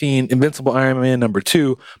 number 13, Invincible Iron Man, number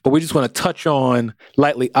 2. But we just want to touch on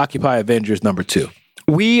lightly Occupy Avengers, number 2.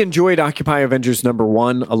 We enjoyed Occupy Avengers number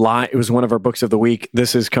 1 a lot. It was one of our books of the week.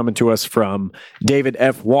 This is coming to us from David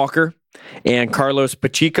F. Walker and Carlos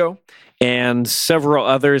Pacheco and several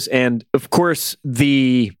others. And of course,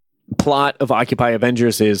 the plot of Occupy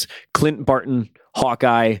Avengers is Clint Barton,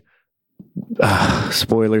 Hawkeye,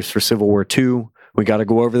 spoilers for Civil War II. We got to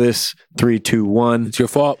go over this. 3, 2, 1. It's your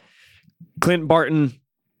fault. Clint Barton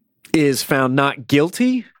is found not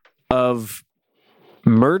guilty of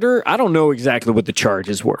murder. I don't know exactly what the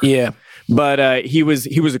charges were. Yeah. But he was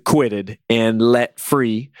acquitted and let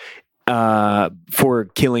free for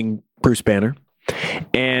killing Bruce Banner.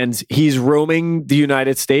 And he's roaming the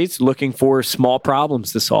United States looking for small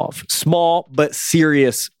problems to solve. Small but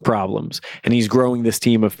serious problems. And he's growing this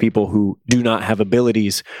team of people who do not have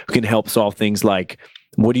abilities, who can help solve things like,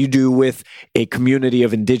 what do you do with a community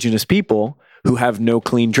of indigenous people who have no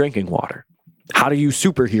clean drinking water? How do you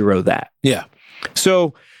superhero that? Yeah.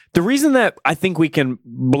 So the reason that I think we can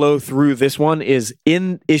blow through this one is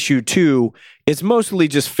in issue 2, it's mostly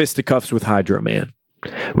just fisticuffs with Hydro Man.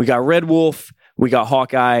 We got Red Wolf, we got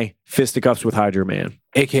Hawkeye, fisticuffs with Hydro Man.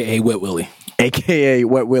 AKA Wet Willie. AKA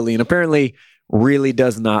Wet Willie, and apparently really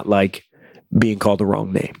does not like being called the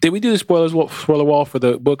wrong name. Did we do the spoiler wall for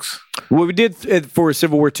the books? Well, we did it for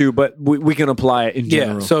Civil War II, but we can apply it in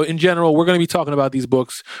general. Yeah, so in general, we're going to be talking about these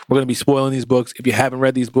books. We're going to be spoiling these books. If you haven't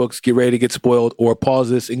read these books, get ready to get spoiled, or pause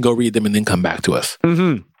this and go read them and then come back to us.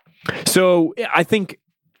 Mm-hmm. So I think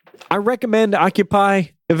I recommend Occupy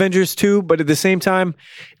Avengers 2, but at the same time,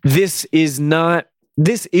 this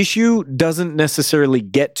issue doesn't necessarily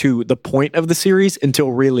get to the point of the series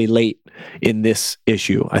until really late in this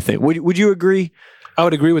issue, I think. Would you agree? I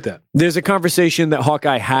would agree with that. There's a conversation that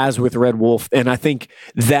Hawkeye has with Red Wolf, and I think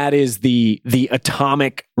that is the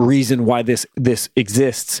atomic reason why this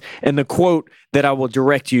exists. And the quote that I will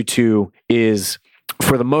direct you to is,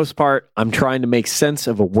 "For the most part, I'm trying to make sense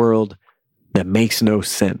of a world that makes no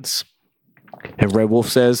sense." And Red Wolf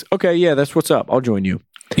says, "Okay, yeah, that's what's up. I'll join you."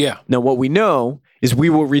 Yeah. Now, what we know is we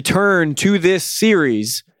will return to this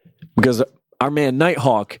series because our man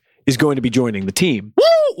Nighthawk is going to be joining the team.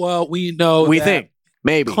 Woo! Well, we know We think.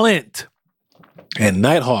 Maybe. Clint and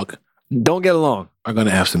Nighthawk don't get along. Are going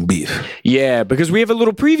to have some beef. Yeah, because we have a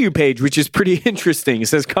little preview page, which is pretty interesting. It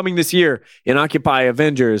says, coming this year in Occupy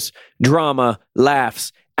Avengers, drama,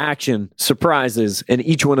 laughs, action, surprises, and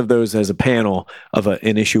each one of those has a panel of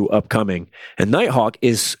an issue upcoming. And Nighthawk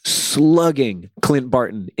is slugging Clint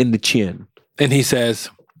Barton in the chin. And he says,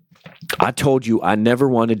 "I told you I never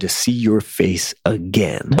wanted to see your face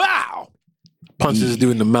again." Bow! Punches this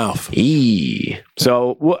dude in the mouth.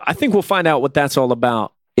 So I think we'll find out what that's all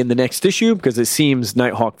about in the next issue, because it seems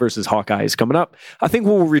Nighthawk versus Hawkeye is coming up. I think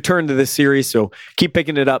we'll return to this series, so keep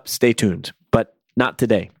picking it up. Stay tuned, but not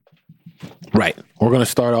today. Right. We're going to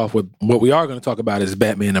start off with what we are going to talk about is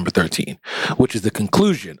Batman number 13, which is the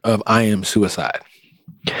conclusion of I Am Suicide.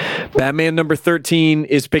 Batman number 13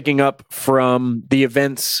 is picking up from the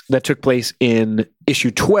events that took place in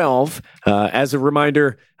issue 12. As a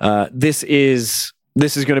reminder, this is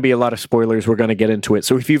going to be a lot of spoilers. We're going to get into it.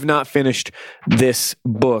 So if you've not finished this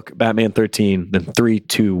book, Batman 13, then 3,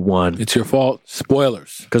 2, 1. It's your fault.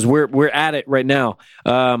 Spoilers. Because we're at it right now.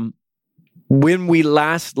 When we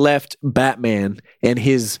last left Batman and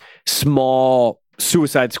his small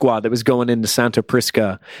Suicide Squad that was going into Santa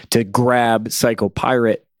Prisca to grab Psycho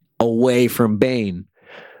Pirate away from Bane,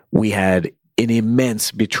 we had an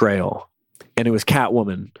immense betrayal. And it was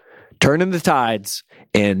Catwoman turning the tides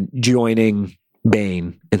and joining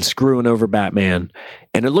Bane and screwing over Batman.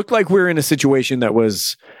 And it looked like we were in a situation that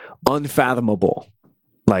was unfathomable.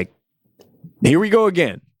 Like, here we go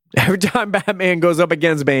again. Every time Batman goes up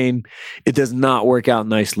against Bane, it does not work out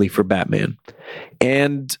nicely for Batman.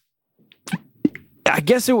 And I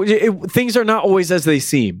guess things are not always as they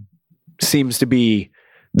seem. Seems to be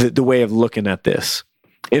the way of looking at this.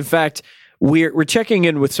 In fact, we're checking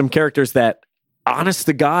in with some characters that, honest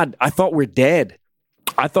to God, I thought were dead.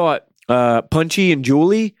 I thought Punchy and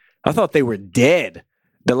Julie, I thought they were dead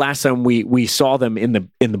the last time we saw them in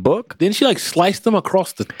the book. Didn't she slice them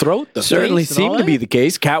across the throat? Certainly seemed to be the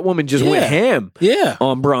case. Catwoman just went ham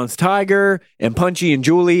on Bronze Tiger and Punchy and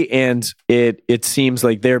Julie, and it seems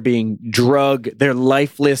like they're being drugged, their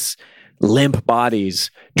lifeless, limp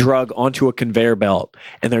bodies drug onto a conveyor belt,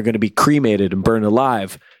 and they're going to be cremated and burned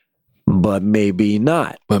alive. But maybe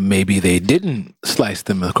not. But maybe they didn't slice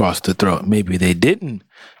them across the throat. Maybe they didn't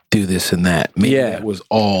do this and that. Maybe it was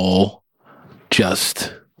all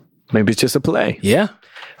just... Maybe it's just a play. Yeah.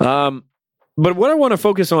 But what I want to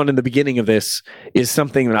focus on in the beginning of this is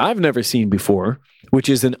something that I've never seen before, which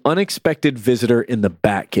is an unexpected visitor in the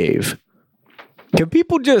Batcave. Can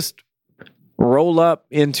people just roll up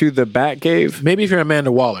into the Batcave? Maybe if you're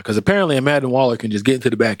Amanda Waller, because apparently Amanda Waller can just get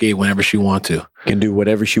into the Batcave whenever she wants to. Can do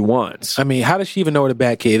whatever she wants. I mean, how does she even know where the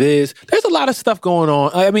Batcave is? There's a lot of stuff going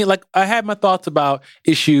on. I mean, I had my thoughts about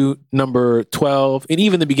issue number 12 and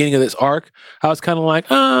even the beginning of this arc. I was kind of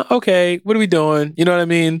like, okay, what are we doing? You know what I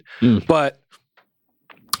mean? But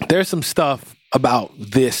there's some stuff about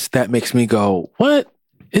this that makes me go, what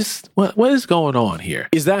is going on here?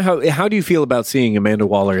 Is that how do you feel about seeing Amanda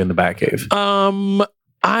Waller in the Batcave?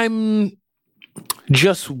 I'm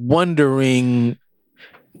just wondering.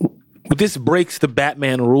 This breaks the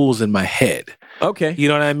Batman rules in my head. Okay. You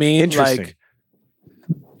know what I mean? Interesting.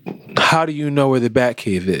 How do you know where the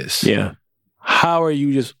Batcave is? Yeah. How are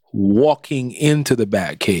you just walking into the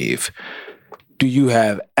Batcave? Do you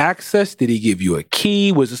have access? Did he give you a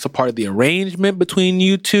key? Was this a part of the arrangement between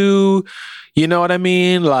you two? You know what I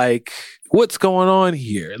mean? What's going on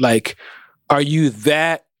here? Are you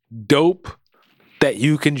that dope that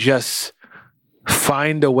you can just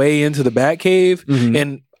find a way into the Batcave? Mm-hmm.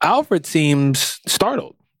 And Alfred seems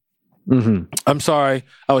startled. I'm sorry.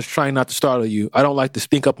 I was trying not to startle you. I don't like to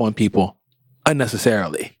speak up on people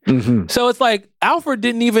unnecessarily. So it's like Alfred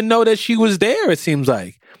didn't even know that she was there, it seems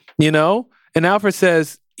like, you know? And Alfred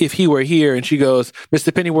says, if he were here, and she goes,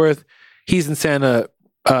 Mr. Pennyworth, he's in Santa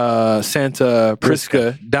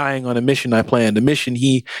Prisca, dying on a mission I planned, a mission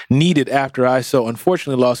he needed after I so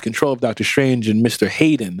unfortunately lost control of Dr. Strange and Mr.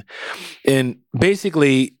 Hayden. And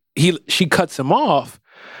basically, she cuts him off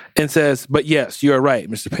and says, but yes, you're right,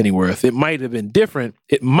 Mr. Pennyworth. It might have been different.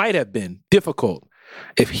 It might have been difficult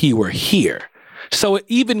if he were here. So it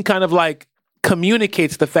even kind of like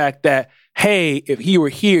communicates the fact that, hey, if he were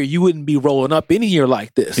here, you wouldn't be rolling up in here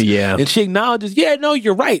like this. Yeah. And she acknowledges, yeah, no,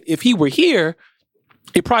 you're right. If he were here,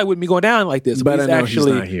 it probably wouldn't be going down like this. But he's I know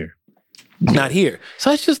actually he's not here. Not here.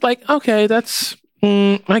 So it's just like, okay, that's,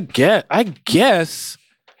 I guess.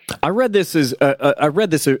 I read this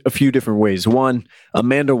a few different ways. One,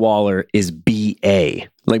 Amanda Waller is BA,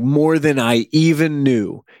 like more than I even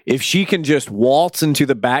knew. If she can just waltz into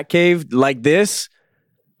the Batcave like this,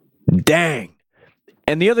 dang.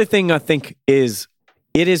 And the other thing I think is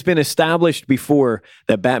it has been established before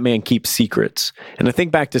that Batman keeps secrets. And I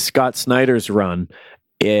think back to Scott Snyder's run,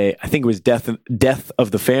 I think it was Death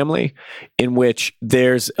of the Family, in which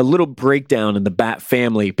there's a little breakdown in the Bat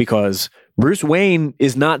family because Bruce Wayne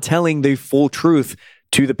is not telling the full truth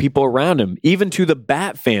to the people around him, even to the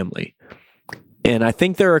Bat family. And I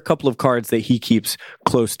think there are a couple of cards that he keeps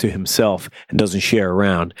close to himself and doesn't share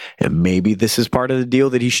around. And maybe this is part of the deal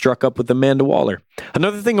that he struck up with Amanda Waller.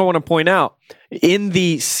 Another thing I want to point out, in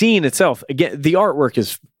the scene itself, again, the artwork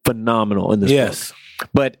is phenomenal in this book.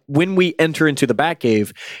 But when we enter into the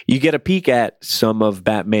Batcave, you get a peek at some of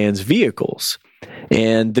Batman's vehicles.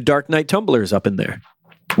 And the Dark Knight Tumbler is up in there,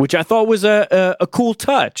 which I thought was a cool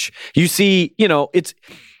touch. You see,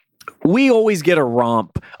 we always get a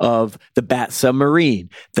romp of the Bat Submarine,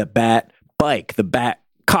 the Bat Bike, the Bat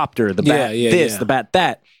Copter, the Bat the Bat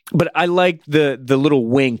that. But I like the little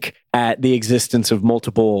wink at the existence of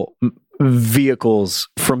multiple vehicles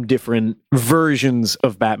from different versions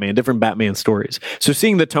of Batman, different Batman stories. So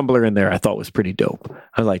seeing the Tumbler in there, I thought was pretty dope.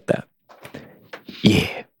 I like that.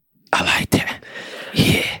 Yeah, I like that.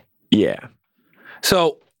 Yeah.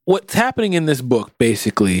 So what's happening in this book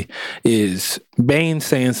basically is Bane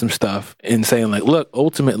saying some stuff and saying like, look,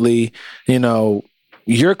 ultimately,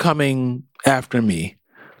 you're coming after me,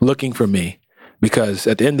 looking for me, because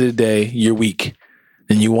at the end of the day, you're weak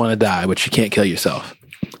and you want to die, but you can't kill yourself.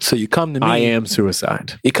 So you come to me. I am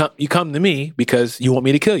suicide. You come to me because you want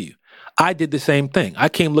me to kill you. I did the same thing. I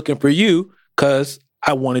came looking for you because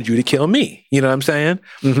I wanted you to kill me. You know what I'm saying?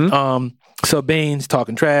 Mm-hmm. So Bane's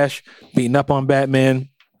talking trash, beating up on Batman.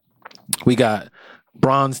 We got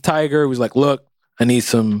Bronze Tiger, who's like, look, I need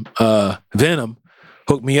some venom.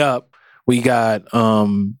 Hook me up. We got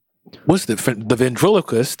what's the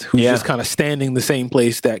ventriloquist, who's just kind of standing the same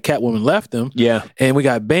place that Catwoman left him. Yeah. And we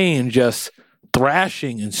got Bane just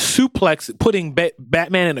thrashing and putting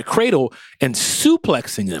Batman in a cradle and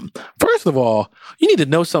suplexing him. First of all, you need to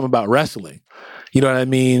know something about wrestling. You know what I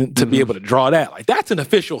mean? To be able to draw that. Like, that's an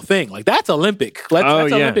official thing. Like, that's Olympic. That's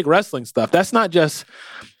Olympic wrestling stuff. That's not just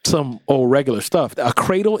some old regular stuff. A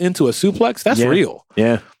cradle into a suplex, that's real.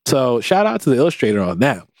 Yeah. So shout out to the illustrator on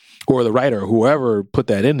that, or the writer, whoever put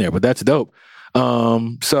that in there, but that's dope.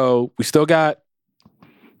 So we still got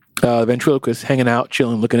ventriloquist hanging out,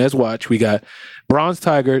 chilling, looking at his watch. We got Bronze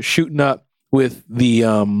Tiger shooting up with the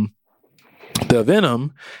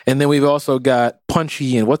venom, and then we've also got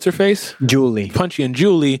Punchy and what's her face? Punchy and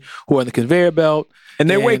Julie, who are on the conveyor belt. And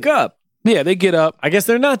they wake up. Yeah, they get up. I guess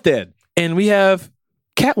they're not dead. And we have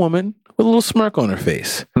Catwoman with a little smirk on her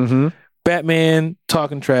face. Mm-hmm. Batman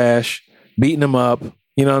talking trash, beating him up.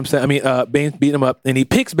 You know what I'm saying? I mean, Bane's beating him up, and he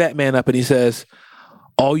picks Batman up and he says,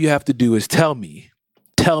 all you have to do is tell me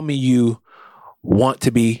you want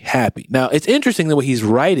to be happy. Now, it's interesting the way he's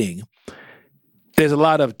writing. There's a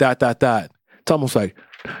lot of ... It's almost like,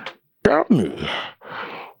 tell me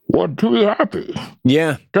what to be happy.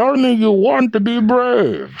 Yeah. Tell me you want to be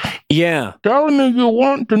brave. Yeah. Tell me you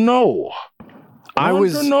want to know.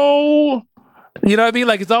 You know what I mean?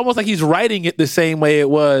 Like, it's almost like he's writing it the same way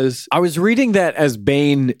it was. I was reading that as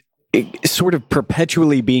Bane sort of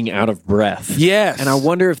perpetually being out of breath. Yes. And I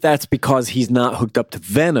wonder if that's because he's not hooked up to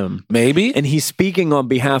Venom. Maybe. And he's speaking on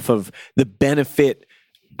behalf of the benefit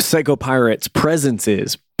Psychopirate's presence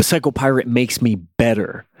is. Psychopirate makes me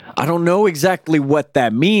better. I don't know exactly what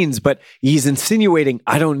that means, but he's insinuating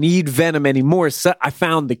I don't need Venom anymore. So I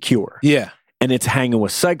found the cure. Yeah. And it's hanging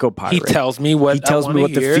with Psychopirate. He tells me what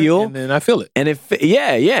to feel, and then I feel it. And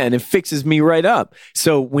and it fixes me right up.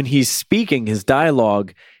 So when he's speaking, his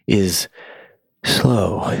dialogue is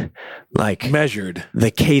slow, like Measured.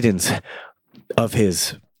 the cadence of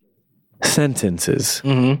his sentences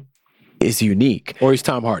is unique. Or he's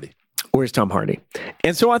Tom Hardy. Where's Tom Hardy?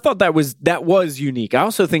 And so I thought that was unique. I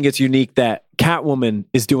also think it's unique that Catwoman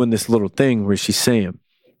is doing this little thing where she's saying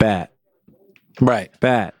bat, Right.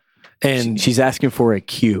 bat, and she's asking for a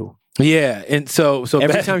cue. Yeah. And so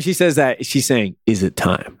Every time she says that, she's saying, "Is it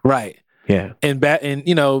time?" Right. Yeah. And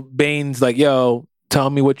Bane's like, yo, tell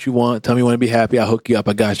me what you want. Tell me you want to be happy. I'll hook you up.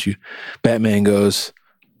 I got you. Batman goes,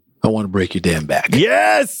 I want to break your damn back.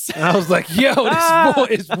 Yes. And I was like, yo, this boy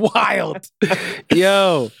is wild.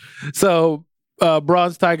 Yo. So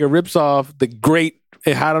Bronze Tiger rips off the great,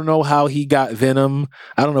 I don't know how he got Venom.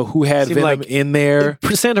 I don't know who had Venom in there.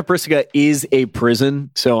 Santa Prisca is a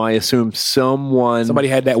prison, so I assume somebody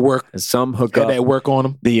had that work. Some hookup. Had that work on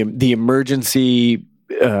him. The emergency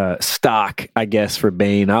stock, I guess, for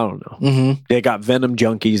Bane. I don't know. Mm-hmm. They got Venom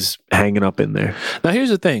junkies hanging up in there. Now, here's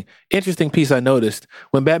the thing. Interesting piece I noticed.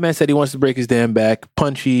 When Batman said he wants to break his damn back,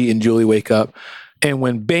 Punchy and Julie wake up. And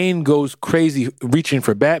when Bane goes crazy reaching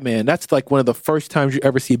for Batman, that's like one of the first times you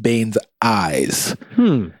ever see Bane's eyes.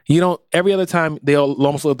 You don't, every other time they'll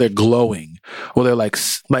almost look like they're glowing or they're like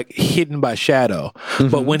hidden by shadow.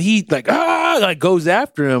 But when he goes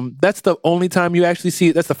after him, that's the only time you actually see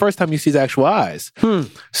it. That's the first time you see his actual eyes.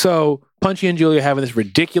 So Punchy and Julie are having this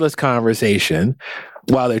ridiculous conversation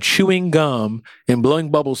while they're chewing gum and blowing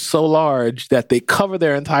bubbles so large that they cover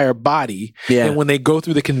their entire body. Yeah. And when they go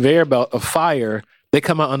through the conveyor belt of fire, they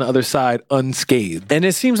come out on the other side unscathed. And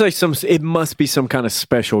it seems like it must be some kind of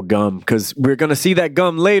special gum, because we're going to see that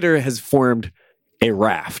gum later has formed a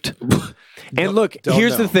raft. And look,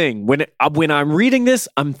 here's the thing. When I'm reading this,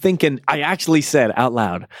 I'm thinking, I actually said out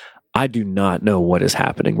loud, I do not know what is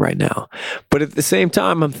happening right now. But at the same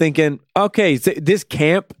time, I'm thinking, okay, this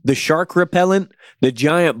camp, the shark repellent, the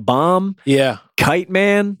giant bomb, Kite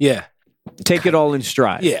Man, take it all in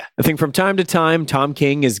stride. Yeah. I think from time to time, Tom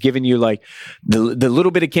King is giving you like the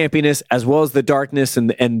little bit of campiness as well as the darkness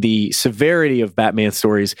and the severity of Batman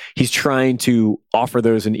stories. He's trying to offer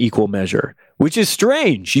those in equal measure, which is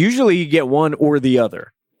strange. Usually you get one or the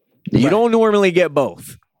other. You don't normally get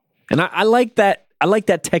both. And I like that. I like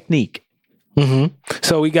that technique.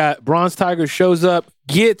 So we got Bronze Tiger shows up,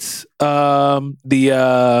 gets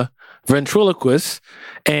the ventriloquist,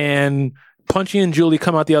 and Punchy and Julie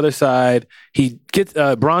come out the other side. He gets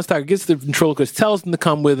Bronze Tiger gets the ventriloquist, tells them to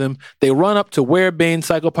come with him. They run up to where Bane,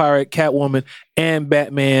 Psycho Pirate, Catwoman, and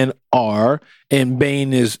Batman are, and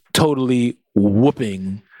Bane is totally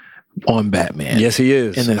whooping on Batman. Yes, he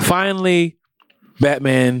is. And then finally,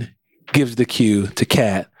 Batman gives the cue to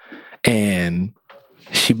Cat, and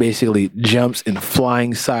she basically jumps and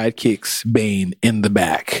flying sidekicks Bane in the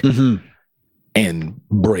back and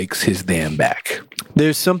breaks his damn back.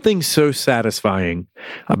 There's something so satisfying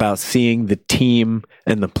about seeing the team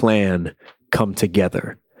and the plan come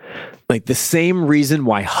together. Like the same reason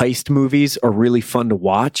why heist movies are really fun to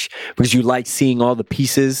watch, because you like seeing all the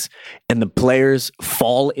pieces and the players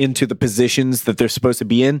fall into the positions that they're supposed to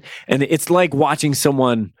be in. And it's like watching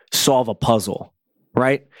someone solve a puzzle,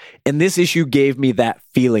 right? And this issue gave me that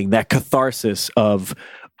feeling, that catharsis of,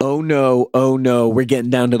 oh no, we're getting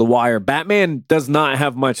down to the wire. Batman does not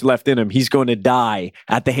have much left in him. He's going to die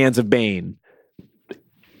at the hands of Bane.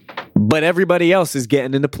 But everybody else is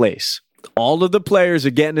getting into place. All of the players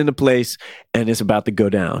are getting into place, and it's about to go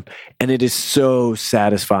down. And it is so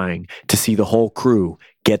satisfying to see the whole crew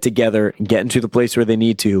get together and get into the place where they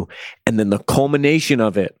need to. And then the culmination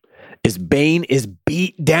of it is Bane is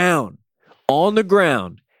beat down on the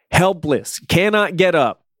ground, helpless, cannot get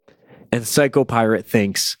up. And Psycho Pirate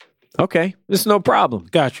thinks, okay, this is no problem.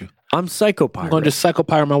 Got you. I'm Psycho Pirate. I'm going to just Psycho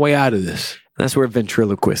Pirate my way out of this. That's where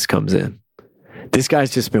Ventriloquist comes in. This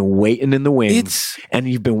guy's just been waiting in the wings, and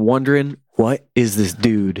you've been wondering, what is this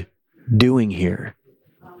dude doing here?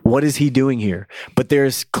 What is he doing here? But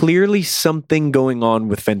there's clearly something going on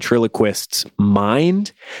with Ventriloquist's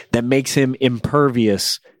mind that makes him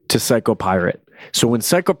impervious to Psycho Pirate. So when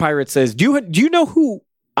Psycho Pirate says, do you know who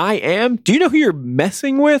I am? Do you know who you're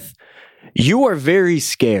messing with? You are very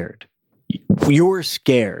scared. You're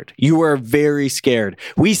scared. You are very scared.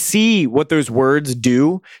 We see what those words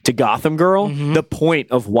do to Gotham Girl, the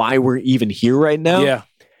point of why we're even here right now. Yeah.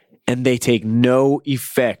 And they take no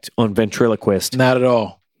effect on Ventriloquist. Not at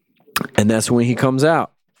all. And that's when he comes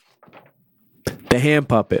out. The hand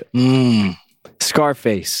puppet.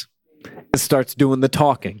 Scarface. And starts doing the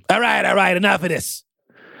talking. All right. Enough of this.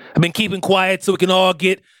 I've been keeping quiet so we can all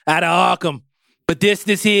get out of Arkham. But this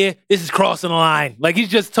is crossing the line. Like, he's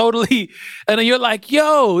just totally, and then you're like,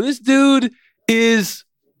 yo, this dude is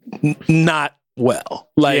not well.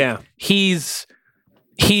 Like he's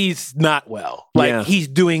not well. Like he's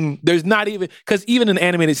doing. There's not even because even in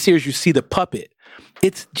animated series you see the puppet.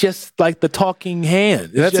 It's just like the talking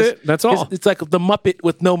hand. That's it. That's all. It's like the Muppet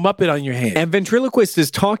with no Muppet on your hand. And Ventriloquist has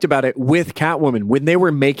talked about it with Catwoman when they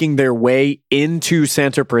were making their way into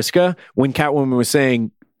Santa Prisca. When Catwoman was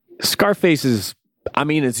saying, "Scarface is, I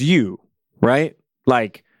mean, it's you, right?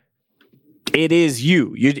 Like, it is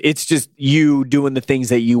you. It's just you doing the things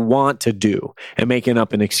that you want to do and making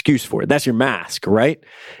up an excuse for it. That's your mask, right?"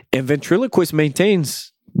 And Ventriloquist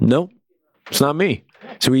maintains, "No, it's not me."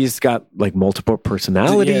 So he's got like multiple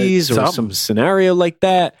personalities or some scenario like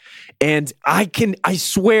that. And I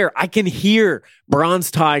swear, I can hear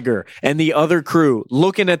Bronze Tiger and the other crew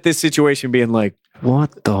looking at this situation being like,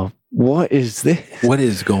 what is this? What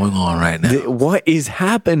is going on right now? What is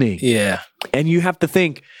happening? Yeah. And you have to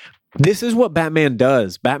think, this is what Batman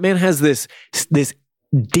does. Batman has this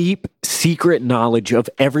deep secret knowledge of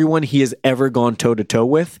everyone he has ever gone toe to toe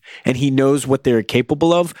with, and he knows what they're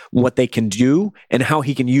capable of, what they can do, and how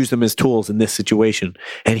he can use them as tools in this situation.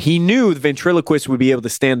 And he knew the Ventriloquist would be able to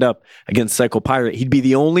stand up against Psycho Pirate. He'd be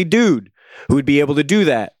the only dude who would be able to do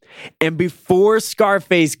that. And before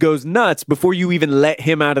Scarface goes nuts, before you even let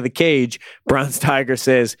him out of the cage, Bronze Tiger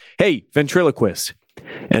says, "Hey, Ventriloquist,"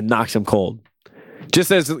 and knocks him cold.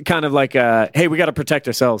 Just as kind of like, hey, we got to protect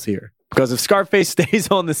ourselves here. Because if Scarface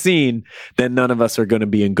stays on the scene, then none of us are going to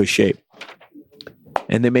be in good shape.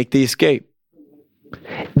 And they make the escape.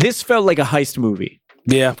 This felt like a heist movie.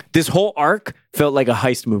 Yeah. This whole arc felt like a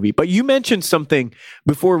heist movie. But you mentioned something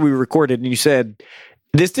before we recorded, and you said,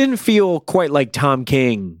 this didn't feel quite like Tom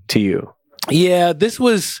King to you. Yeah,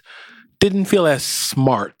 this didn't feel as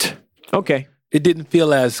smart. Okay. It didn't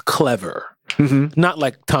feel as clever. Mm-hmm. Not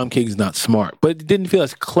like Tom King's not smart, but it didn't feel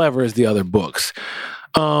as clever as the other books.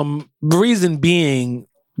 The reason being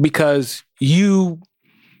because you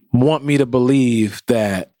want me to believe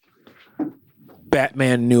that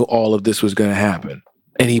Batman knew all of this was going to happen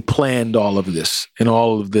and he planned all of this and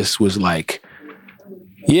all of this was like,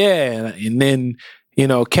 yeah. And then,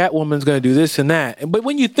 Catwoman's going to do this and that. But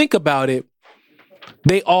when you think about it,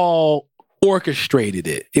 they all orchestrated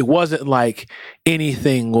it. It wasn't like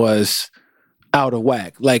anything was out of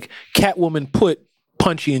whack. Like Catwoman put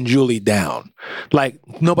Punchy and Julie down. Like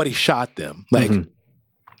nobody shot them. Like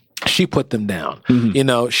she put them down.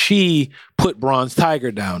 Mm-hmm. She put Bronze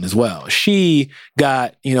Tiger down as well. She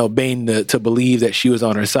got, Bane to believe that she was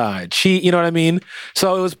on her side. You know what I mean?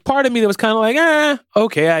 So it was part of me that was kind of like,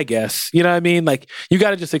 okay, I guess. You know what I mean? Like you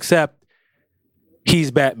got to just accept he's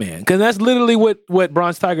Batman. Because that's literally what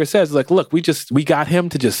Bronze Tiger says. Like, look, we got him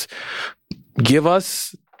to just give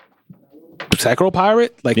us Psycho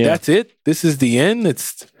Pirate, like that's it. This is the end.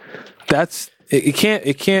 It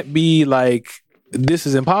can't be like this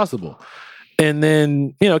is impossible. And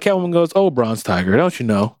then Catwoman goes, "Oh, Bronze Tiger, don't you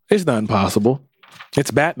know it's not impossible? It's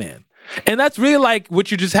Batman." And that's really like what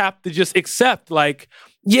you just have to just accept. Like,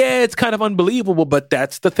 yeah, it's kind of unbelievable, but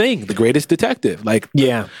that's the thing. The greatest detective. Like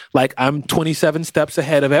I'm 27 steps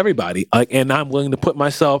ahead of everybody, and I'm willing to put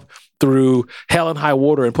myself through hell and high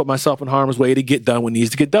water and put myself in harm's way to get done what needs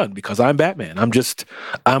to get done because I'm Batman. I'm just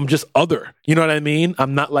other. You know what I mean?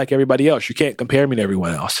 I'm not like everybody else. You can't compare me to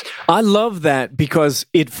everyone else. I love that because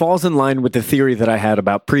it falls in line with the theory that I had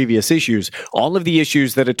about previous issues. All of the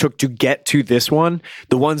issues that it took to get to this one,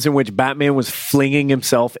 the ones in which Batman was flinging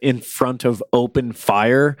himself in front of open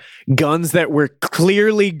fire, guns that were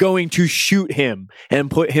clearly going to shoot him and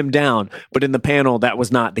put him down. But in the panel, that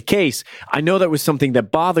was not the case. I know that was something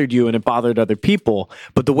that bothered you and it bothered other people.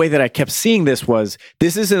 But the way that I kept seeing this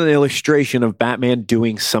is an illustration of Batman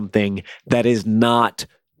doing something that is not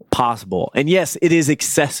possible. And yes, it is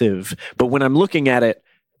excessive. But when I'm looking at it,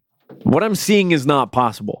 what I'm seeing is not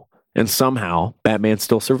possible. And somehow Batman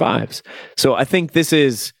still survives. So I think this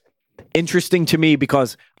is interesting to me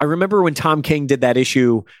because I remember when Tom King did that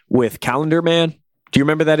issue with Calendar Man. Do you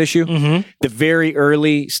remember that issue? Mm-hmm. The very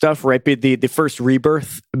early stuff, right? The first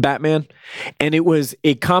Rebirth Batman. And it was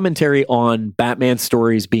a commentary on Batman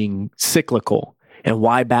stories being cyclical and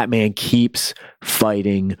why Batman keeps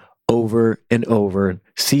fighting over and over,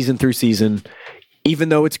 season through season, even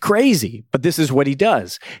though it's crazy. But this is what he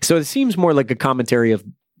does. So it seems more like a commentary of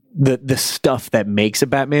the stuff that makes a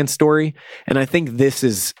Batman story. And I think this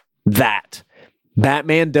is that.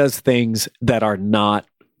 Batman does things that are not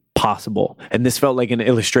possible. And this felt like an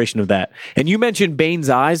illustration of that. And you mentioned Bane's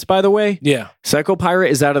eyes, by the way. Yeah. Psycho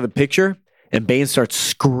Pirate is out of the picture and Bane starts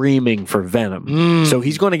screaming for Venom. So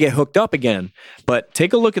he's going to get hooked up again. But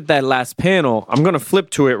take a look at that last panel. I'm going to flip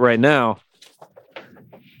to it right now.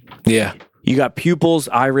 Yeah. You got pupils,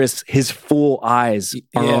 iris, his full eyes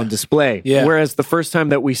are on display. Yeah. Whereas the first time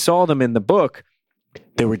that we saw them in the book,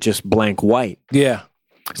 they were just blank white. Yeah.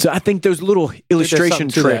 So I think those little illustration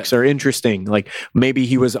tricks are interesting. Like maybe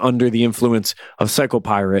he was under the influence of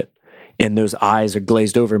Psychopirate and those eyes are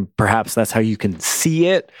glazed over, and perhaps that's how you can see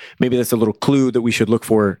it. Maybe that's a little clue that we should look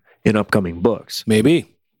for in upcoming books. Maybe.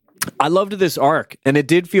 I loved this arc, and it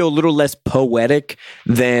did feel a little less poetic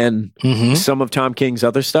than some of Tom King's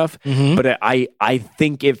other stuff, but I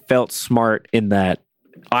think it felt smart in that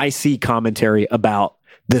I see commentary about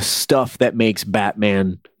the stuff that makes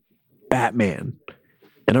Batman, Batman.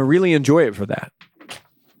 And I really enjoy it for that.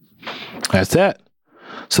 That's that.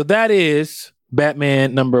 So that is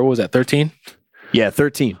Batman number, what was that, 13? Yeah,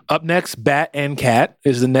 13. Up next, Bat and Cat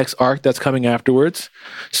is the next arc that's coming afterwards.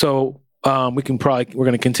 So we're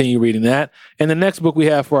going to continue reading that. And the next book we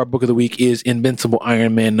have for our book of the week is Invincible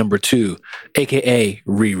Iron Man number 2, aka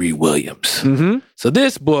Riri Williams. So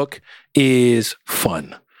this book is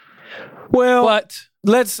fun. Well, but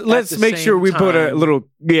let's make sure we put a little,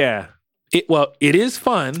 it is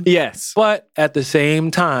fun. Yes. But at the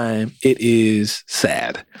same time, it is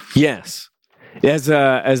sad. Yes.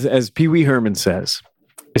 As Pee Wee Herman says,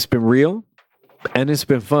 it's been real and it's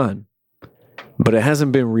been fun, but it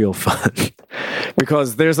hasn't been real fun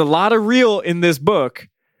because there's a lot of real in this book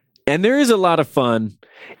and there is a lot of fun.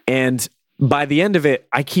 And by the end of it,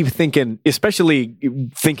 I keep thinking, especially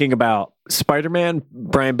thinking about Spider-Man,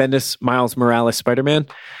 Brian Bendis, Miles Morales, Spider-Man,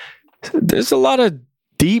 there's a lot of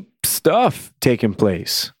deep stuff taking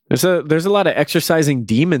place. There's a lot of exercising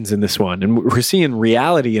demons in this one, and we're seeing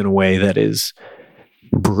reality in a way that is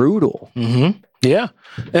brutal. Yeah.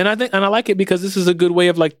 And I like it because this is a good way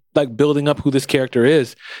of like building up who this character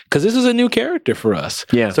is, because this is a new character for us.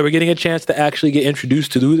 Yeah. So we're getting a chance to actually get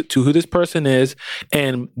introduced to who this person is,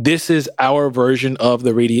 and this is our version of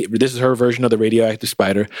this is her version of the radioactive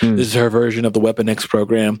spider. This is her version of the Weapon X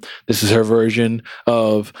program. This is her version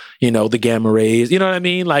of, the gamma rays. You know what I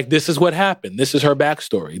mean? Like, this is what happened. This is her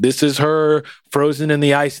backstory. This is her frozen in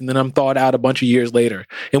the ice and then I'm thawed out a bunch of years later.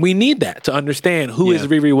 And we need that to understand who is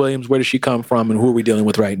Riri Williams, where does she come from, and who are we dealing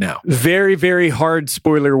with right now. Very, very hard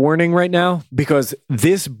spoiler warning right now, because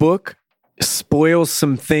this book spoils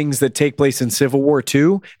some things that take place in Civil War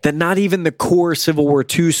II that not even the core Civil War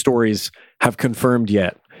II stories have confirmed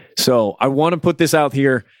yet. So I want to put this out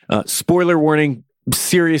here. Spoiler warning,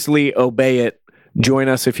 seriously obey it. Join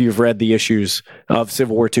us if you've read the issues of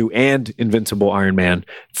Civil War II and Invincible Iron Man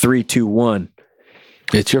 3, 2, 1.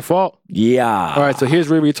 It's your fault. Yeah. All right, so here's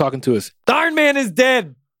Riri talking to us. The Iron Man is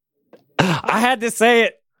dead. I had to say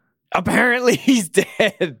it. Apparently he's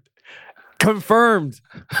dead. Confirmed.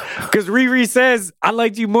 Because Riri says, I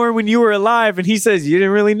liked you more when you were alive. And he says, you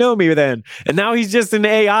didn't really know me then. And now he's just an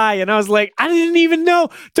AI. And I was like, I didn't even know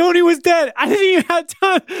Tony was dead. I didn't even have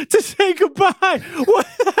time to say goodbye.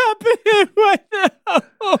 What's happening right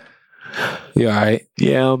now? You all right?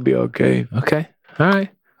 Yeah, I'll be okay. Okay. All right.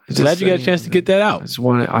 Glad you got a chance to get that out.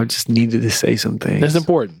 I just needed to say some things. That's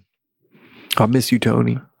important. I miss you,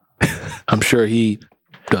 Tony. I'm sure he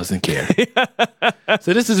doesn't care.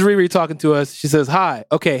 So this is Riri talking to us. She says, hi.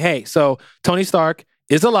 Okay, hey, so Tony Stark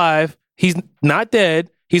is alive. He's not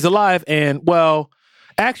dead. He's alive. And, well,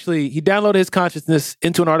 actually, he downloaded his consciousness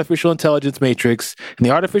into an artificial intelligence matrix. And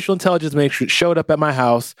the artificial intelligence matrix showed up at my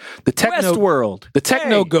house. The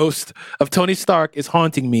techno ghost of Tony Stark is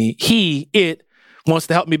haunting me. It wants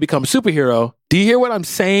to help me become a superhero. Do you hear what I'm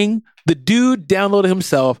saying? The dude downloaded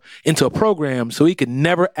himself into a program so he could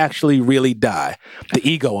never actually really die. The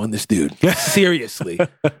ego on this dude. Seriously.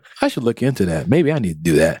 I should look into that. Maybe I need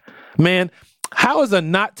to do that. Man, how is a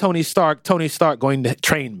not Tony Stark going to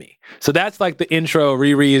train me? So that's like the intro.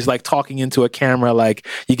 Riri is like talking into a camera. Like,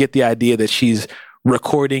 you get the idea that she's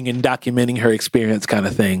recording and documenting her experience kind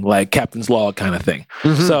of thing. Like Captain's Log kind of thing.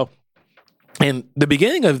 So, and the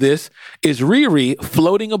beginning of this is Riri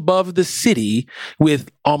floating above the city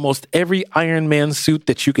with almost every Iron Man suit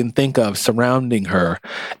that you can think of surrounding her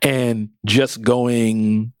and just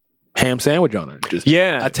going ham sandwich on her. Just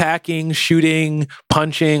attacking, shooting,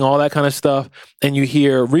 punching, all that kind of stuff. And you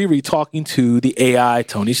hear Riri talking to the AI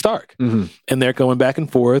Tony Stark. And they're going back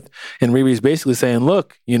and forth. And Riri's basically saying,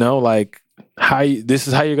 look, this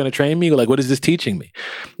is how you're going to train me? Like, what is this teaching me?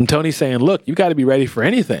 And Tony's saying, look, you got to be ready for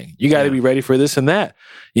anything. You got to be ready for this and that.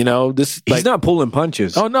 He's not pulling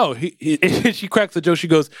punches. Oh, no. She cracks the joke. She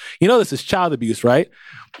goes, this is child abuse, right?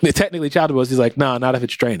 Technically child abuse. He's like, no, not if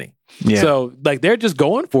it's training. Yeah. So, like, they're just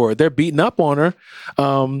going for it. They're beating up on her.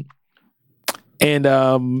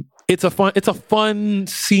 it's a fun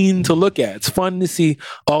scene to look at. It's fun to see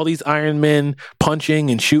all these Iron Men punching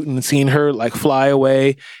and shooting and seeing her like fly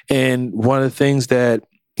away. And one of the things that,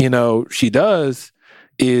 she does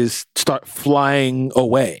is start flying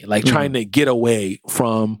away, like trying to get away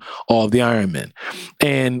from all of the Iron Men.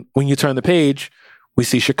 And when you turn the page, we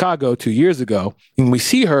see Chicago 2 years ago, and we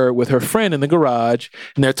see her with her friend in the garage,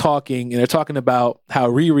 and they're talking about how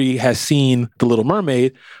Riri has seen The Little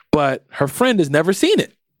Mermaid, but her friend has never seen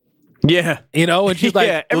it. Yeah. And she's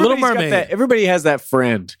like, The Little Mermaid. Everybody has that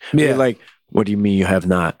friend. Yeah. They're like, what do you mean you have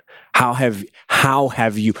not? How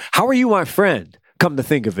are you my friend? Come to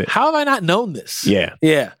think of it. How have I not known this? Yeah.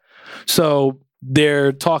 Yeah. So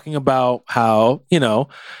they're talking about how,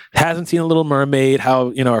 hasn't seen a Little Mermaid,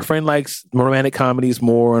 how, our friend likes romantic comedies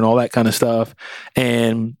more and all that kind of stuff.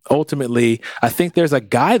 And ultimately, I think there's a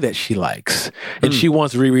guy that she likes and she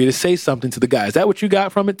wants Riri to say something to the guy. Is that what you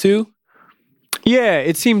got from it too? Yeah,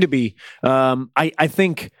 it seemed to be. I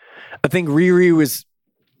think Riri was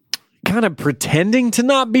kind of pretending to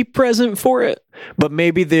not be present for it, but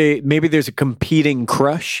maybe there's a competing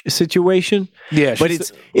crush situation. Yeah, but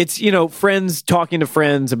it's friends talking to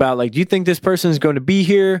friends about like, do you think this person is going to be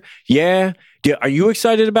here? Yeah. Are you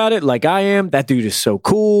excited about it? Like I am. That dude is so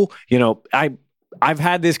cool. I've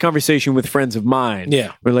had this conversation with friends of mine.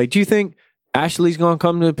 Yeah, we're like, do you think Ashley's going to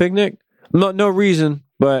come to the picnic? No reason,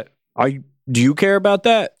 but do you care about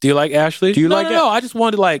that? Do you like Ashley? Do you like it? No, I just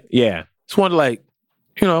wanted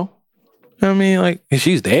I mean, like, if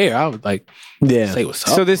she's there, I would say what's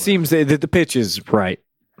up. So this seems that the pitch is right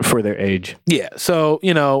for their age. Yeah. So,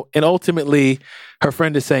 and ultimately her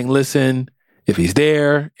friend is saying, listen, if he's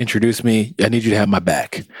there, introduce me. I need you to have my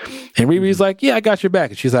back. And Riri's like, yeah, I got your back.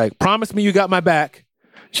 And she's like, promise me you got my back.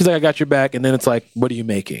 She's like, I got your back. And then it's like, what are you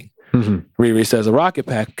making? Mm-hmm. Riri says a rocket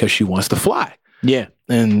pack because she wants to fly. Yeah.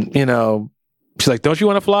 And, she's like, don't you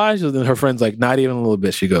want to fly? So then her friend's like, not even a little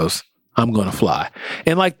bit. She goes, I'm going to fly.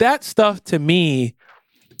 And like that stuff to me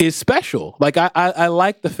is special. Like I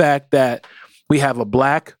like the fact that we have a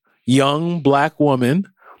young black woman,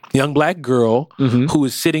 young black girl who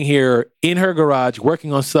is sitting here in her garage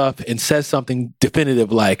working on stuff and says something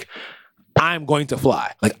definitive like, I'm going to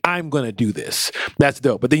fly. Like, I'm going to do this. That's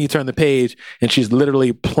dope. But then you turn the page and she's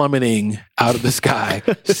literally plummeting out of the sky,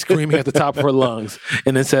 screaming at the top of her lungs,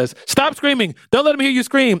 and then says, stop screaming. Don't let him hear you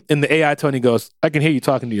scream. And the AI Tony goes, I can hear you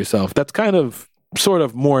talking to yourself. That's kind of sort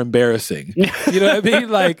of more embarrassing. You know what I mean?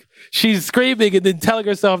 Like, she's screaming and then telling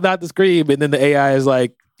herself not to scream. And then the AI is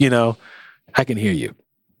like, I can hear you.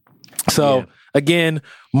 So again,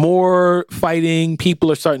 more fighting. People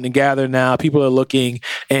are starting to gather now. People are looking,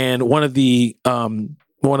 and one of the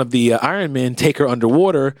Iron Men take her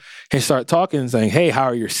underwater and start talking and saying, hey, how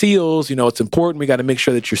are your seals? It's important. We got to make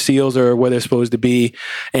sure that your seals are where they're supposed to be.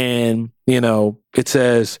 And, it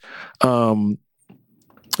says, you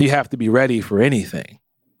have to be ready for anything.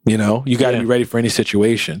 You got to be ready for any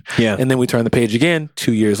situation. Yeah. And then we turn the page again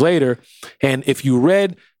 2 years later. And if you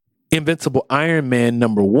read Invincible Iron Man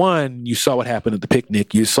 #1, you saw what happened at the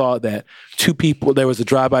picnic. You saw that there was a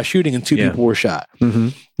drive-by shooting and two people were shot. Mm-hmm.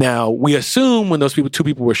 Now, we assume when two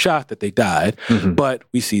people were shot that they died, but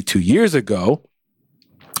we see 2 years ago,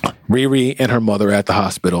 Riri and her mother at the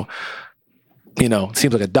hospital. It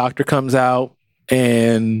seems like a doctor comes out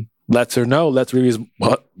and lets Riri's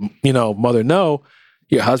mother know,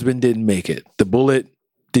 your husband didn't make it. The bullet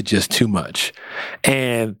did just too much.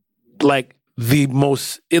 And like,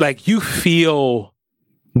 you feel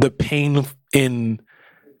the pain in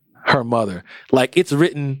her mother. Like, it's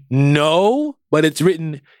written no, but it's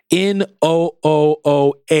written NOOOAAHH.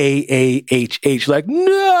 Like,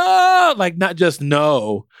 no, like not just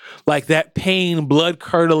no, like that pain, blood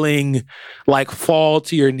curdling, like fall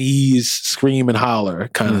to your knees, scream and holler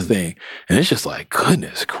kind of thing. And it's just like,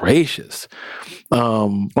 goodness gracious.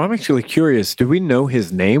 Well, I'm actually curious. Do we know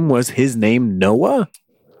his name? Was his name Noah?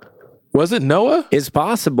 Was it Noah? It's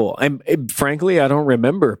possible. Frankly, I don't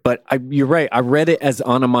remember, but you're right. I read it as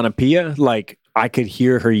onomatopoeia, like I could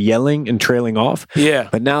hear her yelling and trailing off. Yeah.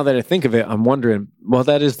 But now that I think of it, I'm wondering, well,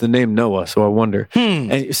 that is the name Noah, so I wonder.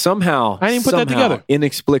 And somehow, I didn't put that together.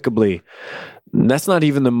 Inexplicably, that's not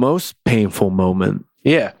even the most painful moment.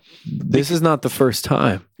 Yeah. This is not the first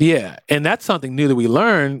time. Yeah. And that's something new that we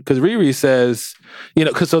learned, because Riri says,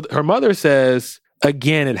 so her mother says,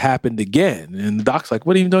 again, it happened again. And the doc's like,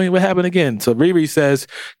 what are you doing? What happened again? So Riri says,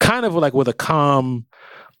 kind of like with a calm,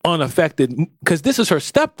 unaffected, because this is her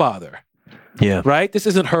stepfather. Yeah. Right? This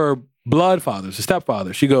isn't her blood father, it's her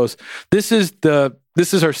stepfather. She goes, this is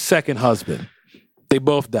her second husband. They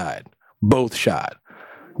both died, both shot,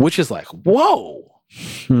 which is like, whoa.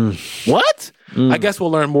 What? I guess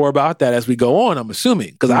we'll learn more about that as we go on, I'm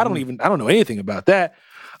assuming, because I don't know anything about that.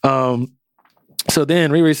 So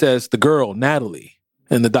then Riri says, the girl, Natalie.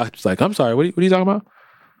 And the doctor's like, I'm sorry, what are you talking about?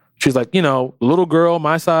 She's like, little girl,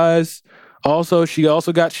 my size. Also, she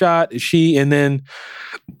also got shot. And then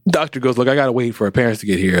doctor goes, look, I got to wait for her parents to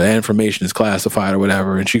get here. That information is classified or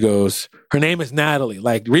whatever. And she goes, her name is Natalie.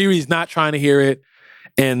 Like, Riri's not trying to hear it.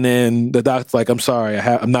 And then the doctor's like, I'm sorry,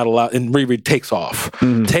 I'm not allowed. And Riri takes off,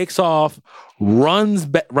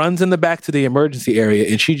 runs in the back to the emergency area.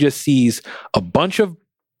 And she just sees a bunch of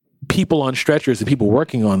people on stretchers and people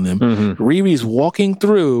working on them. Riri's walking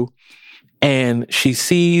through and she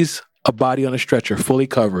sees a body on a stretcher fully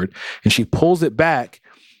covered, and she pulls it back,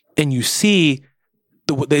 and you see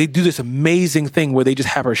they do this amazing thing where they just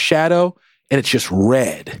have her shadow and it's just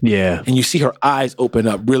red. Yeah. And you see her eyes open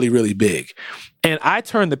up really, really big. And I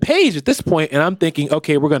turn the page at this point and I'm thinking,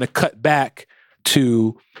 okay, we're going to cut back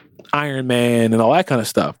to Iron Man and all that kind of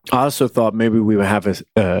stuff. I also thought maybe we would have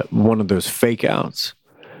one of those fake outs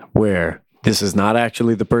where this is not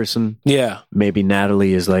actually the person. Yeah. Maybe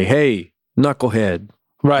Natalie is like, hey, knucklehead.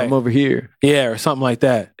 Right. I'm over here. Yeah, or something like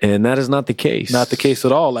that. And that is not the case. Not the case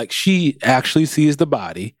at all. Like, she actually sees the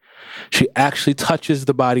body. She actually touches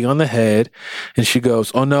the body on the head. And she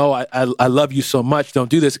goes, oh, no, I love you so much.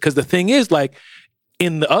 Don't do this. Because the thing is, like,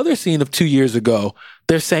 in the other scene of 2 years ago,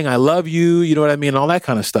 they're saying, I love you. You know what I mean? All that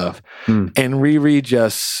kind of stuff. And Riri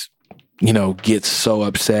just, gets so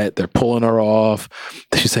upset. They're pulling her off.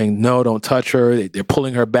 She's saying, no, don't touch her. They're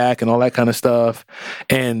pulling her back and all that kind of stuff.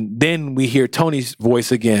 And then we hear Tony's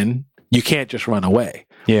voice again. You can't just run away.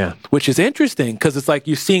 Yeah. Which is interesting because it's like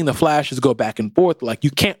you're seeing the flashes go back and forth. Like,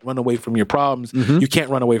 you can't run away from your problems. You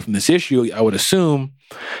can't run away from this issue, I would assume.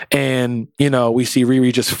 And, we see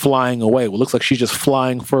Riri just flying away. Well, it looks like she's just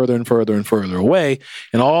flying further and further and further away.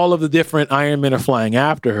 And all of the different Iron Men are flying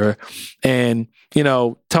after her. And,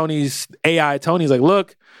 Tony's like,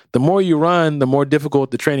 look, the more you run, the more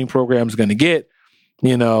difficult the training program is going to get,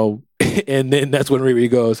 and then that's when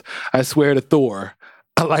Riri goes, I swear to Thor,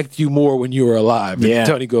 I liked you more when you were alive. And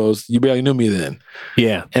Tony goes, you barely knew me then.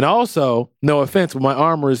 Yeah. And also, no offense, but my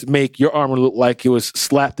armors make your armor look like it was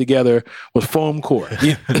slapped together with foam core.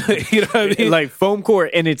 You know what I mean? Like foam core.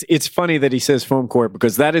 And it's funny that he says foam core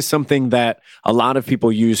because that is something that a lot of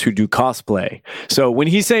people use who do cosplay. So when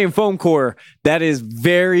he's saying foam core, that is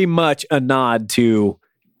very much a nod to,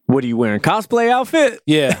 what are you wearing? Cosplay outfit?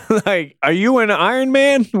 Yeah. Like, are you an Iron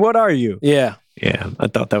Man? What are you? Yeah. Yeah, I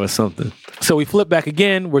thought that was something. So we flip back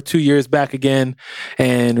again. We're 2 years back again.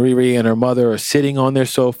 And Riri and her mother are sitting on their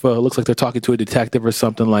sofa. It looks like they're talking to a detective or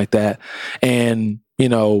something like that. And,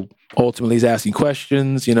 ultimately he's asking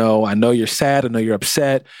questions. I know you're sad. I know you're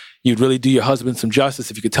upset. You'd really do your husband some justice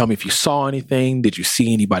if you could tell me if you saw anything. Did you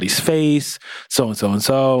see anybody's face? So and so and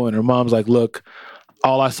so. And her mom's like, look,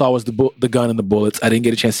 all I saw was the gun and the bullets. I didn't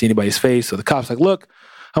get a chance to see anybody's face. So the cop's like, look,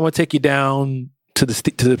 I'm going to take you down to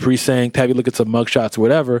the precinct, have you look at some mugshots or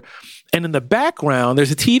whatever. And in the background,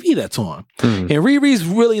 there's a TV that's on. And Riri's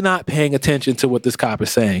really not paying attention to what this cop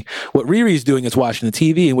is saying. What Riri's doing is watching the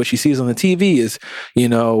TV, and what she sees on the TV is,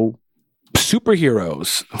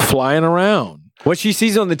 superheroes flying around. What she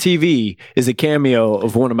sees on the TV is a cameo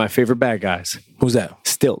of one of my favorite bad guys. Who's that?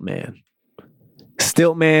 Stiltman.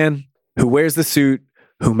 Stiltman, who wears the suit,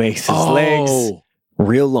 who makes his legs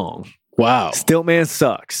real long. Wow. Stiltman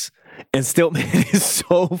sucks. And Stiltman is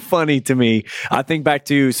so funny to me. I think back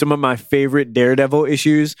to some of my favorite Daredevil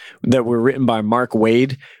issues that were written by Mark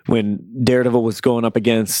Waid when Daredevil was going up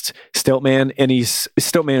against Stiltman, and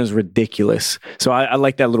Stiltman is ridiculous. So I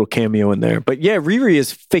like that little cameo in there. But yeah, Riri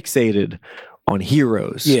is fixated on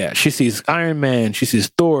heroes. Yeah, she sees Iron Man, she sees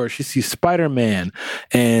Thor, she sees Spider-Man,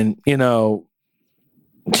 and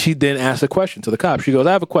she then asks a question to the cop. She goes,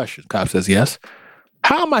 I have a question. Cop says, yes.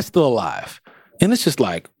 How am I still alive? And it's just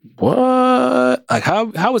like, what? Like,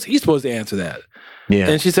 how was he supposed to answer that? Yeah.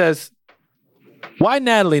 And she says, why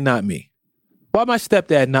Natalie, not me? Why my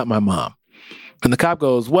stepdad, not my mom? And the cop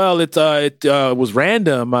goes, well, it was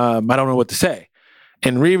random. I don't know what to say.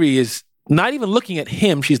 And Riri is not even looking at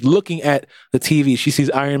him. She's looking at the TV. She sees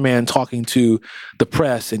Iron Man talking to the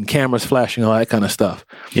press and cameras flashing, all that kind of stuff.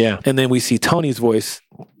 Yeah. And then we see Tony's voice.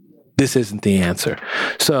 This isn't the answer.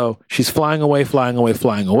 So she's flying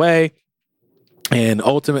away. And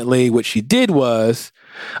ultimately what she did was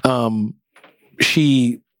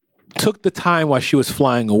she took the time while she was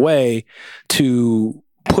flying away to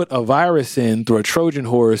put a virus in through a Trojan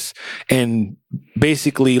horse and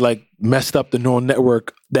basically like messed up the neural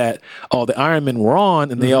network that all the Iron Men were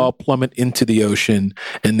on, and they all plummet into the ocean,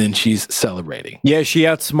 and then she's celebrating. Yeah, she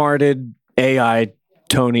outsmarted AI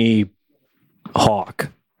Tony Hawk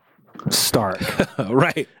Stark.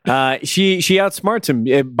 Right. She outsmarts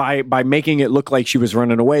him by making it look like she was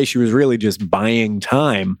running away. She was really just buying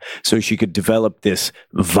time so she could develop this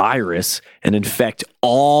virus and infect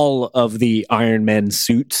all of the Iron Man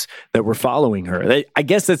suits that were following her. I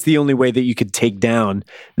guess that's the only way that you could take down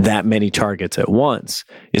that many targets at once,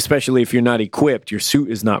 especially if you're not equipped. Your suit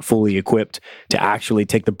is not fully equipped to actually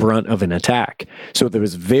take the brunt of an attack. So it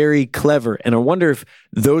was very clever. And I wonder if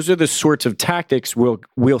those are the sorts of tactics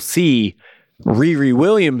we'll see Riri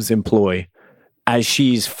Williams employ as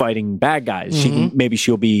she's fighting bad guys. Maybe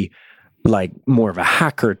she'll be like more of a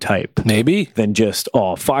hacker type, maybe, than just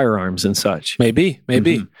all firearms and such. Maybe.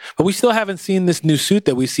 But we still haven't seen this new suit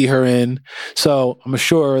that we see her in, so I'm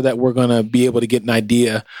sure that we're gonna be able to get an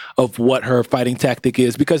idea of what her fighting tactic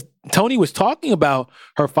is, because Tony was talking about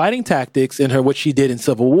her fighting tactics and what she did in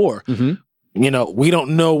Civil War. You know, we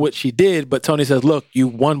don't know what she did, but Tony says, "Look, you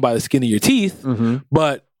won by the skin of your teeth,"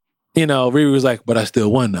 but you know, Riri was like, "But I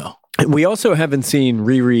still won, though." We also haven't seen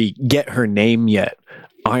Riri get her name yet,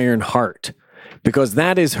 Ironheart, because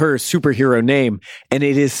that is her superhero name. And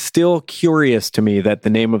it is still curious to me that the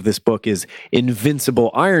name of this book is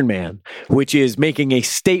Invincible Iron Man, which is making a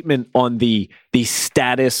statement on the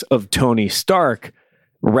status of Tony Stark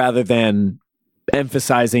rather than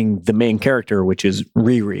emphasizing the main character, which is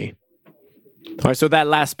Riri. All right, so that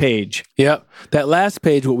last page. Yep. That last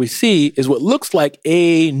page, what we see is what looks like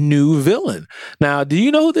a new villain. Now, do you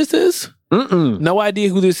know who this is? No idea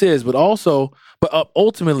who this is, but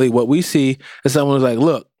ultimately what we see is someone who's like,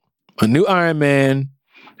 look, a new Iron Man,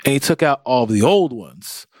 and he took out all of the old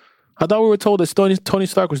ones. I thought we were told that Tony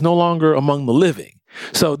Stark was no longer among the living.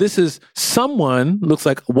 So this is someone, looks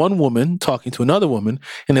like one woman talking to another woman,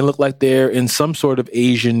 and they look like they're in some sort of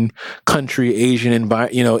Asian country, Asian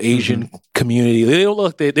environment, Asian community. They don't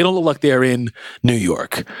look like they're in New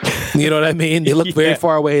York. You know what I mean? They look very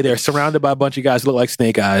far away. They're surrounded by a bunch of guys who look like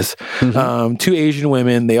Snake Eyes. 2 Asian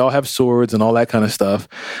women. They all have swords and all that kind of stuff.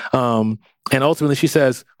 And ultimately, she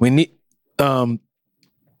says, "We need.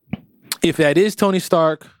 If that is Tony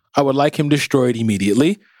Stark, I would like him destroyed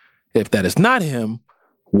immediately. If that is not him,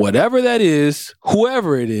 whatever that is,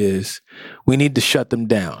 whoever it is, we need to shut them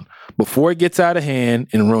down before it gets out of hand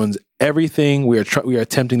and ruins everything we are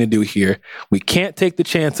attempting to do here. We can't take the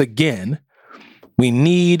chance again. We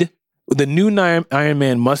need the new Iron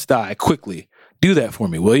Man must die quickly. Do that for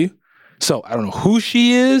me, will you?" So I don't know who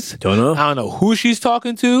she is. Don't know. I don't know who she's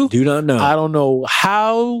talking to. Do not know. I don't know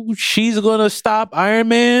how she's going to stop Iron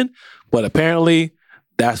Man, but apparently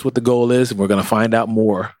that's what the goal is, and we're going to find out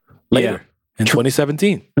more later in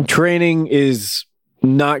 2017. Training is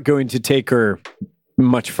not going to take her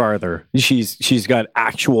much farther. She's got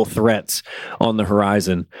actual threats on the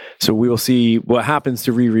horizon. So we will see what happens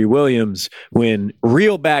to Riri Williams when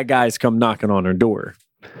real bad guys come knocking on her door.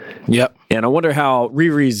 Yep. And I wonder how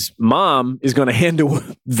Riri's mom is going to handle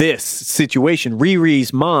this situation.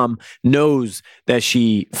 Riri's mom knows that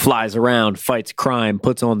she flies around, fights crime,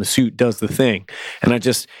 puts on the suit, does the thing. And I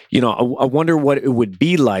just, I wonder what it would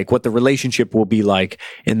be like, what the relationship will be like,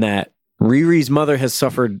 in that Riri's mother has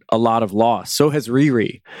suffered a lot of loss. So has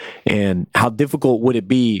Riri. And how difficult would it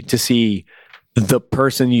be to see the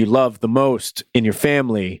person you love the most in your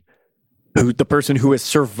family, the person who has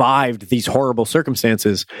survived these horrible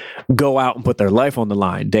circumstances, go out and put their life on the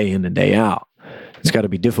line day in and day out? It's got to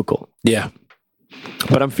be difficult. Yeah.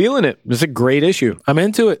 But I'm feeling it. It's a great issue. I'm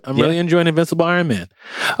into it. I'm really enjoying Invincible Iron Man.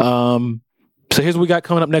 So here's what we got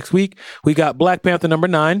coming up next week. We got Black Panther number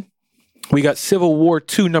 9. We got Civil War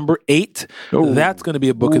 2 number 8. Ooh. That's going to be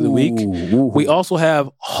a book of the week. We also have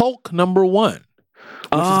Hulk number 1.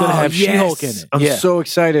 Which is going to have She-Hulk in it. I'm so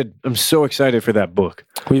excited. I'm so excited for that book.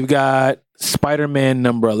 We've got Spider-Man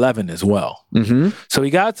number 11 as well. So we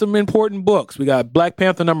got some important books. We got Black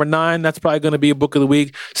Panther number 9. That's probably going to be a book of the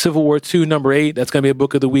week. Civil War 2 number 8. That's going to be a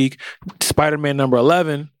book of the week. Spider-Man number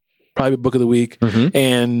 11, probably a book of the week.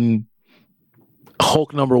 And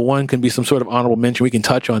Hulk number 1 can be some sort of honorable mention. We can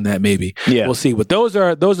touch on that maybe. Yeah. We'll see. But those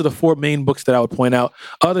are the 4 main books that I would point out.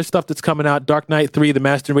 Other stuff that's coming out: Dark Knight 3, The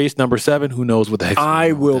Master Race number 7. Who knows what the heck?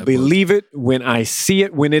 I will believe it when I see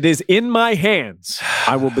it. When it is in my hands,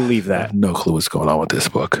 I will believe that. I have no clue what's going on with this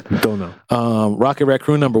book. Don't know. Rocket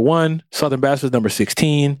Raccoon number 1, Southern Bastards number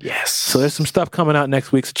 16. Yes. So there's some stuff coming out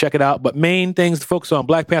next week, so check it out. But main things to focus on: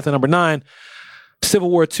 Black Panther number 9,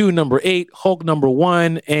 Civil War 2 number 8, Hulk number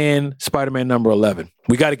 1, and Spider-Man number 11.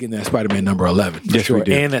 We got to get in that Spider-Man number 11. Yes, we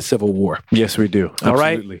do. And that Civil War. Yes, we do. All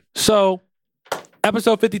right. So,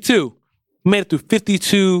 episode 52. We made it through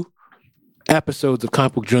 52 episodes of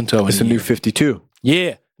Comic Book Junto. It's a new 52.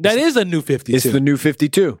 Yeah. That is a new 52. It's the new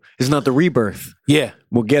 52. It's not the rebirth. Yeah.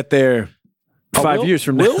 We'll get there 5 years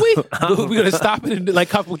from now. Will we? We're going to stop it and do, like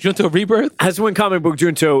Comic Book Junto Rebirth? That's when Comic Book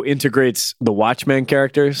Junto integrates the Watchmen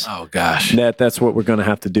characters. Oh, gosh. That's what we're going to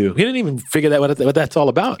have to do. We didn't even figure out what that's all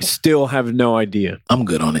about. Still have no idea. I'm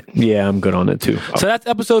good on it. Yeah, I'm good on it too. So that's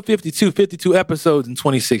episode 52 episodes in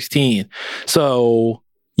 2016. So,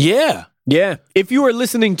 yeah. Yeah. If you are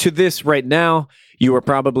listening to this right now, you are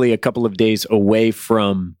probably a couple of days away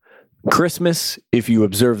from Christmas. If you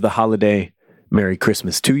observe the holiday, Merry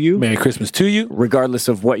Christmas to you. Merry Christmas to you. Regardless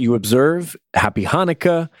of what you observe, Happy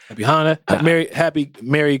Hanukkah. Happy Hanukkah.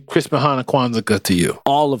 Merry Christmas, Hanukkah, Kwanzaa to you.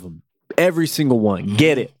 All of them. Every single one.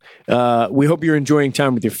 Get it. We hope you're enjoying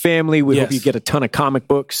time with your family. We hope you get a ton of comic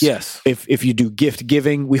books. Yes. If you do gift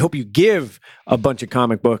giving, we hope you give a bunch of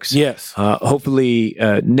comic books. Yes. Hopefully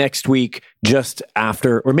next week, just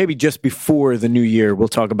after, or maybe just before the new year, we'll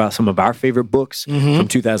talk about some of our favorite books from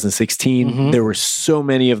 2016. There were so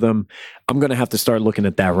many of them. I'm going to have to start looking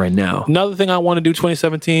at that right now. Another thing I want to do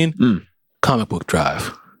 2017, comic book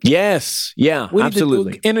drive. Yes. Yeah,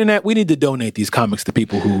 absolutely. Internet, we need to donate these comics to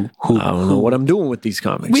people who I don't know what I'm doing with these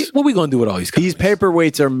comics. What are we going to do with all these comics? These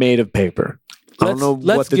paperweights are made of paper. I don't know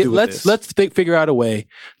what to do with this. Let's figure out a way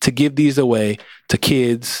to give these away to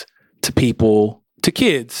kids, to people, to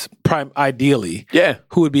kids, ideally,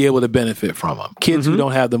 who would be able to benefit from them. Kids who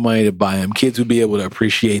don't have the money to buy them. Kids who would be able to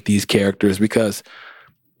appreciate these characters because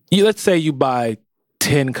let's say you buy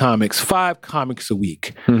 10 comics, 5 comics a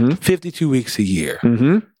week, 52 weeks a year,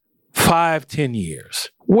 5-10 years.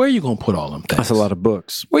 Where are you going to put all them things? That's a lot of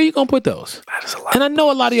books. Where are you going to put those? That is a lot. And I know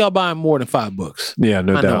a lot of y'all buying more than 5 books. Yeah,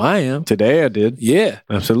 no doubt. I know I am. Today I did. Yeah.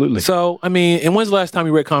 Absolutely. So, I mean, and when's the last time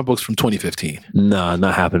you read comic books from 2015? Nah,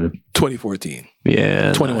 not happening. 2014.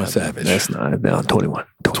 Yeah. 21 Savage. That's not. No, 21.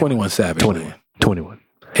 21 Savage. 21.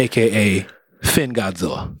 AKA Finn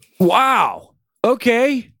Godzilla. Wow.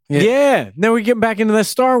 Okay. Yeah. Now we're getting back into that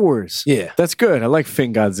Star Wars. Yeah. That's good. I like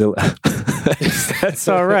Finn Godzilla. That's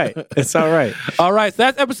all right. It's all right. All right. So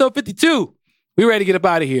that's episode 52. We ready to get up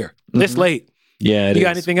out of here. It's late. Yeah, it is. You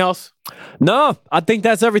got anything else? No, I think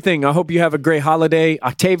that's everything. I hope you have a great holiday.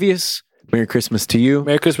 Octavius, Merry Christmas to you.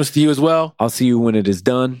 Merry Christmas to you as well. I'll see you when it is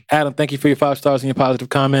done. Adam, thank you for your 5 stars and your positive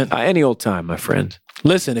comment. Any old time, my friend.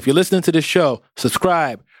 Listen, if you're listening to this show,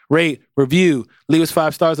 subscribe, rate, review, leave us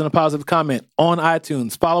 5 stars and a positive comment on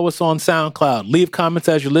iTunes. Follow us on SoundCloud. Leave comments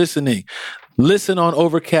as you're listening. Listen on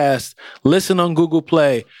Overcast. Listen on Google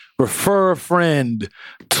Play. Refer a friend.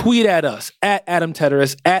 Tweet at us, at Adam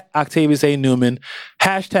Teteris, at Octavius A. Newman,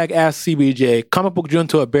 #AskCBJ,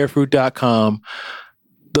 comicbookjunto@bearfruit.com.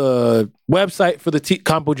 The website for the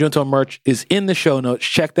Comic Book Junto merch is in the show notes.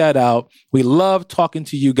 Check that out. We love talking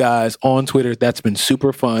to you guys on Twitter. That's been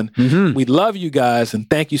super fun. We love you guys, and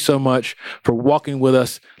thank you so much for walking with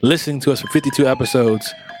us, listening to us for 52 episodes.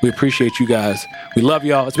 We appreciate you guys. We love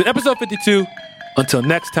y'all. It's been episode 52. Until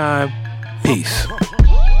next time, peace.